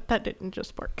together, but that didn't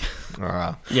just work.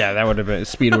 Yeah, that would have been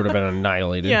Speed would have been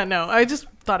annihilated. Yeah, no. I just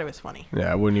thought it was funny.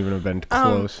 Yeah, it wouldn't even have been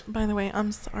close. By the way,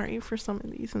 I'm sorry for some of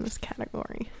these in this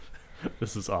category.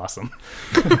 This is awesome.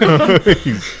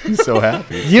 He's so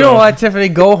happy. You know what, Tiffany?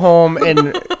 Go home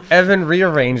and Evan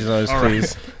rearrange those,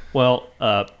 please. Well,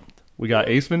 we got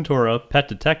Ace Ventura, Pet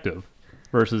Detective,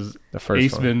 versus The first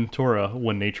Ace one. Ventura,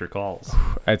 When Nature Calls.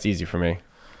 That's easy for me.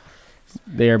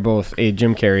 They are both.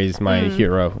 Jim Carrey's my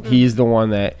hero. He's the one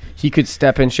that he could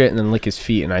step in shit and then lick his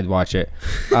feet, and I'd watch it.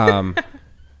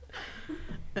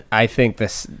 I think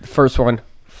this first one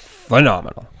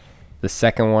phenomenal. The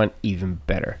second one even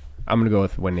better. I'm gonna go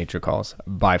with When Nature Calls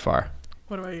by far.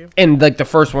 What about you? And like the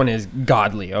first one is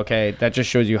godly. Okay, that just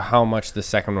shows you how much the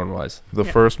second one was. The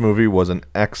first movie was an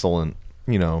excellent,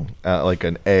 like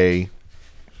an A,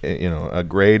 a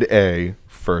grade A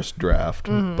first draft,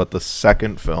 but the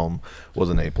second film was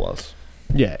an A+.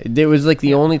 Yeah, it was like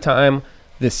the only time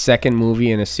the second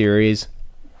movie in a series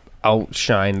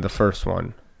outshined the first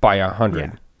one by 100.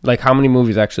 Yeah. Like, how many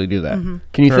movies actually do that?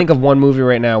 Can you think of one movie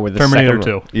right now where the Terminator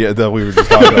second 2. Yeah, that we were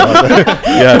just talking about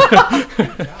that.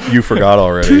 Yeah, you forgot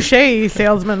already. Touche,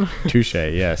 salesman. Touche,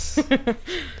 yes.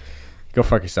 Go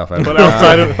fuck yourself, Evan. But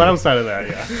outside of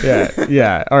that, yeah.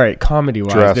 Yeah. All right,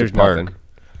 comedy-wise, Jurassic there's Park. nothing.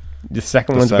 The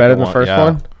second The one's second better than the one, first yeah.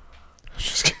 one?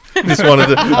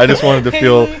 I just wanted to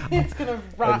feel. It's gonna I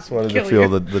rock. just wanted to kill feel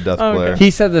you. the death Okay. glare.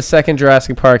 He said the second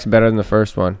Jurassic Park's better than the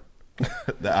first one.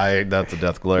 That's a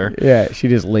death glare. Yeah, she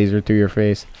just lasered through your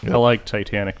face. I like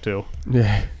Titanic, too.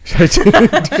 Yeah.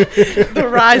 The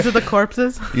rise of the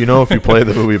corpses. You know, if you play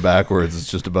the movie backwards,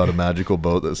 it's just about a magical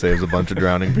boat that saves a bunch of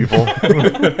drowning people.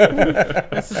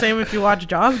 It's the same if you watch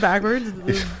Jaws backwards.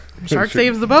 The shark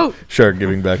saves the boat. Shark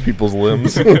giving back people's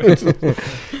limbs. What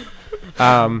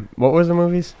was the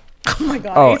movies? Oh my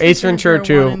god. Oh, Ace Ventura 1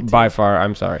 2, and 2. by far.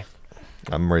 I'm sorry.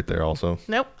 I'm right there also.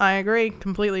 Nope, I agree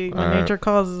completely. When Alright. Nature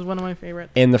Calls is one of my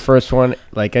favorites. In the first one,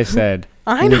 like I said,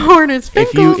 Einhorn is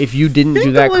Finkel. if you didn't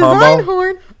do Finkel that is combo,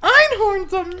 Einhorn.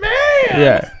 Einhorn's a man.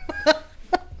 yeah.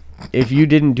 if you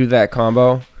didn't do that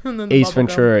combo, And then the Ace bubble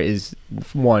gum. Ventura is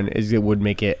it would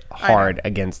make it hard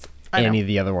against I know. any of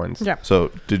the other ones. Yeah.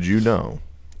 So, did you know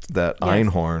that Yes.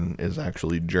 Einhorn is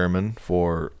actually German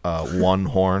for one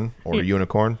horn or Yeah.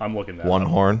 unicorn? I'm looking at One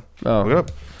horn. Oh. Look it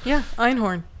up. Yeah,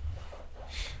 Einhorn.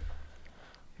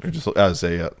 I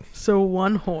say it. So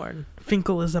one horn.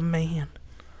 Finkel is a man.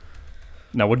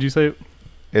 Now, what did you say?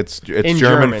 It's In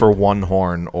German German. for one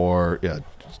horn or just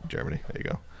Germany. There you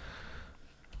go.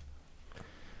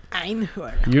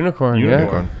 Einhorn. Unicorn.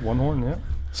 Unicorn. One horn, yeah.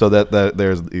 So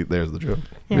there's the joke.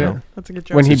 Yeah, Yeah. that's a good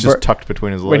joke. When he It's just bur- tucked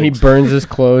between his legs. When he burns his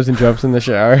clothes and jumps in the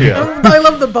shower. Yeah. I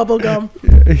love the bubble gum.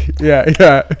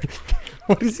 yeah.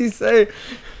 What does he say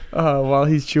while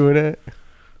he's chewing it?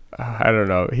 I don't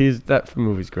know. That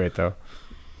movie's great though.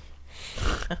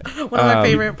 One of my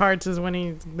favorite parts is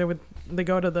when they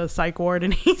go to the psych ward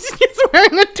and he's just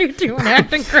wearing a tutu and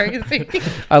acting crazy.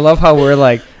 I love how we're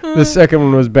like the second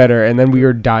one was better, and then we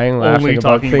were dying laughing Only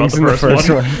about talking about things in the first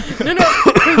one. No,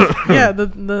 'cause, yeah,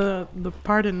 the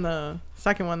part in the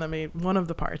second one that made one of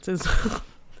the parts is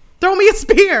throw me a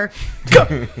spear.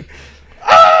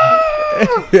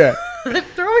 Yeah,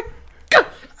 Throw me.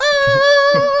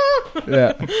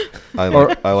 yeah.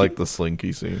 I like the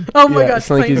slinky scene. Oh my Yeah, god,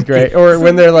 Slinky's great. Or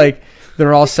when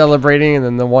they're all celebrating, and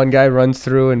then the one guy runs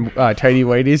through in tidy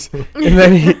whities, and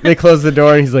then they close the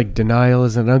door, and he's like, "Denial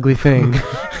is an ugly thing."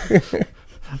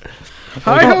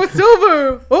 Hi ho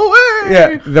silver away.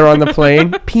 Yeah, they're on the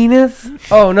plane. Penis?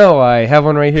 Oh no, I have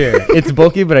one right here. It's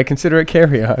bulky, but I consider it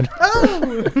carry-on.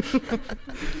 Oh.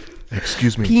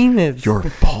 Excuse me. Penis. Your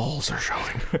balls are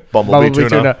showing. Bumblebee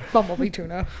tuna. Bumblebee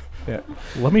tuna.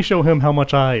 Let me show him how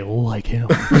much I like him.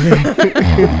 What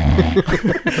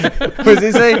does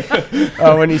he say?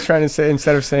 When he's trying to say,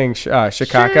 instead of saying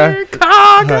shikaka,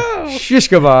 Chicago. shish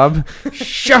kebab,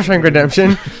 Shawshank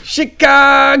Redemption,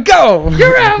 Chicago.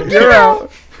 You're out. You're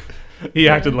out. He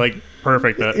acted like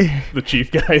perfect, the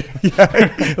chief guy.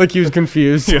 Yeah, like he was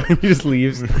confused. He just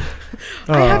leaves.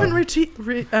 I haven't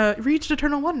reached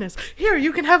eternal oneness. Here,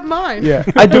 you can have mine. Yeah,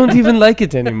 I don't even like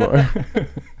it anymore.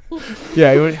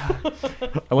 Yeah, I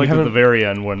liked at the very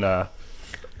end when the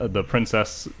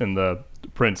princess and the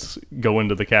prince go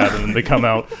into the cabin and they come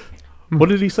out. What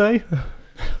did he say?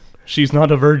 She's not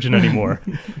a virgin anymore.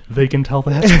 They can tell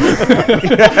that.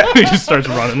 He just starts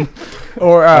running.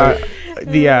 or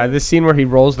the scene where he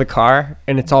rolls the car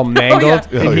and it's all mangled,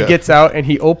 yeah. and he gets out and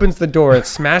he opens the door and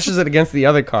smashes it against the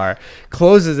other car,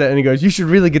 closes it, and he goes, "You should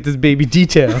really get this baby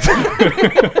detailed."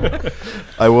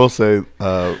 I will say,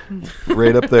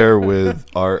 right up there with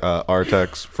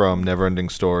Artex from Neverending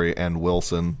Story and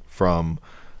Wilson from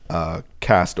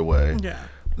Castaway. Yeah.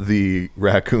 The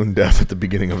raccoon death at the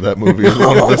beginning of that movie is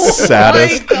one of the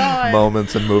saddest God.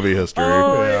 moments in movie history.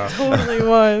 Oh, it totally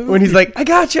was. When he's like, I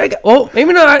got you. Oh,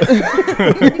 maybe not.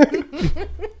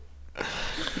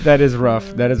 That is rough.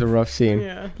 That is a rough scene.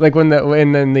 Yeah. Like when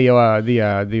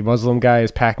the Muslim guy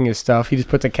is packing his stuff, he just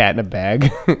puts a cat in a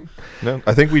bag. No,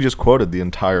 I think we just quoted the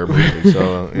entire movie.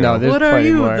 So No, there's What are plenty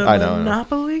you, more. the I know.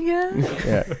 Monopoly guy?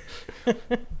 Yeah.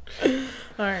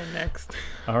 All right, next.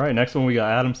 All right, next one we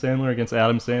got Adam Sandler against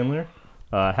Adam Sandler.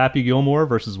 Happy Gilmore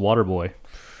versus Waterboy.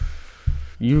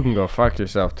 You can go fuck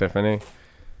yourself, Tiffany.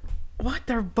 What?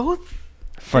 They're both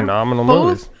Phenomenal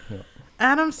both movies.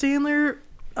 Adam Sandler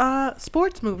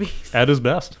sports movies. At his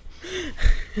best.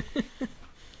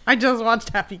 I just watched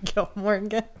Happy Gilmore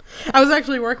again. I was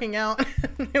actually working out.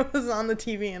 And it was on the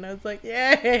TV, and I was like,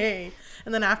 "Yay!"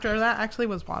 And then after that, actually,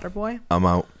 was Waterboy. I'm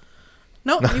out.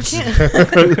 No, you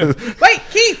can't. Wait,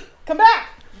 Keith, come back.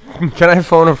 Can I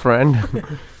phone a friend?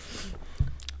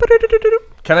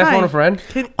 Can I Hi. phone a friend?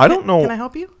 I don't know. Can I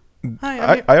help you?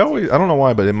 Hi. I don't know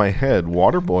why, but in my head,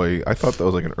 Waterboy, I thought that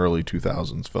was like an early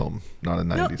 2000s film, not a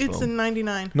 90s no, film. it's in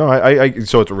 '99. No, I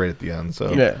so it's right at the end.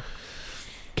 So Yeah.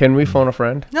 Can we phone a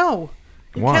friend? No.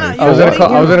 You Why? cannot. I I was You're gonna call.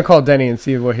 making- I was gonna call Denny and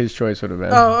see what his choice would have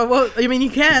been. Oh well, I mean, you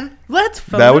can. Let's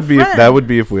phone that a would be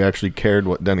friend. if we actually cared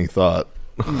what Denny thought.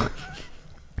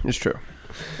 It's true.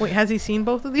 Wait, has he seen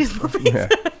both of these movies? Yeah.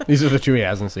 These are the two he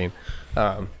hasn't seen.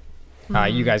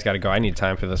 You guys got to go. I need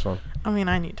time for this one. I mean,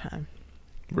 I need time.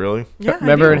 Really? Yeah.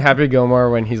 Remember I in do. Happy Gilmore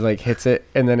when he's like hits it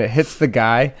and then it hits the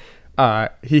guy.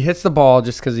 He hits the ball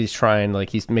just because he's trying, like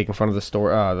he's making fun of the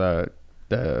store,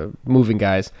 the moving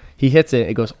guys. He hits it.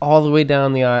 It goes all the way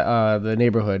down the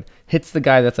neighborhood. Hits the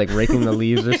guy that's like raking the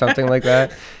leaves or something like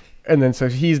that. And then so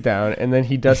he's down, and then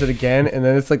he does it again, and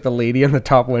then it's like the lady on the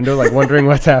top window, like wondering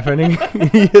what's happening.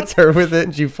 He hits her with it,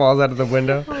 and she falls out of the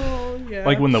window. Oh yeah. Yeah.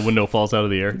 Like when the window falls out of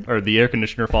the air, or the air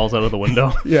conditioner falls out of the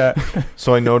window. Yeah.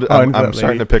 So I know Oh, I'm into that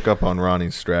starting lady. to pick up on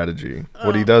Ronnie's strategy.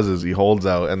 What he does is he holds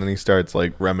out and then he starts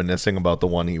like reminiscing about the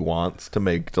one he wants to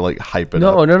like hype it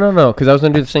No, up. no. Because I was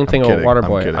gonna do the same thing with kidding, I'm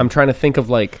Waterboy. kidding. I'm trying to think of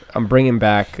like I'm bringing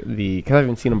back because I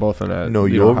haven't seen them both in a. No,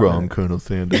 you you're know, wrong, Colonel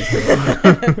Sanders.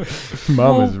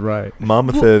 Mom is right.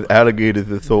 Mama said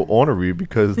alligators are so ornery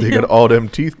because they got all them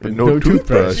teeth but no, No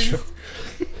toothbrush.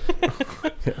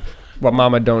 What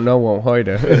Mama don't know won't hurt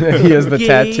her. He has the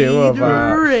tattoo of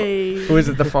Gatorade. who is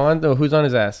it? The fawn? Oh, who's on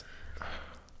his ass?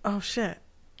 Oh shit.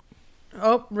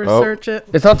 Oh, research it.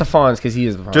 It's not the fawns because he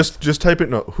is the fawn. Just type it.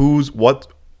 No,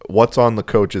 what's on the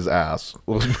coach's ass?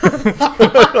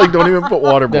 Like, don't even put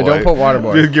Waterboy. No, don't put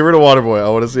Waterboy. Just get rid of Waterboy. I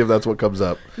want to see if that's what comes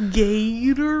up.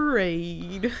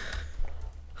 Gatorade.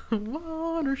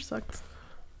 Water sucks.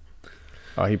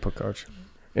 Oh, he put coach.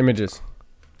 Images.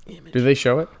 Do they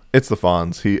show it? It's the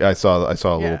Fonz. I saw a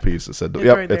Yeah. little piece that said, It's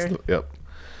 "Yep, right it's there. yep."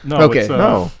 No, Okay. it's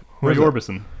No. Who Ray is it?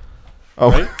 Orbison.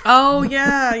 Oh, Right? Oh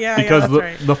yeah, Because that's the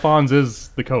right. the Fonz is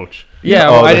the coach. Yeah,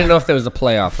 Oh, well, I the- didn't know if there was a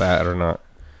play off that or not.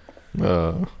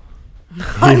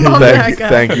 I love that thank, guy.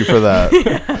 thank you for that.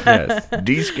 Yes.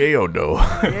 Descaldo.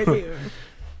 I do.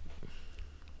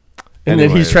 And then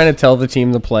he's Anyways. trying to tell the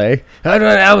team to play. And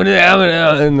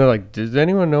they're like, does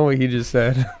anyone know what he just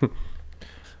said?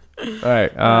 All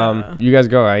right. You guys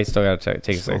go. I still got to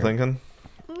take a Still second. thinking.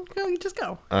 Go, you just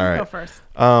go. All right. Go first.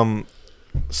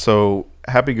 So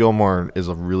Happy Gilmore is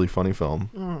a really funny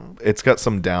film. It's got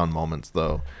some down moments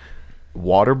though.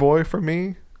 Waterboy for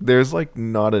me, there's like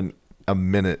not a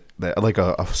minute that like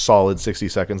a solid 60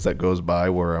 seconds that goes by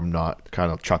where I'm not kind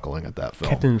of chuckling at that film.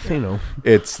 Captain Thano.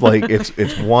 It's like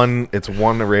it's one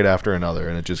right after another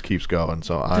and it just keeps going.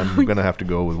 So I'm gonna have to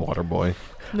go with Waterboy.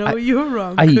 No, you're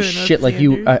wrong. I eat Colonel shit like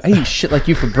you. Sanders. I eat shit like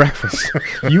you for breakfast.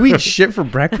 You eat shit for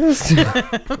breakfast?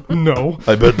 No.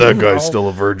 I bet that guy's still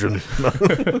a virgin.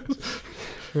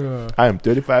 I am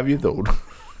 35 years old.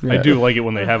 I do like it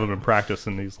when they have him in practice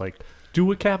and he's like, do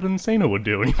what Captain Sano would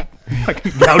do. And he like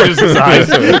gouges his eyes.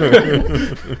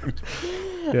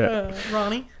 Yeah.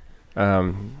 Ronnie?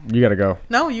 You gotta go.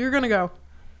 No, you're gonna go.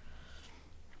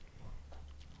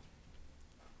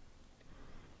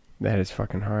 That is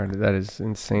fucking hard. That is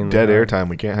insane. Dead air time.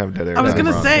 We can't have dead air I was time.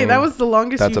 gonna Ron. say that was the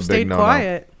longest That's you've a big stayed no-no.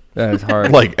 quiet. That is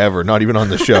hard. Like ever. Not even on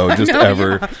the show. Just know,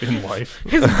 ever. In life.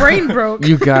 His brain broke.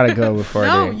 You gotta go before I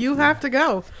No, do. you have to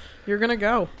go. You're gonna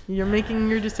go. You're making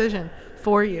your decision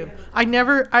for you. I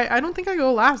don't think I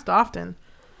go last often.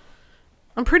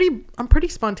 I'm pretty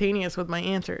spontaneous with my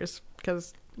answers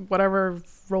because whatever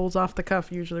rolls off the cuff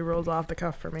usually rolls off the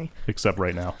cuff for me. Except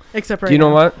right now. Except right Do you know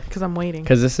now, what? Because I'm waiting.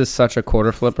 Because this is such a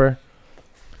quarter flipper.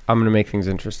 I'm gonna make things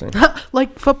interesting.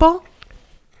 Like football?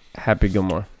 Happy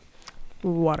Gilmore.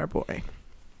 Waterboy.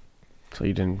 So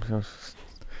you didn't.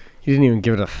 He didn't even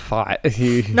give it a thought.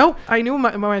 Nope. I knew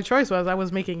my choice was. I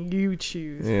was making you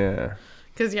choose. Yeah.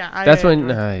 Because That's when.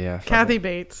 Yeah. fuck Kathy it.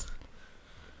 Bates.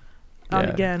 Yeah.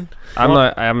 Again.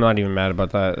 I'm not even mad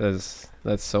about that.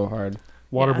 That's so hard.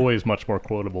 Waterboy is much more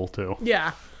quotable too.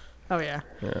 Yeah. Oh yeah.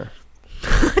 Yeah.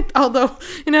 Although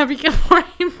in Happy Gilmore,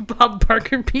 Bob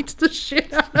Barker beats the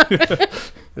shit out of him.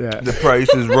 Yeah. The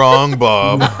price is wrong,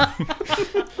 Bob.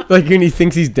 Like when he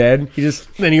thinks he's dead,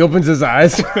 then he opens his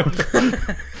eyes.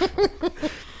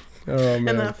 Oh man.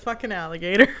 And that fucking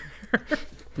alligator.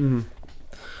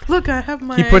 Look, I have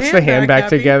my. He puts the hand back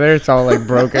Happy. together. It's all like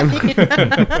broken.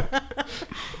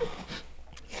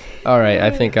 All right, I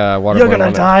think Waterboy. You're gonna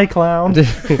won it. die, clown.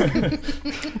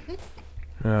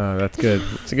 Oh, that's good.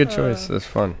 It's a good choice. That's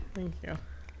fun. Thank you.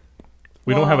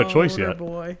 We don't have a choice yet.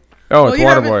 Waterboy. Oh, it's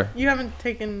Waterboy. You haven't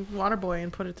taken Waterboy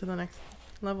and put it to the next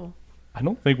level. I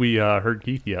don't think we heard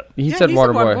Keith yet. He said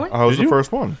Waterboy. I was Did the you?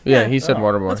 first one. Yeah, Yeah. he said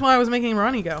Waterboy. That's why I was making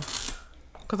Ronnie go.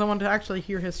 Because I wanted to actually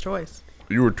hear his choice.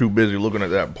 You were too busy looking at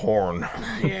that porn.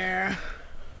 Yeah.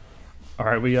 All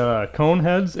right, we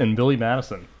Coneheads and Billy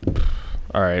Madison.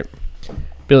 All right,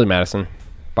 Billy Madison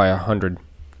by 100.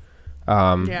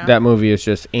 Yeah. That movie is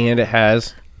just, and it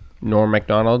has Norm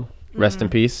Macdonald. Rest in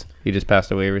peace. He just passed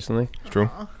away recently. It's true.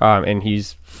 And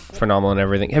he's phenomenal and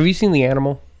everything. Have you seen The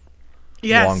Animal?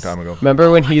 Yes. A long time ago.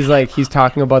 Remember when he's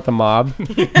talking about the mob?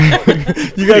 You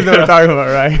guys know what I'm talking about,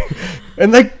 right?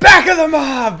 And back of the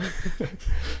mob.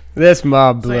 This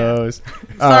mob So, yeah. blows.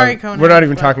 Sorry, Conan. We're not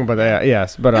even but talking about that.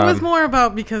 Yes, but It was more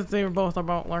about because they were both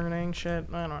about learning shit.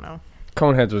 I don't know.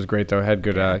 Coneheads was great though. Had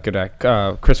good act.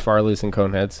 Chris Farley's in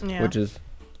Coneheads, Yeah. which is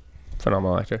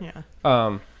phenomenal actor.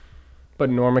 Yeah. But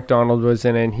Norm Macdonald was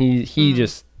in it. And he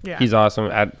just Yeah. he's awesome.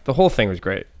 The whole thing was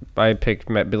great. I picked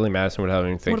Billy Madison without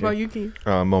even thinking. What about you, Keith?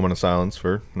 Moment of silence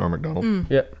for Norm Macdonald.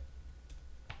 Yep.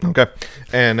 Okay.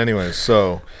 And anyways,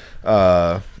 so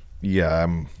yeah,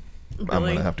 I'm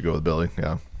gonna have to go with Billy.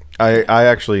 Yeah. I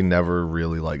actually never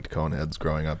really liked Coneheads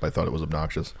growing up. I thought it was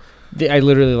obnoxious. I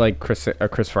literally like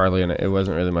Chris Farley in it. It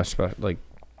wasn't really much like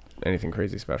anything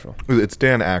crazy special. It's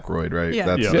Dan Aykroyd, right?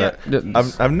 Yeah.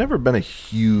 I've never been a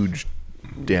huge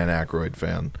Dan Aykroyd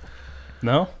fan.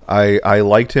 No? I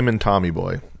liked him in Tommy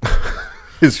Boy.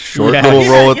 His short Yes.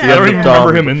 little role at the I don't end even of Tommy.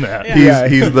 remember him in that. Yeah.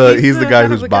 He's the guy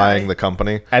who's buying the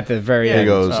company. At the very He end.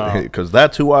 goes, because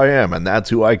that's who I am and that's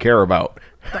who I care about.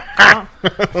 Yeah.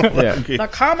 The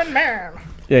common man.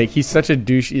 Yeah, he's such a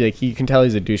douche. Like, you can tell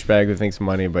he's a douchebag who thinks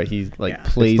money, but he plays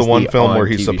It's the one film on where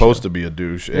he's TV supposed show. to be a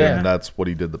douche, Yeah. and that's what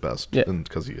he did the best. Yeah.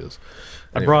 Because he is.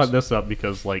 I brought this up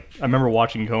because, like, I remember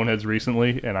watching Coneheads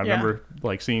recently, and I remember,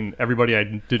 like, seeing everybody I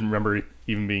didn't remember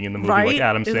even being in the movie, Right? like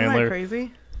Adam Isn't Sandler. that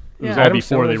crazy? It was Yeah. all Adam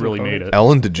before they Sandler's really in made Coneheads. it.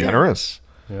 Ellen DeGeneres,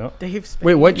 Yeah. Dave Spade.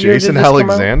 Wait, what year Jason did this come out?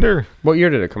 Alexander. What year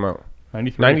did it come out?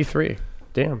 93. 93.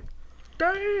 Damn.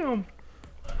 Damn.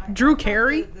 Drew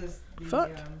Carey? The, Fuck.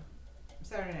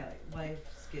 Saturday Night Live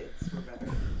skits were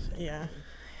better. Yeah.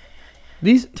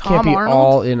 These Tom can't be Arnold?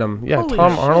 all in them. Yeah, Holy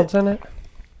Tom shit. Arnold's in it.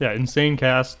 Yeah, insane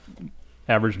cast,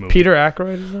 average movie. Peter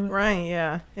Aykroyd is in it. Right,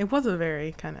 yeah. It was a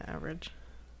very kind of average.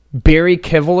 Barry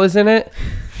Kibble is in it.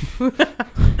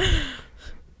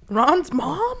 Ron's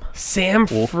mom? Sam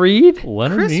Freed.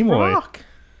 Leonard Chris Nimoy. Rock.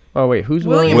 Oh wait, who's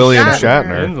William William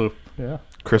Shatner. Shatner. Yeah.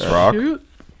 Chris Rock. Shoot.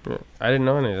 I didn't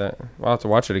know any of that. I'll have to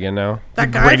watch it again now. That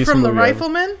The guy greatest from The movie ever.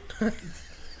 Rifleman?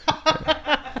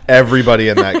 Everybody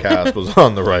in that cast was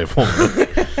on the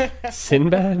Rifleman.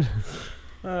 Sinbad.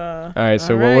 All right,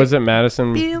 so all what right. was it?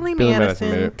 Madison. Billy made Madison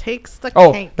it. takes the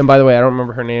Oh, cake. and by the way, I don't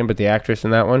remember her name, but the actress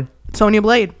in that one Sonya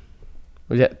Blade.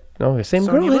 was that? No, the same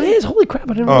Sonya girl. It Blade? is. Holy crap!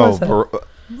 I didn't Oh, realize that.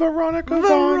 Veronica Veronica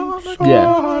Vaughn.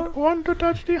 Yeah. Want to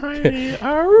touch the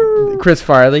honey. Chris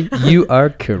Farley, you are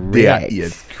correct. That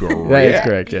is correct. That is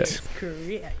correct. Yeah.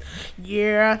 Correct.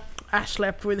 Yeah, I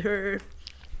slept with her.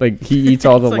 Like he eats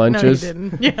all the It's like, lunches. No, you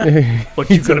didn't. Yeah. But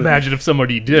you could imagine if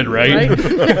somebody did, right?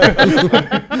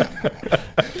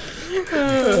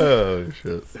 Oh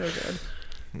shit. So good.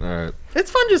 All right.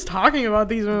 It's fun just talking about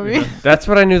these movies. That's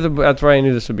what I knew. That's why I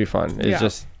knew this would be fun. It's Yeah.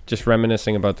 just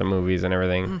reminiscing about the movies and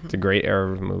everything. It's a great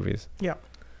era of movies. Yeah.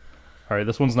 All right,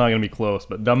 this one's not going to be close,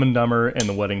 but Dumb and Dumber and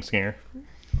The Wedding Singer.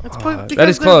 It's That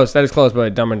is close. That is close.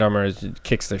 But Dumb and Dumber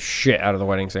kicks the shit out of The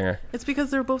Wedding Singer. It's because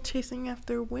they're both chasing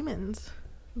after women's.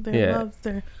 Their Yeah. loves,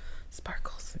 their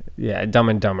sparkles. Yeah, Dumb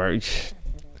and Dumber.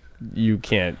 You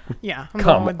can't. Yeah. I'm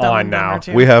Come going with Dumb on and Dumber now.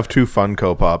 too. We have two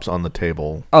Funko Pops on the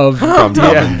table Of from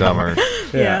Dumb and Dumber.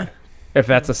 Yeah. If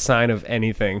that's a sign of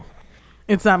anything.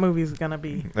 It's that movie's gonna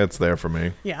be. It's there for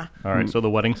me. Yeah. All right, so The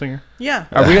Wedding Singer. Yeah.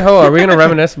 Are we gonna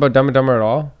reminisce about Dumb and Dumber at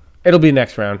all? It'll be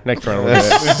next round. Next round. We'll do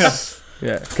it.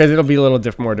 Yeah, because it'll be a little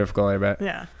more difficult, I bet.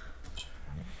 Yeah.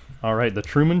 All right, The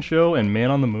Truman Show and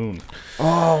Man on the Moon.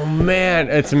 Oh man,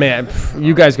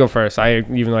 you guys go first.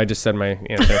 Even though I just said my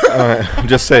answer. All right.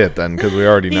 Just say it then, because we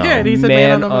already He know. did. He said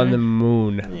Man Man on the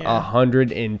Moon. Yeah.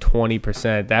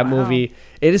 120%. That movie.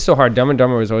 It is so hard. Dumb and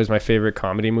Dumber was always my favorite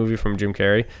comedy movie from Jim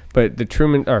Carrey. But the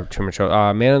Truman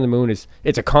Show. Man on the Moon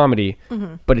it's a comedy,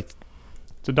 but it's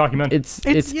a documentary.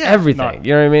 It's yeah. everything. Not-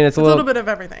 You know what I mean? It's a little bit of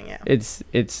everything. Yeah. It's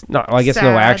not. Well, I guess no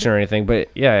Sad. action or anything, but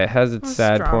yeah, it has its It's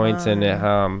sad drama points and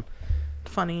it,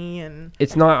 Funny and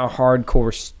it's not a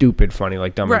hardcore stupid funny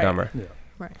like Dumb Right. and Dumber. Yeah.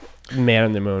 right. Man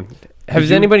on the Moon. Has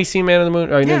you- anybody seen Man on the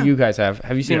Moon? Oh, I know Yeah. you guys have.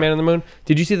 Have you seen Yeah. Man on the Moon?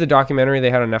 Did you see the documentary they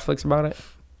had on Netflix about it?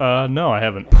 No, I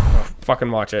haven't. Fucking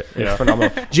watch it. It's Yeah.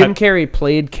 phenomenal. Jim Carrey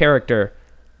played character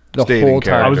the Stating whole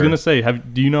time. I was Character. going to say,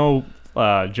 do you know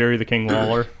Jerry the King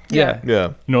Lawler? Yeah. Yeah.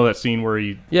 You know that scene where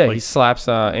he... Yeah, like, he slaps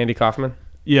Andy Kaufman.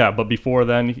 yeah, but before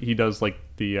then, he does, like,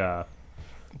 the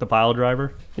pile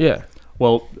driver. Yeah.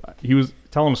 Well, he was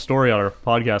telling a story on our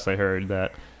podcast, I heard,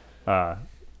 that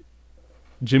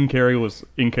Jim Carrey was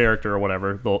in character or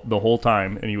whatever the whole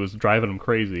time, and he was driving him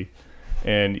crazy.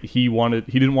 And he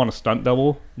didn't want a stunt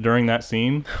double during that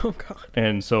scene. Oh God.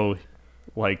 And so,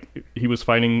 like, he was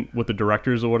fighting with the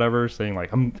directors or whatever, saying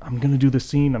like, "I'm gonna do this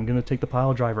scene. I'm gonna take the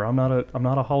pile driver. I'm not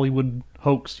a Hollywood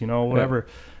hoax, whatever."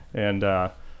 Yeah.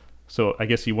 And so I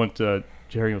guess he went to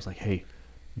Jerry and was like, "Hey,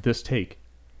 this take,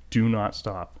 do not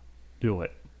stop, do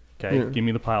it. Okay, Yeah. give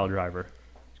me the pile driver,"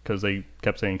 because they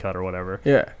kept saying cut or whatever.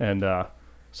 Yeah. And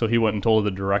so he went and told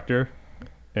the director.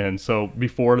 And so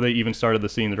before they even started the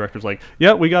scene, the director's like,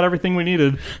 "Yeah, we got everything we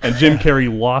needed." And Jim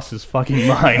Carrey lost his fucking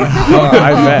mind. Oh,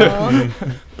 I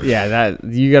bet. Yeah, that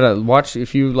you gotta watch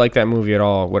if you like that movie at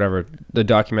all. Whatever the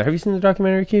documentary. Have you seen the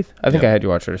documentary, Keith? I think I had you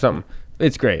watch it or something.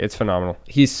 It's great. It's phenomenal.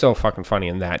 He's so fucking funny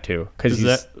in that too. Because Is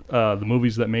that the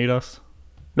movies that made us?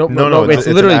 Nope, No, it's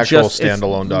literally an actual just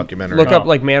standalone documentary. Look up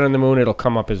like Man on the Moon. It'll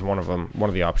come up as one of them, one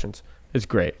of the options. It's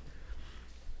great.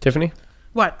 Tiffany,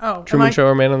 What? Oh, Truman Show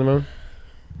or Man on the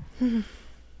Moon?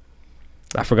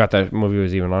 I forgot that movie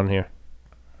was even on here.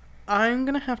 I'm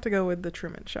gonna have to go with the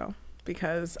Truman Show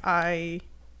because I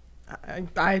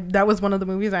that was one of the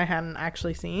movies I hadn't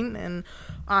actually seen, and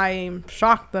I'm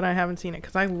shocked that I haven't seen it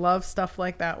because I love stuff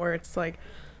like that where it's like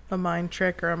a mind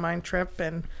trick or a mind trip,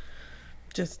 and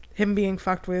just him being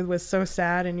fucked with was so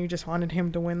sad, and you just wanted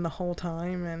him to win the whole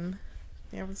time, and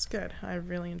yeah, it was good. I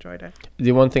really enjoyed it.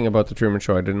 The one thing about the Truman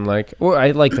Show I didn't like, well,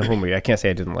 I liked the whole movie. I can't say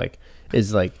I didn't like.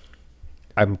 Is like,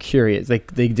 I'm curious.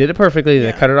 Like they did it perfectly.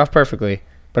 They cut it off perfectly.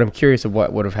 But I'm curious of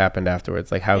what would have happened afterwards,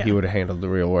 like how he would have handled the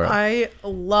real world. I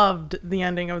loved the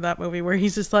ending of that movie where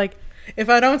he's just like, "If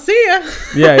I don't see you,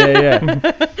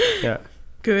 yeah.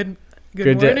 Good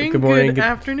Good morning, good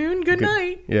afternoon, good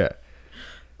night, Yeah.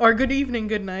 or good evening,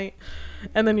 good night,"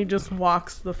 and then he just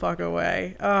walks the fuck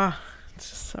away. It's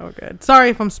just so good.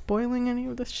 Sorry if I'm spoiling any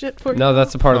of this shit for you. No,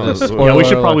 that's a part of this. Yeah, we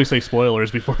should probably say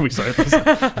spoilers before we start this.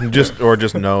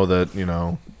 just know that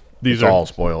these are all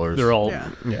spoilers. They're all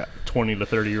 20 to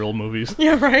 30-year-old movies.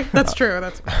 Yeah, right. That's true.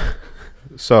 That's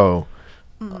so.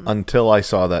 Until I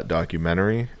saw that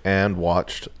documentary and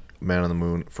watched Man on the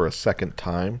Moon for a second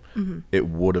time, it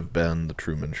would have been the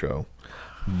Truman Show.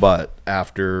 But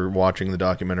after watching the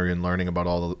documentary and learning about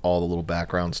all the little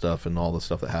background stuff and all the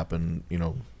stuff that happened,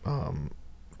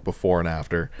 before and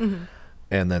after,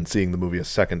 and then seeing the movie a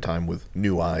second time with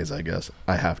new eyes, I guess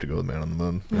I have to go with Man on the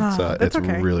Moon. It's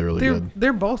okay. really, really good.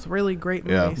 They're both really great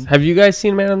movies. Have you guys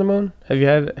seen Man on the Moon? Have you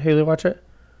had Haley watch it?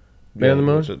 Man on the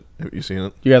Moon? Have you seen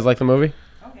it? You guys like the movie?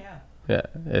 Oh yeah. Yeah,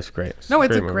 it's great. It's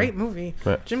a great movie.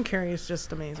 Right. Jim Carrey is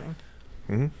just amazing.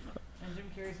 And Jim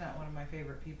Carrey's not one of my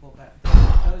favorite people, but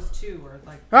those two are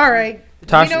like. All right.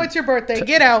 Tasha, we know it's your birthday.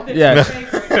 Get out. Yeah.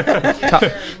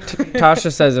 Tasha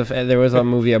Tasha says if there was a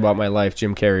movie about my life,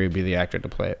 Jim Carrey would be the actor to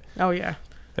play it. Oh yeah.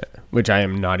 Which I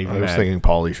am not even. I was mad. thinking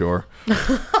Pauly Shore.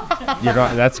 You're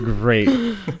not, that's great.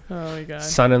 Oh my god.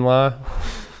 Son-in-law.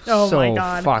 Oh so my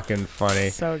god. Fucking funny.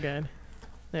 So good.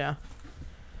 Yeah.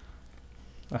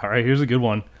 All right, here's a good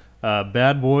one.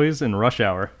 Bad Boys and Rush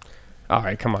Hour. All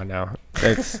right, come on now.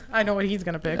 It's I know what he's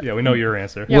gonna pick. Yeah, we know your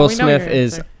answer. Yeah, Will we know Smith your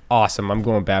is answer. awesome. I'm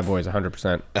going Bad Boys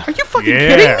 100%. Are you fucking Yeah.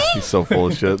 kidding me? He's so full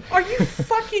of shit. Are you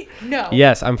fucking no?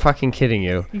 Yes, I'm fucking kidding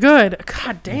you. Good.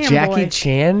 God damn. Jackie boy.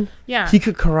 Chan? Yeah. He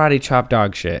could karate chop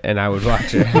dog shit, and I would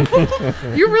watch it.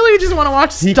 You really just want to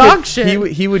watch He dog could-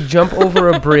 shit. He would jump over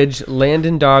a bridge, land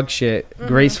in dog shit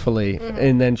gracefully,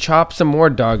 and then chop some more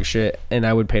dog shit, and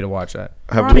I would pay to watch that.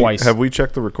 Have we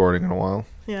checked the recording in a while?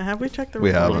 Yeah. Have we checked the? We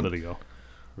A recording? little haven't. bit ago.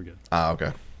 We're good.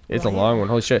 Okay. It's a long one.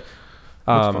 Holy shit.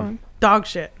 It's fine. Dog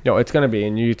shit. No, it's gonna be,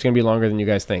 and it's gonna be longer than you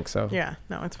guys think. So Yeah.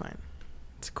 No, it's fine.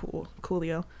 It's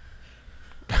coolio.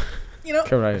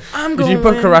 karate. I'm Did going. you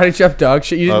put with, karate chop dog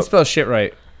shit? You didn't spell shit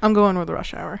right. I'm going with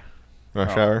Rush Hour.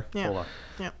 Rush Hour. Yeah. Hold on.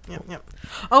 Yep.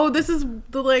 Oh, this is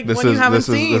the one This you haven't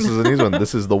seen. is an easy one.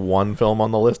 This is the one film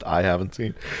on the list I haven't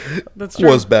seen. That's true.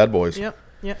 Was Bad Boys. Yep.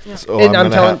 So And I'm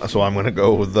gonna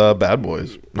go with Bad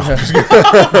Boys because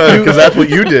that's what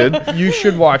you did. You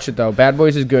should watch it though. Bad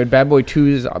Boys is good. Bad Boys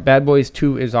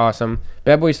 2 is awesome.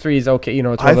 Bad Boys 3 is okay. It's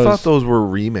one I of those. thought those were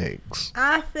remakes.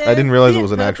 I didn't realize it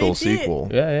was an actual sequel.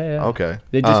 Yeah. Okay.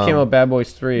 They just came out Bad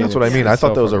Boys 3. That's and what I mean. it's I thought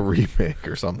so that was a funny. remake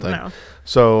or something. No.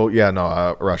 So yeah,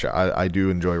 no, Rush Hour. I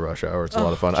do enjoy Rush Hour. It's a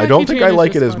lot of fun. I Jackie don't think Chan I is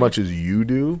like it just as funny. much as you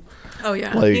do. Oh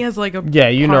yeah. Like- He has like a. Yeah,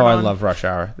 I hard-on. love Rush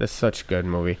Hour. That's such a good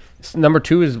movie. Number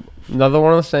 2 is another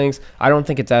one of those things. I don't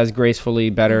think it's as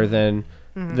gracefully better than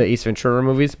the Ace Ventura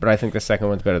movies, but I think the second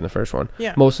one's better than the first one.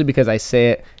 Yeah. Mostly because I say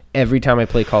it every time I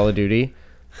play Call of Duty,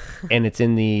 and it's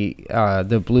in the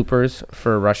bloopers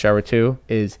for Rush Hour 2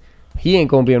 is he ain't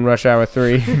gonna be in Rush Hour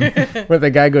 3 where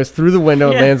the guy goes through the window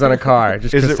and lands on a car.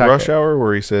 Just Is Chris it Tucker. Rush Hour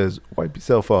where he says, "Wipe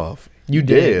yourself off"? You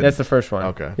did. That's the first one.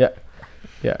 Okay.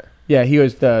 Yeah. He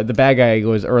goes the bad guy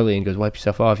goes early and goes, "Wipe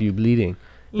yourself off, you bleeding."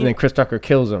 And then Chris Tucker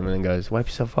kills him and then goes, "Wipe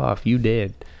yourself off, you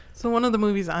dead." So one of the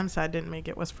movies I'm sad didn't make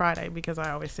it was Friday because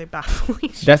I always say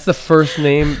Baffling. That's the first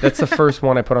name. That's the first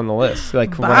one I put on the list.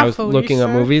 Like when I was looking at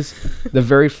Felicia. movies,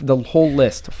 the whole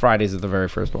list. Fridays is the very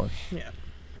first one, Yeah.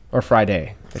 or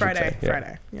Friday. I should Friday. say. Yeah.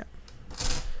 Friday. Yeah.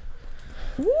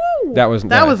 Woo! That was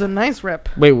That was a nice rip.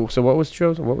 Wait. So what was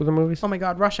chosen? What were the movies? Oh my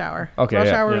God, Rush Hour. Okay, Rush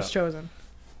yeah. Hour Yeah. was chosen.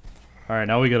 All right,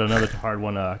 now we got another hard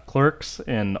one. Clerks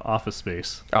and Office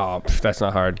Space. Oh, that's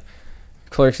not hard.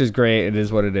 Clerks is great. It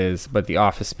is what it is. But The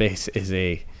Office Space is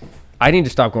a. I need to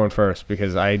stop going first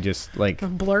because I just like.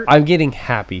 Blurt. I'm getting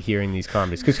happy hearing these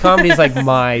comedies because comedy is like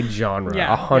my genre.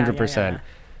 Yeah, 100%. yeah.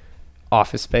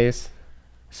 Office Space.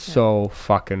 So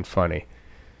fucking funny.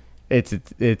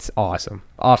 It's awesome.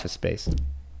 Office Space.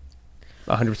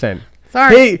 100%.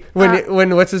 Sorry. Hey,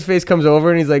 when what's his face comes over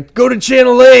and he's like, "Go to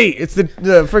channel 8. It's the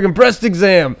friggin' breast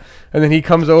exam." And then he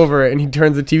comes over and he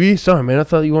turns the TV. "Sorry, man. I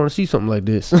thought you want to see something like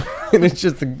this." And it's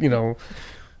just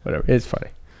whatever. It's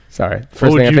funny. Sorry.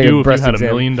 What would you do if you breast had exam.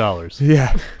 $1 million?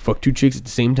 Yeah. Fuck 2 chicks at the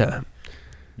same time.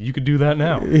 You could do that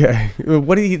now. Yeah.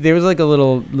 There was like a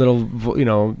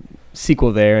little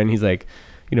sequel there, and he's like,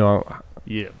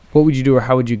 Yeah. what would you do or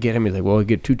how would you get him? He's like, well, I'd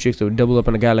get 2 chicks that would double up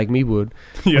on a guy like me would.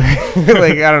 Yeah.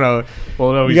 Like, I don't know.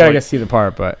 Well, no, You he's gotta like, get see the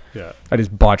part, but yeah. I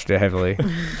just botched it heavily.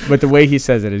 But the way he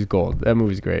says it is gold. That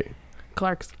movie's great.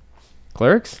 Clerks.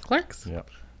 Clerks? Yeah.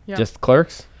 Yeah. Just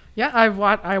Clerks? Yeah,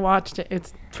 I watched it.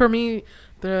 It's, for me,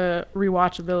 the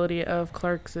rewatchability of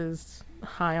Clerks is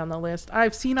high on the list.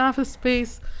 I've seen Office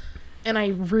Space, and I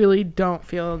really don't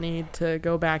feel a need to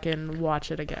go back and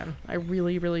watch it again. I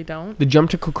really, really don't. The jump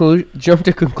to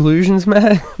conclusions,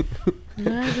 man.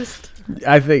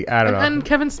 I think I don't know. And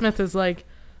Kevin Smith is like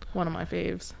one of my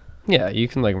faves. Yeah, you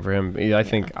can like him for him. I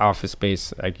think Office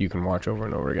Space, like, you can watch over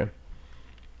and over again.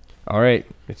 All right,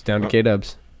 it's down to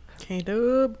K-Dubs.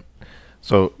 K-Dub.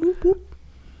 So,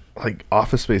 like,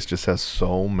 Office Space just has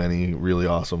so many really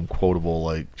awesome, quotable,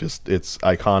 like, just, it's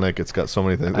iconic. It's got so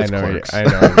many things. It's Clerks. I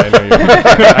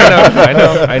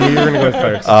know. I knew you were gonna go with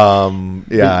Clerks.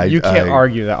 Yeah, you can't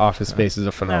argue that Office Space is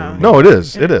a phenomenal. No, it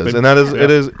is, and that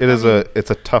is, Yeah.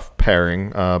 it's a tough pairing.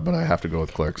 But I have to go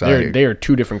with Clerks. They are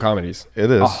 2 different comedies.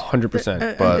 It is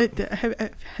 100%. But have you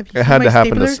it seen had my to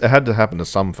happen. stapler? It had to happen to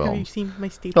some Have you films. seen my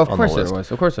stapler? Of on course the it list.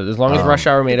 was. Of course it was. As long as Rush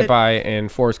Hour made it by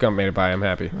and Forrest Gump made it by, I'm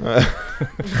happy.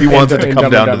 He wants it to And come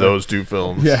Dumb down and to Dumber. those 2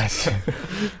 films. Yes.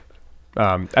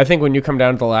 I think when you come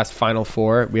down to the last final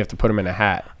 4, we have to put them in a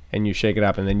hat, and you shake it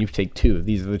up, and then you take 2.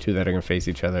 These are the 2 that are going to face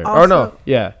each other. Oh, no. Also-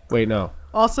 Yeah. Wait, no.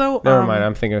 Also, Never mind.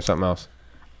 I'm thinking of something else.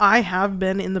 I have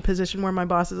been in the position where my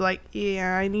boss is like,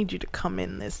 "Yeah, I need you to come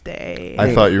in this day."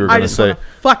 I thought you were I going to just say. want to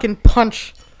fucking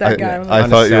punch that guy. was I like,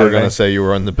 thought you were going Saturday. to say you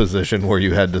were in the position where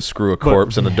you had to screw a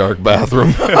corpse in a dark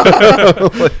bathroom.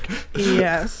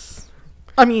 yes.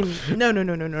 I mean,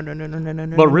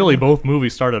 no. But really, both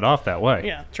movies started off that way.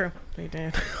 Yeah, true. They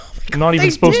did. I'm not even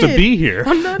They supposed to did. be here.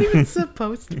 I'm not even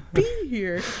supposed to be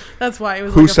here. That's why it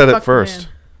was. Who like a said it fuck first? man.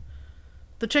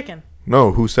 The chicken.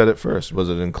 No, who said it first? Was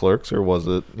it in Clerks or was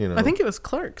it, I think it was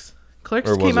Clerks. Clerks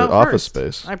or was came it out Office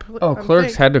first. Space?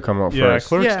 Clerks had to come out Yeah, first.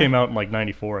 Clerks Yeah. came out in like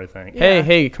 '94, I think. Yeah.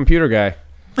 Hey, computer guy.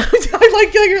 I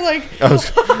like you're like.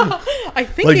 I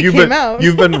think Like, it you've came been out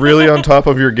you've been really on top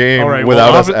of your game All right,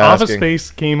 without well, us Office asking. Space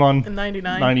came on in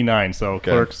 '99. '99, so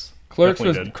Clerks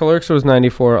definitely did. Clerks was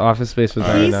 94. Office Space was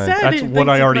He 99. said That's it what thinks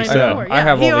I it's already said. 94. I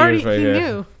have he all the years right he here.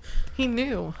 knew. He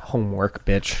knew. Homework,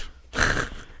 bitch.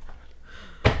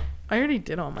 I already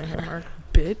did all my homework,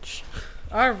 bitch.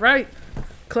 All right.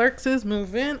 Clerks is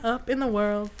moving up in the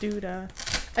world, dude. I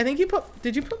think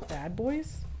did you put Bad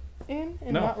Boys in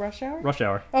and No. not Rush Hour? Rush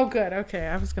Hour. Oh, good. Okay.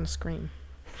 I was going to scream.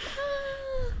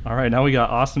 All right, now we got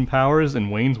Austin Powers and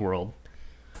Wayne's World.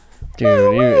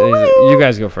 Dude, you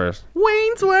guys go first.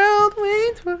 Wayne's World,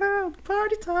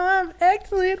 party time,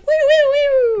 excellent. Woo,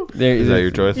 woo, woo. Is that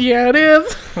your choice? Yeah, it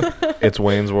is. It's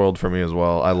Wayne's World for me as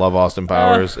well. I love Austin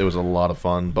Powers. It was a lot of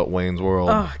fun, but Wayne's World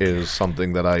Oh, is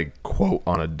something that I quote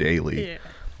on a daily. Yeah.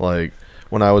 Like,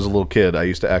 when I was a little kid, I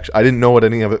used to I didn't know what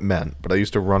any of it meant, but I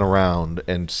used to run around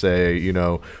and say,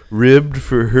 ribbed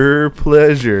for her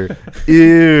pleasure.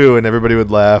 Ew. And everybody would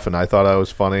laugh, and I thought I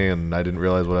was funny, and I didn't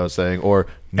realize what I was saying. Or,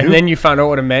 And then you found out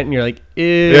what it meant, and you're like, ew.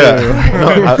 yeah.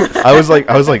 No, I was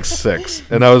like 6,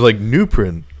 and I was like,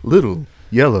 Nuprin, little,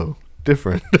 yellow,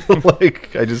 different.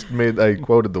 Like, I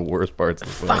quoted the worst parts of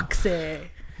the film. Foxy.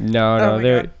 No, Oh my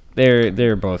God.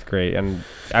 they're both great, and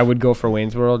I would go for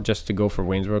Wayne's World just to go for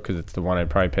Wayne's World because it's the one I'd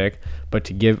probably pick. But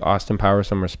to give Austin Powers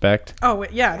some respect, Oh,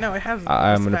 wait, yeah, no, it has.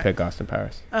 I'm gonna respect. pick Austin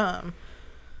Powers.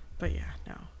 But yeah,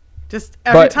 no. Just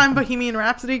every But- time Bohemian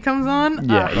Rhapsody comes on,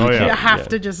 Yeah, Oh, yeah. you have yeah.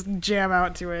 to just jam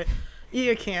out to it.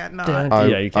 You can't not. Dun- I,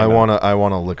 Yeah, you I cannot.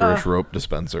 want a licorice rope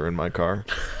dispenser in my car.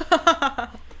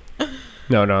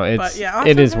 No, it's But yeah, it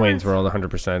Austin is Wayne's Powers. World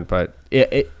 100%. But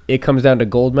it comes down to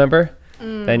Goldmember.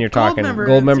 Then you're talking Goldmember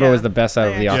Goldmember is, was yeah. the best out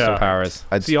of the Yeah. Austin Yeah. Powers.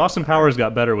 I'd See, Austin Powers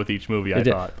got better with each movie, I It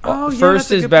did. thought. Oh, yeah, First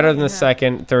that's a is good better point, than the yeah.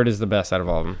 second. Third is the best out of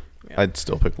all of them. I'd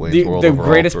still pick Wayne's The World over all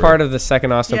greatest three. part of the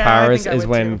second Austin Yeah, I Powers think I is would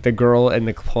when too. the girl in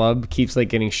the club keeps like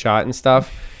getting shot and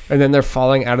stuff, and then they're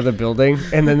falling out of the building,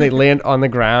 and then they land on the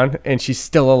ground, and she's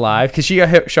still alive because she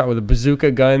got shot with a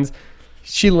bazooka guns.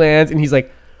 She lands, and he's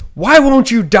like, "Why won't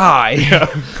you die?"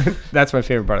 That's my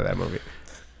favorite part of that movie.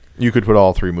 You could put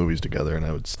all 3 movies together, and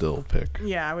I would still pick.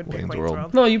 Yeah, I would pick Wayne's Wayne's World.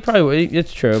 World. No, you probably would.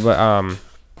 It's true, but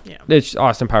Yeah. It's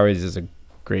Austin Powers is a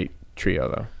great trio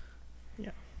though.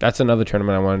 Yeah. That's another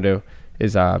tournament I want to do.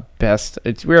 Is best.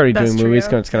 We're already Best doing movies.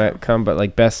 trio, It's gonna come, but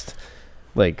like best,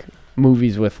 like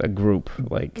movies with a group.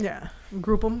 Like Yeah.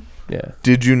 Group them. yeah.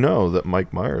 Did you know that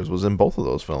Mike Myers was in both of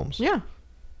those films? Yeah.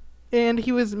 And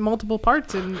he was multiple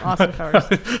parts in Austin Powers.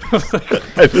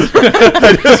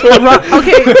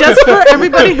 Okay, just for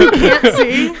everybody who can't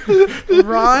see,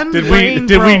 Ron. Did brain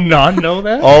we broke. not know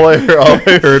that? All I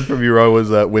heard from you, Ron, was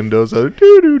that Windows.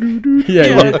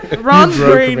 Yeah. Ron's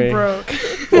broke brain me. broke.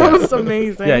 That was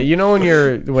amazing. Yeah, you know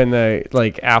when the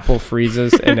like Apple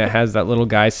freezes and it has that little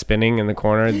guy spinning in the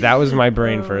corner. That was my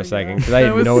brain Oh for my a second God. because I That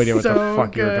had was no idea what the so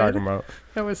fuck you were good. talking about.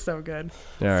 That was so good.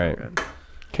 All right, So good.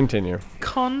 continue.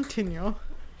 Continue. All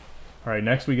right,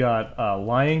 next we got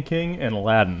Lion King and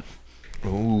Aladdin.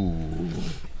 Ooh.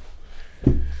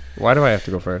 Why do I have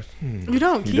to go first? You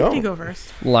don't. You Keith, don't. you go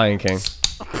first. Lion King.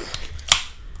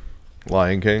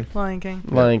 Lion King. Lion King.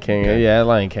 Lion King. Okay. Yeah,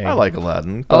 Lion King. I like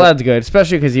Aladdin. but- Aladdin's good,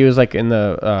 especially because he was like in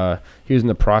the he was in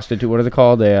the prostitute. What are they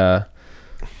called?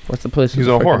 What's the place? He's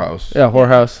a whorehouse. Yeah,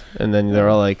 whorehouse. And then they're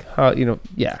all like,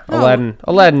 yeah, No. Aladdin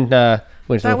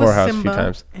went to the That was whorehouse Simba, a few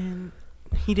times. and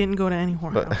he didn't go to any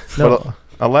But, whorehouse. No. but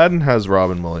Aladdin has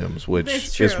Robin Williams, which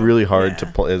It's is true. really hard to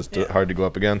Yeah. play. Yeah. Hard to go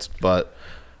up against. But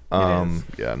is.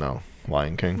 yeah, no.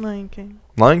 Lion King. Lion King.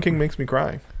 Lion King makes me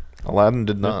cry. Aladdin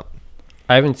did not.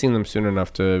 I haven't seen them soon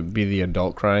enough to be the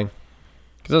adult crying.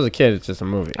 Because as a kid, it's just a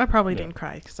movie. I probably didn't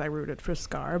cry because I rooted for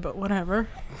Scar, but whatever.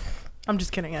 I'm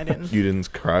just kidding. I didn't. You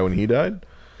didn't cry when he died?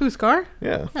 Who, Scar?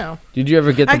 Yeah. No. Did you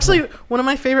ever get the Actually, one of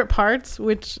my favorite parts,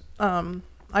 which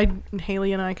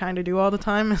Haley and I kind of do all the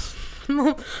time, is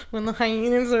when the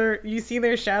hyenas you see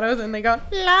their shadows and they go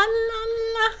la la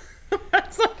la.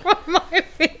 That's like one of my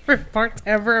favorite parts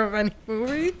ever of any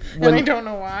movie, and When- I don't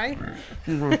know why.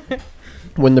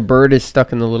 when the bird is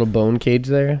stuck in the little bone cage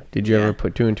there? Did you Yeah. ever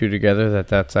put two and two together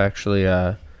that's actually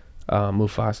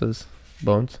Mufasa's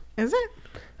bones? Is it?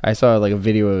 I saw like a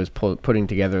video. It was putting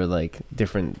together like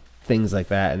different things like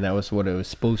that, and that was what it was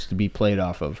supposed to be played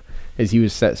off of. Is he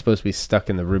was supposed to be stuck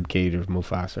in the rib cage of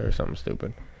Mufasa or something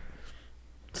stupid?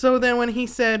 So then when he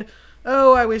said,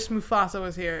 "Oh, I wish Mufasa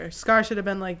was here," Scar should have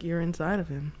been like, "You're inside of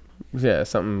him." Yeah,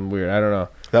 something weird. I don't know.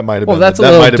 That might have Well, been. that's a that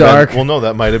little might have dark. Been, well, no,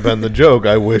 that might have been the joke.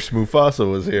 I wish Mufasa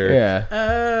was here. Yeah.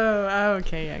 Oh,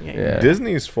 okay, yeah. Yeah.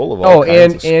 Disney's full of all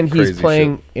kinds of and he's crazy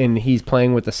playing shit. and he's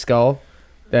playing with the skull.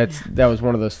 That was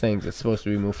one of those things. It's supposed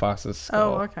to be Mufasa's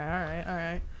skull. Oh, okay, all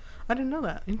right. I didn't know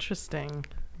that. Interesting.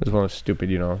 It was one of those stupid,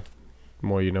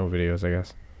 more you know videos, I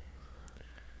guess.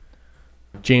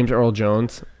 James Earl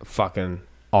Jones, fucking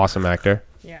awesome actor.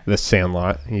 Yeah. The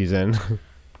Sandlot, he's in.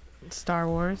 Star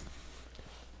Wars.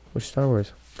 Which Star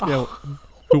Wars? Yeah.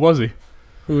 Who was he?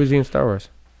 Who was he in Star Wars?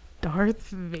 Darth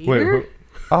Vader. Wait, who,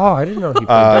 Oh, I didn't know he played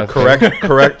Darth Vader.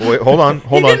 correct. Wait, hold on.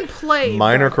 He didn't play.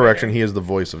 Minor Darth correction. Vader. He is the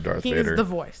voice of Darth He Vader. is the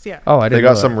voice. Yeah. Oh, I They didn't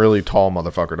got know some that. really tall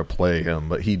motherfucker to play him,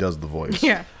 but he does the voice.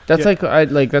 Yeah. That's Yeah.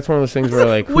 that's one of those things where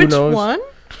like who Which knows? one?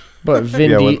 But Vin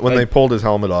Yeah, Diesel. when they pulled his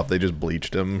helmet off, they just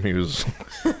bleached him. He was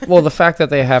Well, the fact that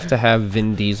they have to have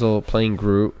Vin Diesel playing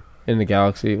Groot in the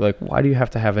galaxy, like, why do you have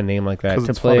to have a name like that 'Cause to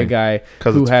it's play a funny. guy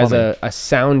 'Cause who it's has funny. a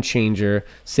sound changer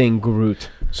saying Groot?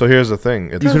 So here's the thing.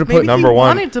 It's You could've Maybe put number he one.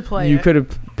 wanted to play You it. could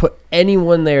have put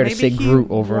anyone there Maybe to say he Groot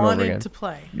over and over wanted again. to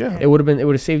play. Yeah. It would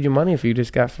have saved you money if you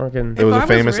just got fucking. It was If I a was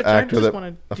famous rich, I'd actor just that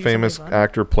wanna a do famous something fun.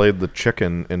 actor played the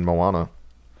chicken in Moana.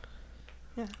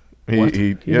 Yeah. What? He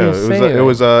You yeah. didn't It was say it that.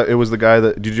 was it was the guy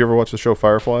that. Did you ever watch the show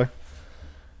Firefly?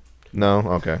 No.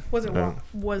 Okay. Was it No.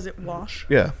 was it Wash?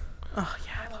 Yeah. Oh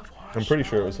yeah, I love Wash. I'm pretty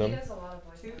sure it was him.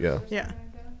 Yeah. Yeah.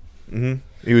 hmm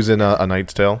He was in A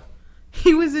Knight's Tale.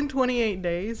 He was in 28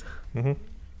 Days.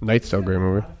 Night's still a great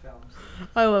movie.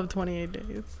 I love 28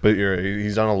 Days. But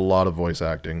he's done a lot of voice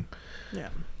acting. Yeah.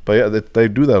 But yeah, they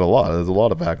do that a lot. There's a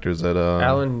lot of actors that.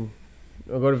 Alan,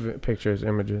 I'll go to pictures,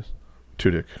 images.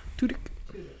 Tudyk. Tudyk.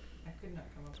 I could not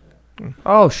come up with it.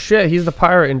 Oh shit, he's the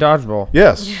pirate in Dodgeball.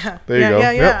 Yes. Yeah. There you Yeah, go.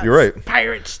 yeah, Yep, yeah. you're right.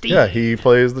 Pirate Steve. Yeah, he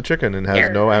plays the chicken and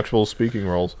has no actual speaking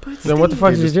roles. But Then what the Steve-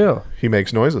 fuck does he do? He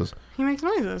makes noises, He makes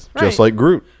noises. Right. just like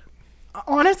Groot.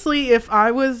 Honestly, if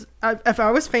I was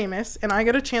famous and I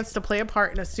got a chance to play a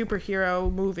part in a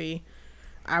superhero movie,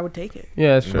 I would take it.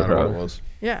 Yeah, that's No true. matter what it Probably. was.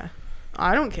 Yeah.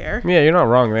 I don't care. Yeah, you're not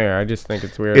wrong there. I just think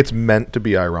it's weird. It's meant to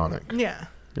be ironic. Yeah.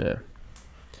 yeah.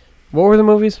 What were the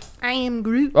movies? I am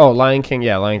Groot. Oh, Lion King.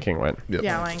 Yeah, Lion King went. Yep.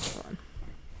 Yeah, Lion King one.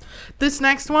 This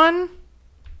next one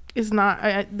is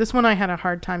not. This one I had a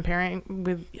hard time pairing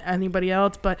with anybody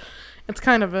else, but it's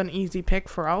kind of an easy pick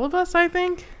for all of us, I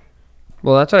think.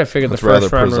 Well, that's what I figured That's the rather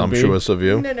first round presumptuous of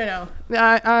you. No.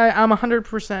 I'm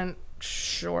 100%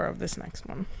 sure of this next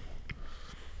one.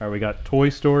 All right, we got Toy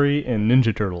Story and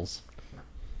Ninja Turtles.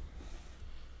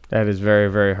 That is very,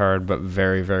 very hard, but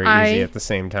very, very easy at the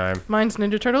same time. Mine's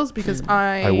Ninja Turtles because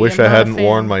I wish I hadn't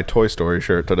worn my Toy Story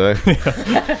shirt today.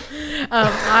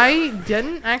 I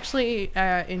didn't actually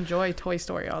enjoy Toy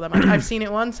Story all that much. I've seen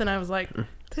it once and I was like,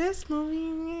 this movie,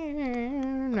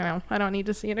 no, I don't need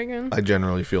to see it again. I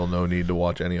generally feel no need to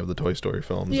watch any of the Toy Story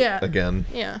films again.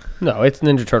 Yeah. No, it's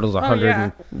Ninja Turtles 100.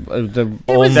 yeah.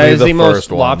 That is the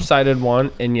most lopsided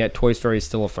one, and yet Toy Story is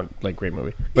still a fun, great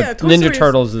movie. But Toy Ninja Story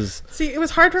Turtles is... See, it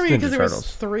was hard for me because there was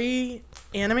Turtles. 3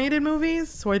 animated movies,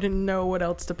 so I didn't know what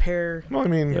else to pair Well, I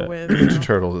mean, it with. Ninja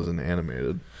Turtles isn't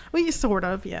animated. Well, sort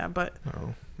of, yeah, but...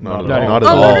 No. Not Not at at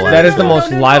all. all. That is the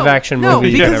most live-action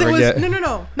movie you can because ever it was,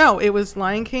 get. No, it was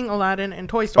Lion King, Aladdin, and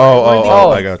Toy Story.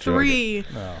 I got you. 3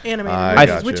 animated I movies,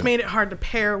 got which you. made it hard to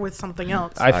pair with something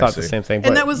else. I thought the see. same thing, but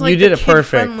and that was like you did the it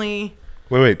perfect. kid-friendly...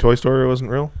 Wait, Toy Story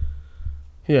wasn't real?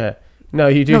 Yeah. No,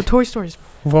 you do. No, Toy Story's...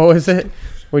 What was it?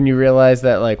 When you realize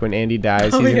that, like, when Andy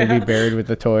dies, he's going to be buried with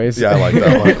the toys. Yeah, I like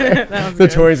that one. that was The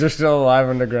good. toys are still alive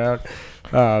underground.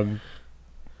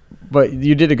 But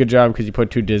you did a good job because you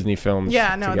put 2 Disney films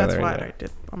Yeah, no, that's together. why I did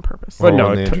on purpose. But no,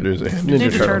 when they t- introduced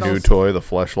Ninja Turtles. new toy, the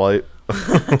Fleshlight.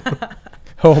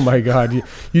 Oh my God! You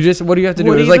just what do you have to do?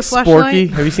 Woody It was the like fleshlight? Sporky.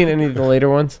 Have you seen any of the later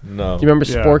ones? No. Do you remember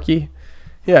Yeah. Sporky?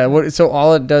 Yeah. So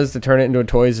all it does to turn it into a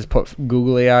toy is just put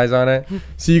googly eyes on it.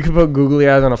 So you can put googly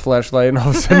eyes on a fleshlight, and all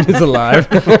of a sudden it's alive.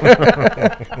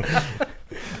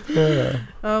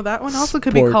 Oh, that one also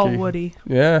could be called Sporky. Woody.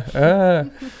 Yeah.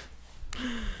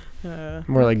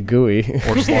 More like gooey.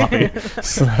 Or sloppy.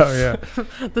 So yeah.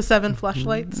 The 7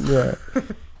 fleshlights. Yeah.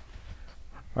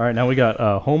 All right, now we got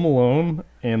Home Alone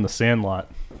and The Sandlot.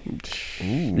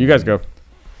 You guys go.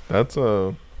 That's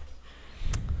you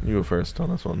go first on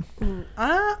this one.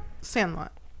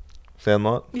 Sandlot.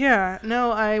 Sandlot? Yeah,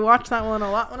 no, I watched that one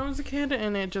a lot when I was a kid,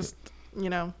 and it just,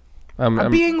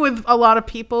 I'm being with a lot of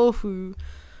people who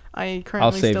I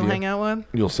currently save still you. hang out with.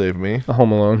 You'll save me.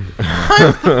 Home Alone.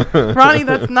 Ronnie,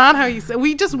 that's not how you say.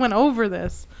 We just went over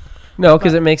this. No,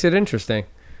 because it makes it interesting.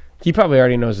 He probably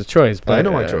already knows the choice, but I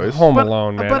know my choice. Home But-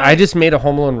 Alone, man. but I just made a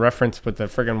Home Alone reference with the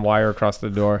friggin' wire across the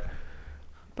door.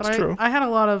 But It's true. I had a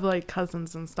lot of like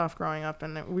cousins and stuff growing up,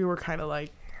 and we were kind of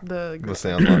like the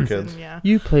Sandlot kids. and, yeah,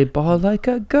 You play ball like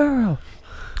a girl.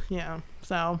 yeah.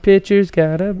 So Pitcher's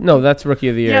gotta. No, that's Rookie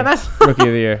of the Year. yeah, that's Rookie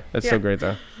of the Year. That's so Yeah. great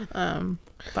though.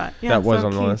 but yeah, that was so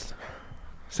on the cute. list.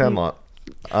 Sandlot.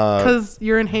 Because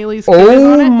you're in Haley's. kid is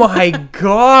on Oh it. my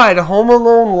God! Home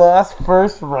Alone lost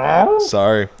first round.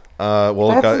 Sorry.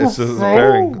 Well, That's it's just insane.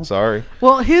 pairing. Sorry.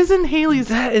 Well, his and Haley's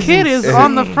That is kid is insane.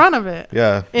 on the front of it.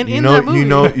 Yeah. And you in know, that movie.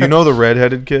 you know the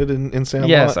redheaded kid in Sandlot.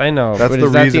 Yes, I know. That's but the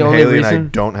is that reason the only Haley and I reason?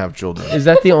 don't have children. Is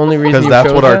that the only reason? Because you that's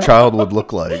chose what our that? child would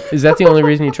look like. Is that the only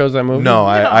reason you chose that movie? No,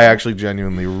 I actually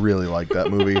genuinely really like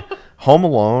that movie. Home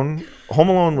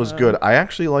Alone was good. I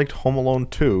actually liked Home Alone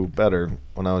 2 better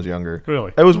when I was younger.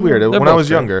 Really? It was weird. They're When I both was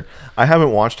good. younger, I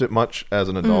haven't watched it much as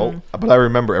an adult, but I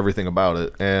remember everything about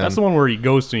it. And That's the one where he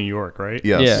goes to New York, right?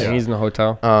 yes. Yeah, Yeah. he's in the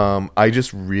hotel. I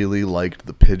just really liked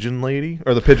the pigeon lady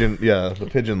the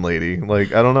pigeon lady.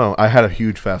 Like, I don't know. I had a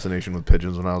huge fascination with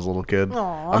pigeons when I was a little kid.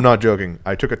 Aw. I'm not joking.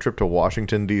 I took a trip to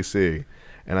Washington D.C.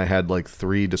 and I had like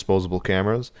 3 disposable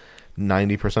cameras.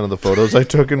 90% of the photos I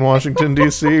took in Washington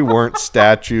D.C. weren't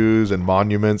statues and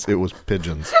monuments. It was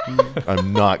pigeons.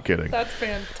 I'm not kidding. That's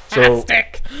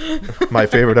fantastic. So, my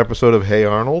favorite episode of Hey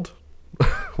Arnold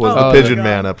was the Oh, Pigeon God.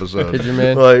 Man episode. Pigeon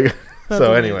Man. Like, That's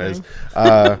so, amazing.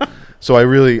 anyways, so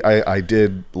I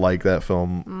did like that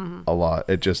film a lot.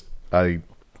 It just I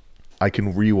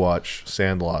can rewatch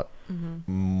Sandlot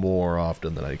more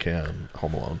often than I can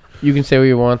Home Alone. You can say what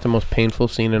you want. The most painful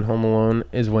scene in Home Alone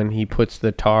is when he puts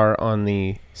the tar on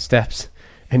the steps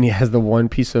and he has the one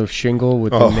piece of shingle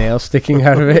with the nail sticking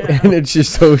out of it, and it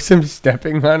just shows him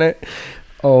stepping on it.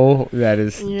 Oh,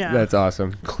 that's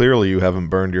awesome. Clearly, you haven't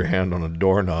burned your hand on a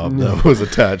doorknob that was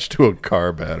attached to a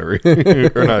car battery,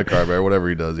 or not a car battery, whatever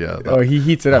he does. Yeah. Oh, he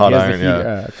heats it up. Hot He has iron, the heat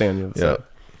yeah. thing on the other Yeah. side.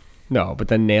 No, but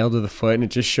the nail to the foot, and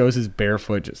it just shows his bare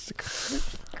foot. Just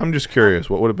I'm just curious,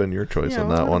 what would have been your choice Yeah, on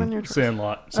what that would've been one? your choice?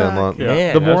 Sandlot. Sandlot. Yeah.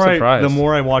 Man, the more I'm I surprised. the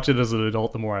more I watch it as an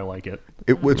adult, the more I like it.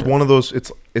 It's one of those.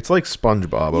 It's like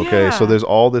SpongeBob. Okay, so Yeah. there's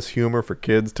all this humor for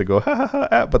kids to go ha ha ha,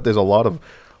 ah, but there's a lot of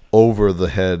over the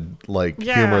head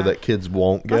humor that kids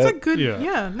won't get. That's a good. Yeah.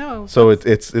 Yeah, no. So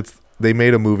it's they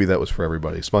made a movie that was for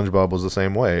everybody. SpongeBob was the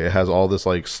same way. It has all this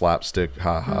like slapstick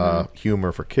ha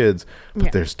humor for kids, but Yeah.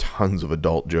 there's tons of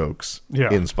adult jokes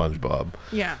Yeah. in SpongeBob,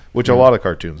 Yeah. which a lot of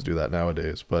cartoons do that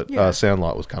nowadays. But Yeah.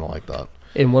 Sandlot was kind of like that.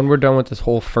 and when we're done with this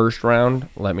whole first round,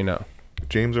 let me know.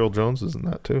 James Earl Jones is in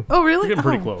that too. Oh, We're really? getting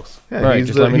pretty Oh. close. Yeah, Right, he's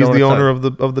just the, let me he's know the when owner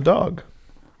it's of the dog.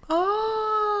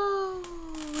 Oh.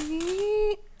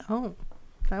 Oh.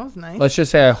 That was nice. Let's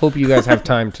just say I hope you guys have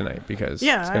time tonight because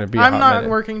yeah, it's going to be a I'm hot not minute.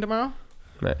 working tomorrow.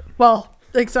 Right. Well,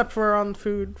 except for on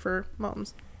food for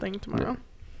Mom's thing tomorrow.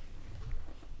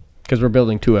 Because we're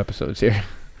building 2 episodes here.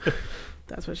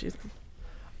 That's what she said.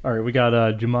 All right, we got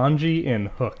Jumanji and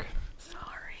Hook.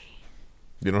 Sorry.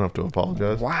 You don't have to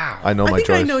apologize. Wow. I know I my think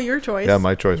choice. I know your choice. Yeah,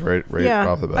 my choice right yeah,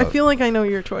 off the bat. I feel like I know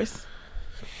your choice.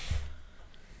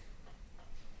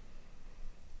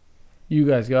 You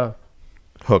guys go.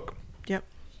 Hook. Yep.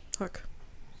 Hook.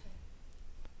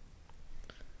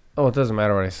 Oh, it doesn't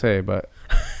matter what I say, but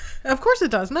Of course it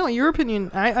does. No, your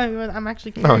opinion. I'm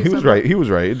actually curious. No, he was right. He was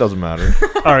right. It doesn't matter.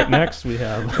 All right, next we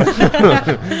have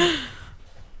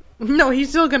No, he's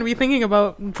still going to be thinking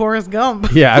about Forrest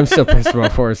Gump. yeah, I'm still pissed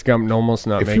about Forrest Gump and almost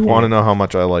not If making you want to it. know how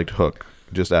much I liked Hook,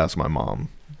 just ask my mom.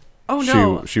 Oh,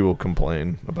 no. She will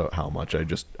complain about how much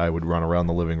I would run around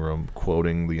the living room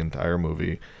quoting the entire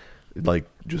movie, like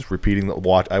just repeating the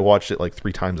watch. I watched it like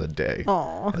 3 times a day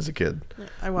Aw. as a kid.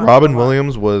 I watched Robin a lot.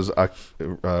 Williams was a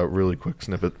really quick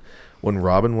snippet. When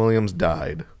Robin Williams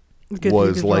died, Good was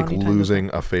use of like Johnny Time. losing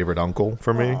a favorite uncle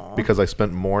for me Aw. because I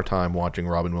spent more time watching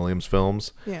Robin Williams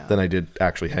films Yeah. than I did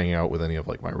actually hanging out with any of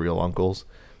like my real uncles.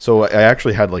 So I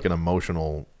actually had like an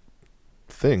emotional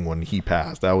thing when he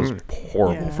passed. That was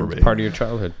horrible Yeah. for me. Part of your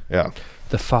childhood. Yeah.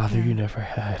 The father you never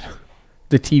had.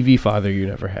 The TV father you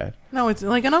never had. No, it's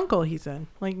like an uncle, he said.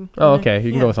 Like. Oh, okay.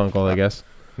 You can yeah. go with uncle, I guess.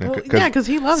 Well, c- yeah, because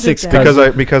he loves 6 his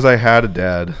dad. because I had a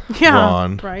dad. Yeah,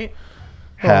 Ron right.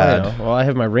 had. Well, I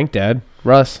have my rink dad,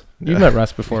 Russ. You've met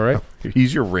Russ before, right?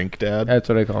 He's your rink dad. That's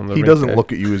what I call him. The He rink doesn't dad.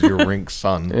 look at you as your rink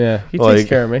son. Yeah, he Like, takes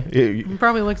care of me. He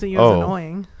probably looks at you as Oh.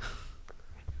 annoying.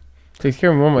 Takes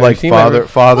care of me. Like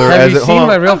father Have as you in, seen hold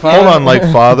my on, real father? hold on, like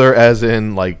father as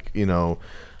in like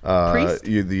Priest?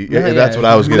 That's what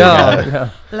I was getting at. No.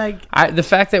 Like, The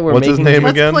fact that we're What's his making name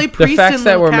let's again? play priest facts and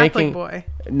that little we're Catholic making- boy.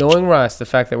 knowing Russ, the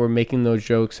fact that we're making those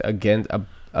jokes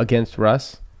against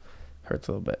Russ hurts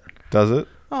a little bit. Does it?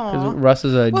 Because Aw. Russ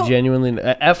is a Well- genuinely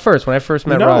at first when I first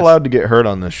You're met not Russ. allowed to get hurt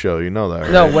on this show. You know that,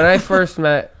 right? No, when I first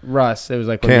met Russ, it was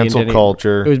like when me and Cancel Denny-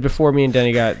 culture. It was before me and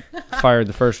Denny got fired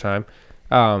the first time.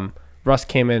 Russ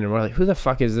came in and we're like, "Who the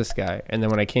fuck is this guy?" And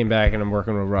then when I came back and I'm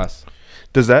working with Russ,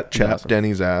 Does that chap Awesome.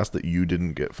 Denny's ass that you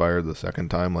didn't get fired the second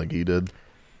time like he did?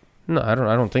 no, I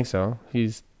don't think so.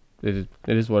 It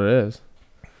is what it is.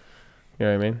 You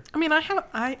know what I mean? I mean,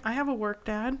 I have a work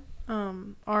dad.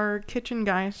 Our kitchen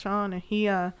guy, Sean, he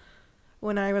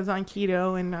when I was on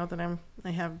keto and now that I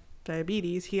have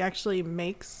diabetes, he actually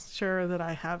makes sure that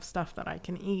I have stuff that I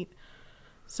can eat,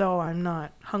 so I'm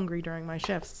not hungry during my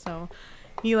shifts. So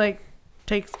he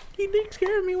takes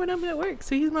care of me when I'm at work.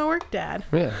 So he's my work dad,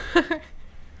 Yeah.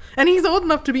 and he's old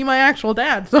enough to be my actual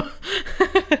dad. So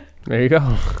There you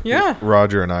go. yeah.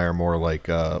 Roger and I are more like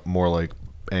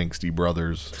angsty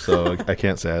brothers, so I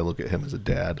can't say I look at him as a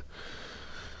dad.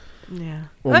 Yeah.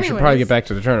 Well, we should probably get back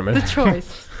to the tournament. The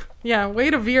choice. Yeah, way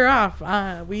to veer off.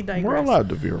 We digress. We're allowed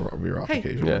to veer off Hey.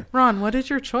 occasionally. Yeah. Ron, what is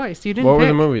your choice? You didn't What were pick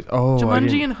the movies? Oh, I Jumanji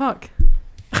didn't- and Hook.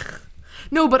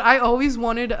 No, but I always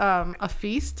wanted a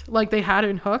feast like they had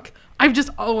in Hook. I've just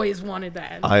always wanted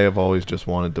that. I have always just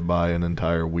wanted to buy an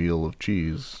entire wheel of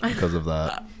cheese because of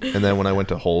that. And then when I went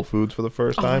to Whole Foods for the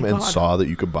first Oh my time and God. saw that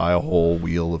you could buy a whole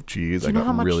wheel of cheese, Do I you know how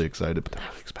got much- really excited, but they're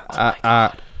really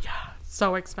expensive.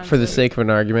 So expensive. For the sake of an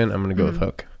argument, I'm going to go with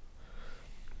Hook.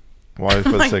 Why for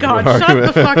Oh the my sake God, of an shut the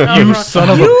argument? fuck up, You Ron. son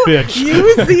of a You bitch.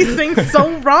 use these things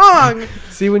so wrong.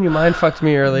 See, when you mind fucked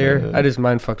me earlier, I just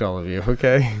mind fucked all of you.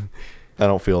 Okay. I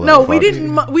don't feel that. No, we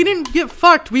fucked. didn't get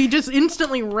fucked. We just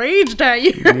instantly raged at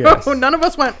you. Yes. None of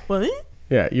us went, what?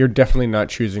 Yeah, you're definitely not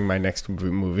choosing my next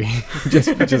movie, just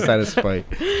out of spite.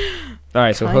 All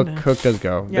right, so Kinda. Hook does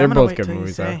go. Yeah, They're I'm gonna both wait good till you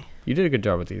movies, though. say. You did a good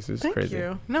job with these. This is Thank crazy.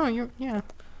 you. No, yeah.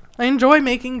 I enjoy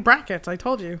making brackets. I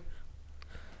told you.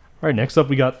 All right, next up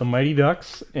we got the Mighty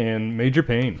Ducks and Major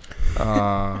Payne.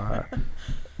 I'm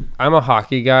a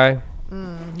hockey guy,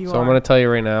 You so are I'm going to tell you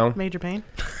right now. Major Pain.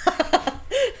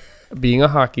 Being a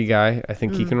hockey guy, I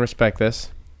think he can respect this.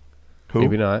 Who?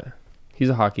 Maybe not. He's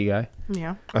a hockey guy.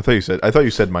 Yeah. I thought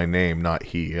you said my name, not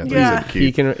he. I thought Yeah. you said He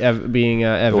Keith. can being The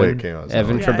way Evan, it came out,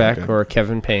 Evan Yeah. Trebek Okay. or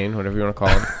Kevin Payne, whatever you want to call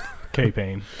him. K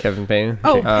Payne. Kevin Payne.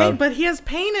 Oh, Okay. Pain, but he has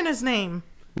Pain in his name.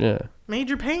 Yeah.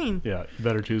 Major Pain. Yeah, you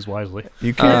better choose wisely.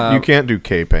 You can't do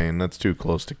K Pain. That's too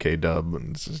close to K Dub,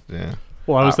 and it's just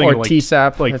Well, I was Or thinking like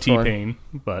T-Sap. like that's T one. Pain,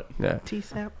 but Yeah.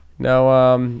 T-Sap. No,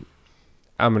 I'm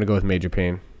gonna go with Major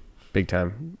Payne, big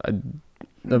time.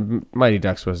 The Mighty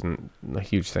Ducks wasn't a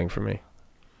huge thing for me.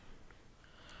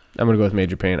 I'm gonna go with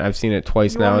Major Pain. I've seen it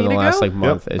twice You now want in me the to last go? like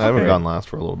month. Yep. It's I haven't great. gone last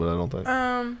for a little bit, I don't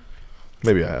think.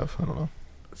 Maybe I have. I don't know.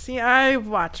 See, I've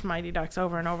watched Mighty Ducks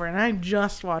over and over, and I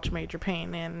just watched Major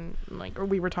Pain, and like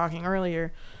we were talking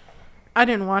earlier, I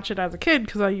didn't watch it as a kid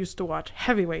because I used to watch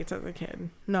Heavyweights as a kid,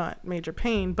 not Major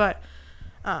Pain, but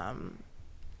I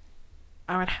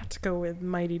would have to go with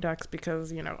Mighty Ducks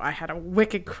because, you know, I had a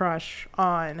wicked crush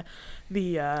on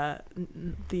the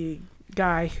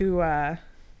guy who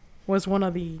was one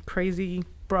of the crazy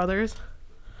brothers.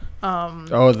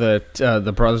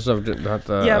 The brothers of not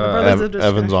the Yeah, the brothers of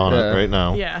Evan's on Yeah. it right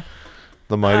now. Yeah.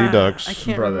 The Mighty I Ducks.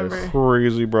 can't brothers. remember.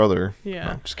 Crazy brother. Yeah.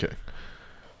 No, I'm just kidding.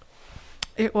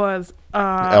 It was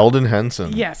Eldon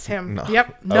Henson. yes, him. No.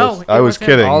 Yep. I No. was- I was him.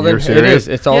 kidding. Alden, You're it serious? is.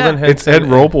 It's Alden Yeah. Henson. It's Ed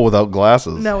Ropel without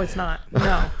glasses. No, it's not.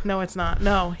 No, it's not.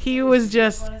 No, he was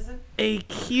just What is it? a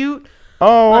cute.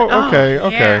 Oh, like, okay, oh,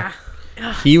 okay.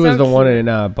 Yeah. He was So the one cute.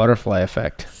 in Butterfly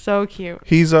Effect. So cute.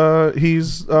 He's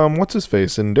what's his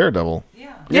face in Daredevil?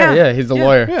 Yeah. Yeah, he's the Yeah.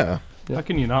 lawyer. Yeah. How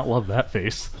can you not love that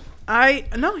face?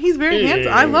 No, he's very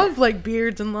handsome. I love like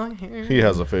beards and long hair. He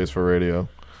has a face for radio.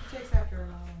 Takes after a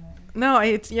mom. No,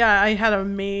 I had a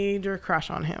major crush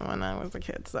on him when I was a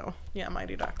kid. So yeah,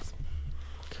 Mighty Ducks.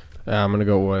 I'm gonna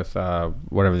go with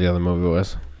whatever the other movie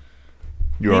was.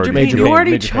 You Major already Pain. You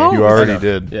already Major Pain. chose. You already I know.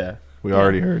 did. Yeah. We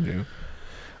already heard you.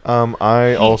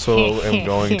 I also am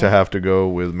going to have to go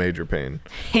with Major Pain.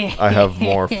 I have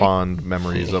more fond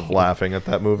memories of laughing at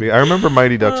that movie. I remember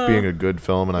Mighty Ducks being a good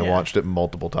film, and I yeah. watched it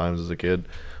multiple times as a kid.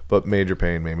 But Major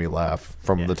Pain made me laugh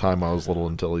from the time I was little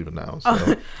until even now.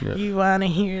 So. You wanna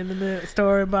hear the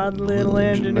story about the little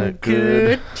engine who that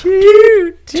could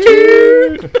good. toot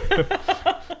toot?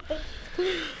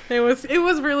 It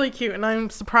was really cute, and I'm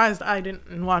surprised I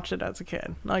didn't watch it as a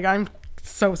kid. Like I'm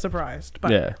so surprised.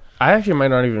 But Yeah. I actually might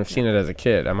not even have seen it as a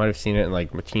kid. I might have seen it in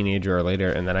like a teenager or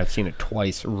later, and then I've seen it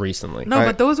twice recently. No,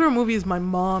 but those were movies my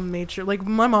mom made sure. Like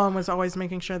my mom was always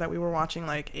making sure that we were watching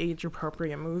like age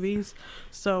appropriate movies.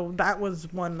 So that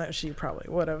was one that she probably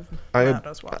would have had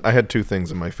us watch. I had two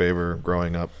things in my favor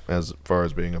growing up as far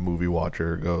as being a movie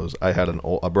watcher goes. I had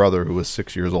a brother who was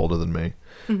 6 years older than me.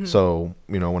 Mm-hmm. So,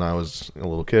 you know, when I was a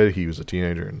little kid, he was a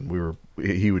teenager, and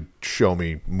he would show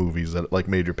me movies that like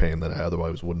Major Pain that I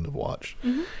otherwise wouldn't have watched.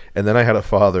 Mm-hmm. And then I had a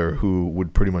father who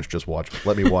would pretty much just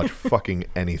let me watch fucking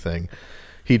anything.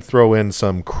 He'd throw in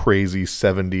some crazy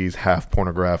 70s half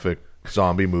pornographic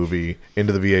zombie movie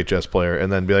into the VHS player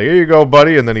and then be like, "Here you go,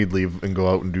 buddy," and then he'd leave and go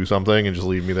out and do something and just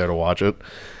leave me there to watch it.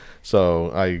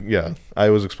 So I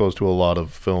was exposed to a lot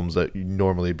of films that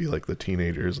normally be like the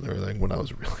teenagers and everything when I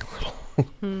was really little.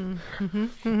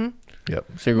 Yep.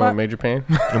 So you're going Major Pain?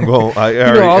 I'm going.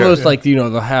 All those like the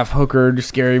half hooker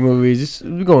scary movies. Just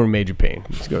we're going with Major Pain.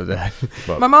 Let's go with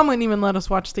that. My mom wouldn't even let us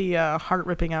watch the heart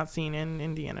ripping out scene in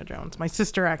Indiana Jones. My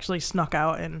sister actually snuck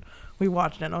out and we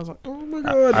watched it. And I was like, oh my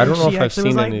god! I don't know She if I've actually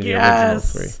was seen like, any of the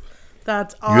yes, original three.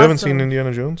 That's awesome. You haven't seen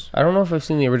Indiana Jones? I don't know if I've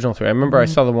seen the original three. I remember I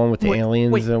saw the one with the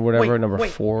aliens or whatever, number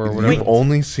 4 or whatever. You've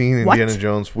only seen What? Indiana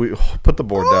Jones. Put the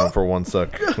board down for 1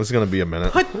 sec. This is gonna be a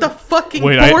minute. Put the fucking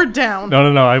Wait, board down.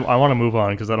 No. I want to move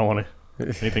on because I don't want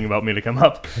anything about me to come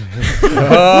up.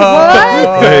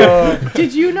 What?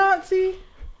 Did you not see?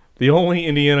 The only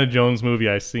Indiana Jones movie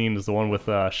I've seen is the one with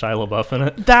Shia LaBeouf in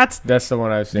it. That's That's the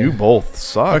one I've seen. You both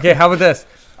suck. Okay, how about this?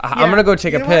 I'm gonna go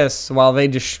take You a know what? piss while they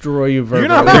destroy you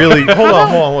verbally. You're not really. Hold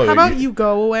on. Wait. how about you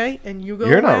go away and you go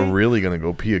You're away? not really gonna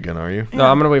go pee again, are you? No,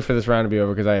 I'm gonna wait for this round to be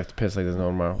over because I have to piss like there's no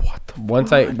tomorrow. What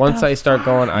the once I start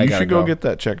going, I You gotta should go get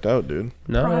that checked out, dude.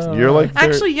 no. You're like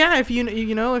Actually, yeah. If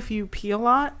if you pee a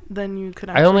lot, then you could.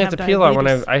 I Actually only have to pee a lot when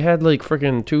diabetes. I had like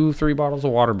freaking 2-3 bottles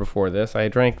of water before this. I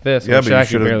drank this. yeah, which but you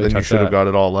actually should have. barely Then you touched should have that. got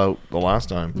it all out the last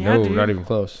time. Yeah, no, dude. not even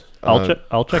close. I'll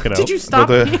check it out. Did you stop?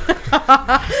 But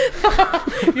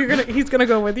He's gonna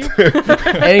go with you.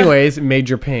 Anyways,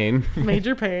 Major Pain.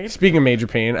 Major pain. Speaking of Major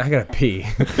Pain, I gotta pee.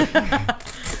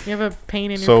 You have a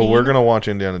pain in your. So we're peen? gonna watch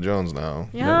Indiana Jones now.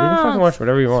 Yeah. We can fucking watch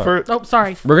whatever you want. Oh,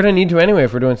 sorry. We're gonna need to anyway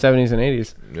if we're doing 70s and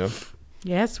 80s. Yep.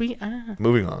 Yes, we are.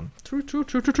 Moving on. True.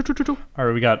 All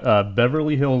right, we got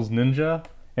Beverly Hills Ninja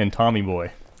and Tommy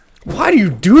Boy. Why do you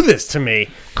do this to me?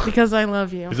 Because I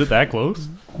love you. Is it that close?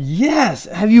 Yes.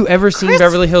 Have you ever seen Chris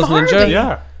Beverly Hills Farley. Ninja?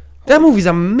 Yeah. That movie's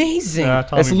amazing.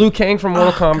 Tommy- It's Liu Kang from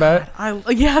Mortal Kombat.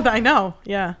 I know.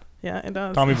 Yeah, it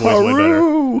does. Tommy Boy's way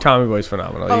better. Tommy Boy's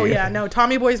phenomenal. Oh You- yeah, no.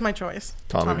 Tommy Boy's my choice.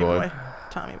 Tommy Boy.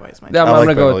 Tommy Boy's my Yeah, choice. I'm I like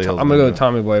gonna go. Beverly Hills I'm gonna go Ninja. with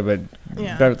Tommy Boy, but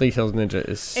Yeah. Beverly Hills Ninja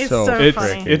is It's so. so It's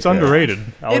funny. it's underrated.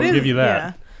 I'll It is, give you that.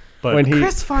 yeah. But When he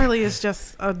Chris Farley is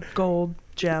just a gold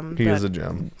gem. He that- is a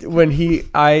gem.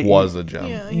 Was a gem.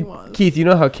 Yeah, he was. Keith, you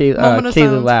know how Moment of Kaylee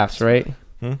silence. laughs, right?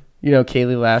 Hmm? You know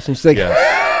Kaylee laughs and she's like,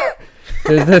 Yes.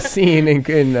 There's this scene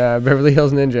in Beverly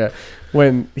Hills Ninja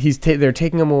when they're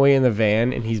taking him away in the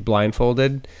van and he's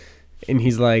blindfolded, and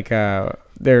he's like,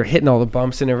 they're hitting all the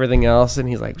bumps and everything else, and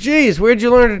he's like, "Geez, where'd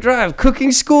you learn to drive?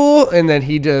 Cooking school?" And then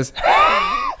he just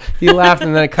he laughed,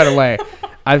 and then it cut away.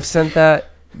 I've sent that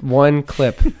one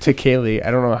clip to Kaylee, I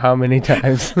don't know how many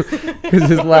times, because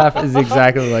his laugh is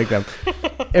exactly like them.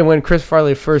 And when Chris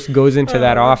Farley first goes into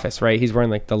that office, right, he's wearing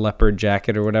like the leopard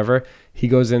jacket or whatever. He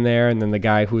goes in there, and then the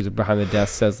guy who's behind the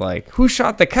desk says like, "Who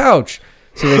shot the couch?"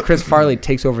 So then Chris Farley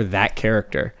takes over that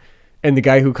character, and the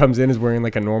guy who comes in is wearing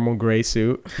like a normal gray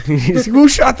suit. He's like, "Who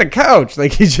shot the couch?"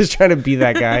 Like he's just trying to be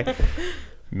that guy.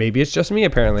 Maybe it's just me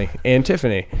apparently, and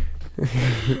Tiffany.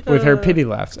 With her pity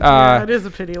laughs. Yeah, it is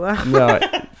a pity laugh. No,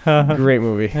 great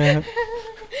movie.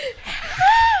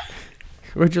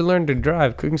 Where'd you learn to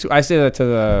drive? Cooking school? I say that to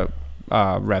the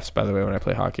refs, by the way, when I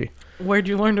play hockey. Where'd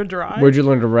you learn to drive? Where'd you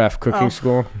learn to ref? Cooking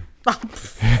school?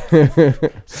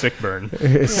 Sick burn.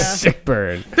 Sick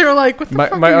burn. They were like, what the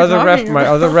fuck my are you other ref, talking my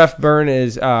about? other ref burn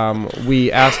is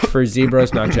we asked for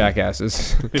zebras, not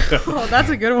jackasses. Oh, that's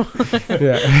a good one.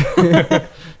 Yeah.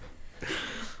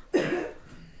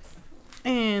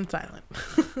 And silent.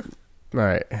 All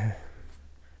right.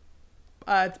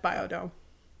 It's Biodome.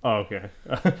 Oh, okay.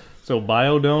 So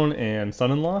Biodome and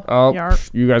Son-in-Law? Oh,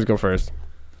 Yarp. you guys go first.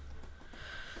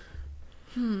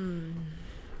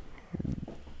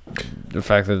 The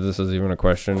fact that this is even a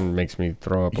question makes me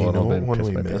throw up a You know little bit. what and one piss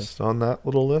we my missed pants. on that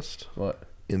little list? What?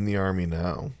 In the Army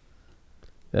Now.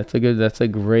 That's a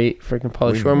great freaking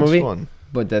Pauly We Shore missed movie. one.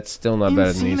 But that's still not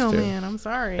better than these Encino two. Man, I'm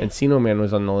sorry. Encino Man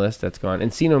was on the list. That's gone.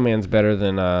 Encino Man's better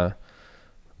than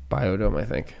Biodome, I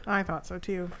think. I thought so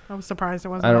too. I was surprised it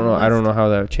wasn't. I don't know. on the I don't list. know how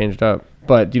that changed up.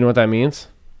 But do you know what that means?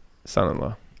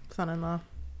 Son-in-law. Son-in-law.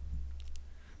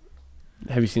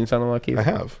 Have you seen Son-in-Law, Keith? I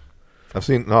have. I've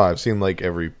seen like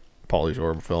every Pauly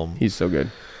Shore film. He's so good.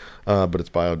 But it's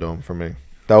Biodome for me.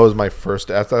 That was my first.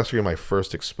 That's actually my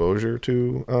first exposure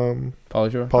to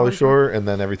Pauly Shore? Pauly Shore, and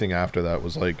then everything after that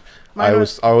was like Mine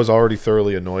I was already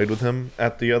thoroughly annoyed with him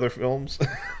at the other films,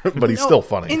 but he's still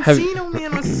funny. Encino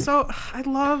Man was so. I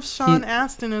love Sean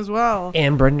Astin as well.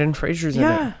 And Brendan Fraser's in it.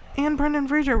 Yeah, and Brendan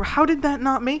Fraser. How did that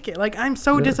not make it? Like, I'm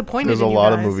so disappointed. There's a in you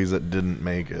lot of guys. movies that didn't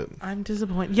make it, I'm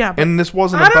disappointed. Yeah, but and this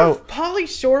wasn't out about. of Pauly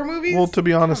Shore movies. Well, to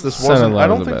be honest, this Son-in-Law wasn't. I was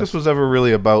don't the think best. this was ever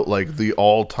really about like the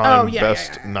all-time Oh, yeah,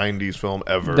 best yeah. '90s film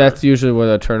ever. That's usually what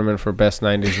a tournament for best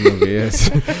 90s movie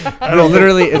is.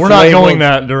 Literally, it's We're not labeled- going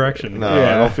that direction. no,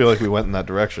 Yeah. I don't feel like we went in that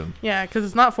direction. yeah, because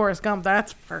it's not Forrest Gump.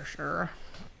 That's for sure.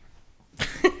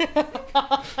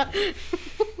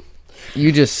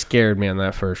 You just scared me on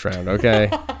that first round, okay?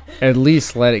 At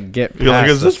least let it get past You're like,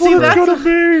 is this the- what it's that's- gonna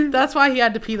be? That's why he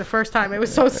had to pee the first time. It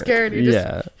was so scared. He just,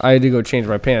 Yeah, I had to go change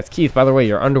my pants. Keith, by the way,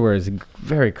 your underwear is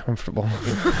very comfortable.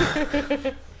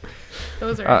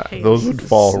 Those are hate. Those would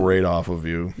fall right off of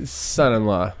you.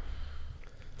 Son-in-law.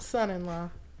 Son-in-law.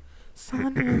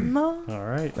 Son-in-law. All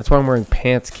right. That's why I'm wearing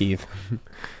pants, Keith.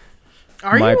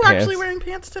 Are My you actually pants. wearing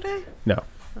pants today? No,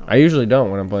 I usually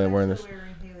don't when I'm wearing this. Wearing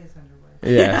Haley's underwear.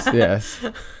 Yes, yes,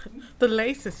 The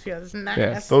laces feels nice.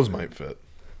 Yes. Those might fit.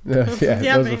 yeah.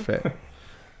 Yeah, Those man. will fit.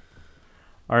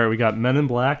 All right, we got Men in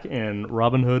Black and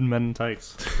Robin Hood Men in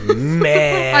Tights.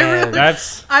 Man, I really,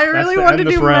 That's I that's really the wanted end to of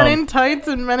do this Men round. in Tights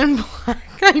and Men in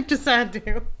Black. I just had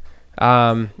to.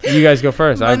 you guys go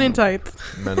first. Men in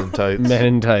Tights. Men in Tights. Men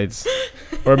in tights.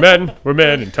 We're men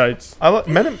in tights.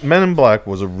 Men in Black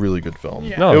was a really good film.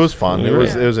 Yeah. No, It was fun. It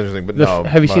was Yeah. it was interesting. But The no,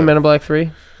 have you seen Men in Black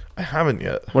 3? I haven't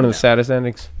yet. One of the saddest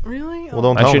endings. Really? Well,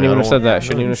 don't I tell shouldn't me. even I have said don't- that. no,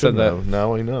 Shouldn't you even have said shouldn't that. have.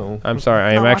 Now I know. I'm sorry.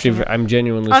 I am Not actually. watching it. I'm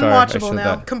genuinely sorry. I Unwatchable said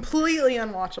now. that. Completely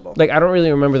unwatchable. Like I don't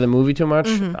really remember the movie too much.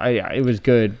 Mm-hmm. It was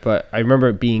good, but I remember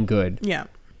it being good. Yeah.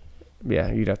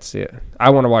 Yeah, you'd have to see it. I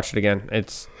want to watch it again.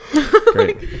 It's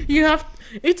great. You have.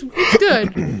 It's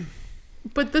good.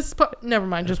 But this part. Never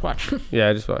mind. Just watch.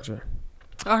 Yeah, just watch it.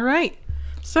 All right.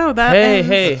 So that.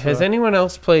 Hey, ends- has anyone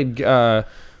else played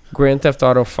Grand Theft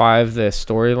Auto 5? The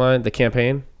storyline, the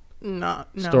campaign No.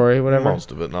 story, whatever.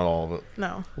 Most of it, not all of it.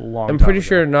 No. Long I'm time pretty ago.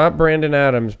 sure not Brandon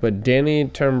Adams, but Danny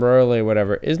Timberlake,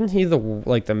 whatever. Isn't he the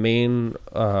main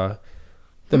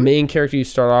main character you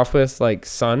start off with, like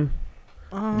son?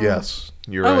 Yes,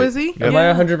 you're Oh, right. is he? Am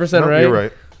I 100% No, right? You're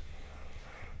right.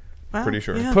 Wow, Pretty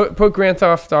sure. Yeah. Put Grand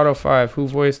Theft Auto 5. Who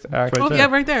voiced actor? Oh, there. yeah,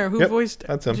 right there. Who Yep, voiced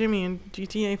that's him. Jimmy in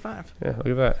GTA 5? Yeah, look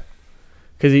at that.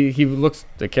 Because he looks,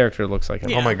 the character looks like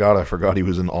him. Yeah. Oh my god, I forgot he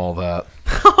was in all that.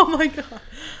 Oh my god.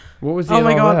 What was he Oh in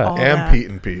my all God, that? all- And that. Pete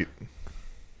and Pete.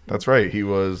 That's right. He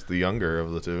was the younger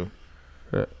of the two.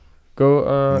 Go.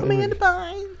 Amanda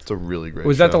Bynes. It's a really great.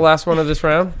 Was that the show. last one of this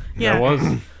round? Yeah. That was.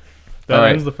 That All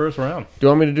right. ends the first round. Do you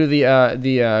want me to do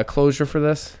the closure for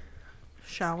this?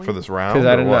 Shall we? for this round? Because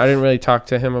or I what? didn't really talk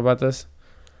to him about this.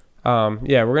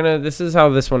 Yeah, we're gonna. This is how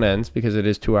this one ends because it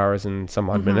is 2 hours and some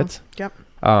odd minutes. Yep.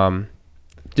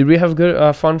 Did we have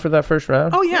good fun for that first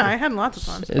round? Oh yeah, I had lots of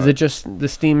fun. Is it just the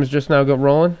steam's just now got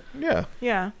rolling? Yeah.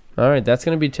 Yeah. All right, that's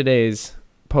gonna be today's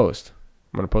post.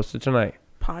 I'm gonna post it tonight.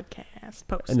 Podcast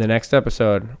post. In the next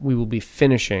episode, we will be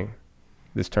finishing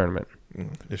this tournament.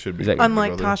 It should be. Is that- good,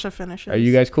 Unlike brother. Tasha finishes. Are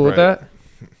you guys cool with Right. that?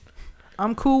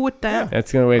 I'm cool with that.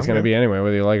 That's the way it's I'm gonna good. be anyway,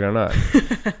 whether you like it or not.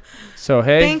 So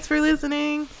hey, Thanks for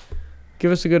listening.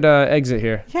 give us a good exit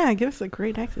here. Yeah, give us a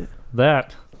great exit.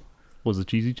 That was the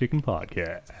Cheesy Chicken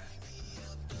Podcast.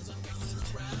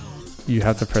 You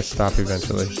have to press stop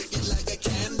eventually.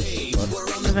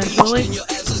 Eventually.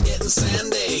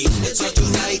 It's a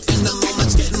tonight and the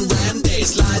moment's getting randy.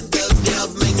 Slide the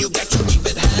glove, make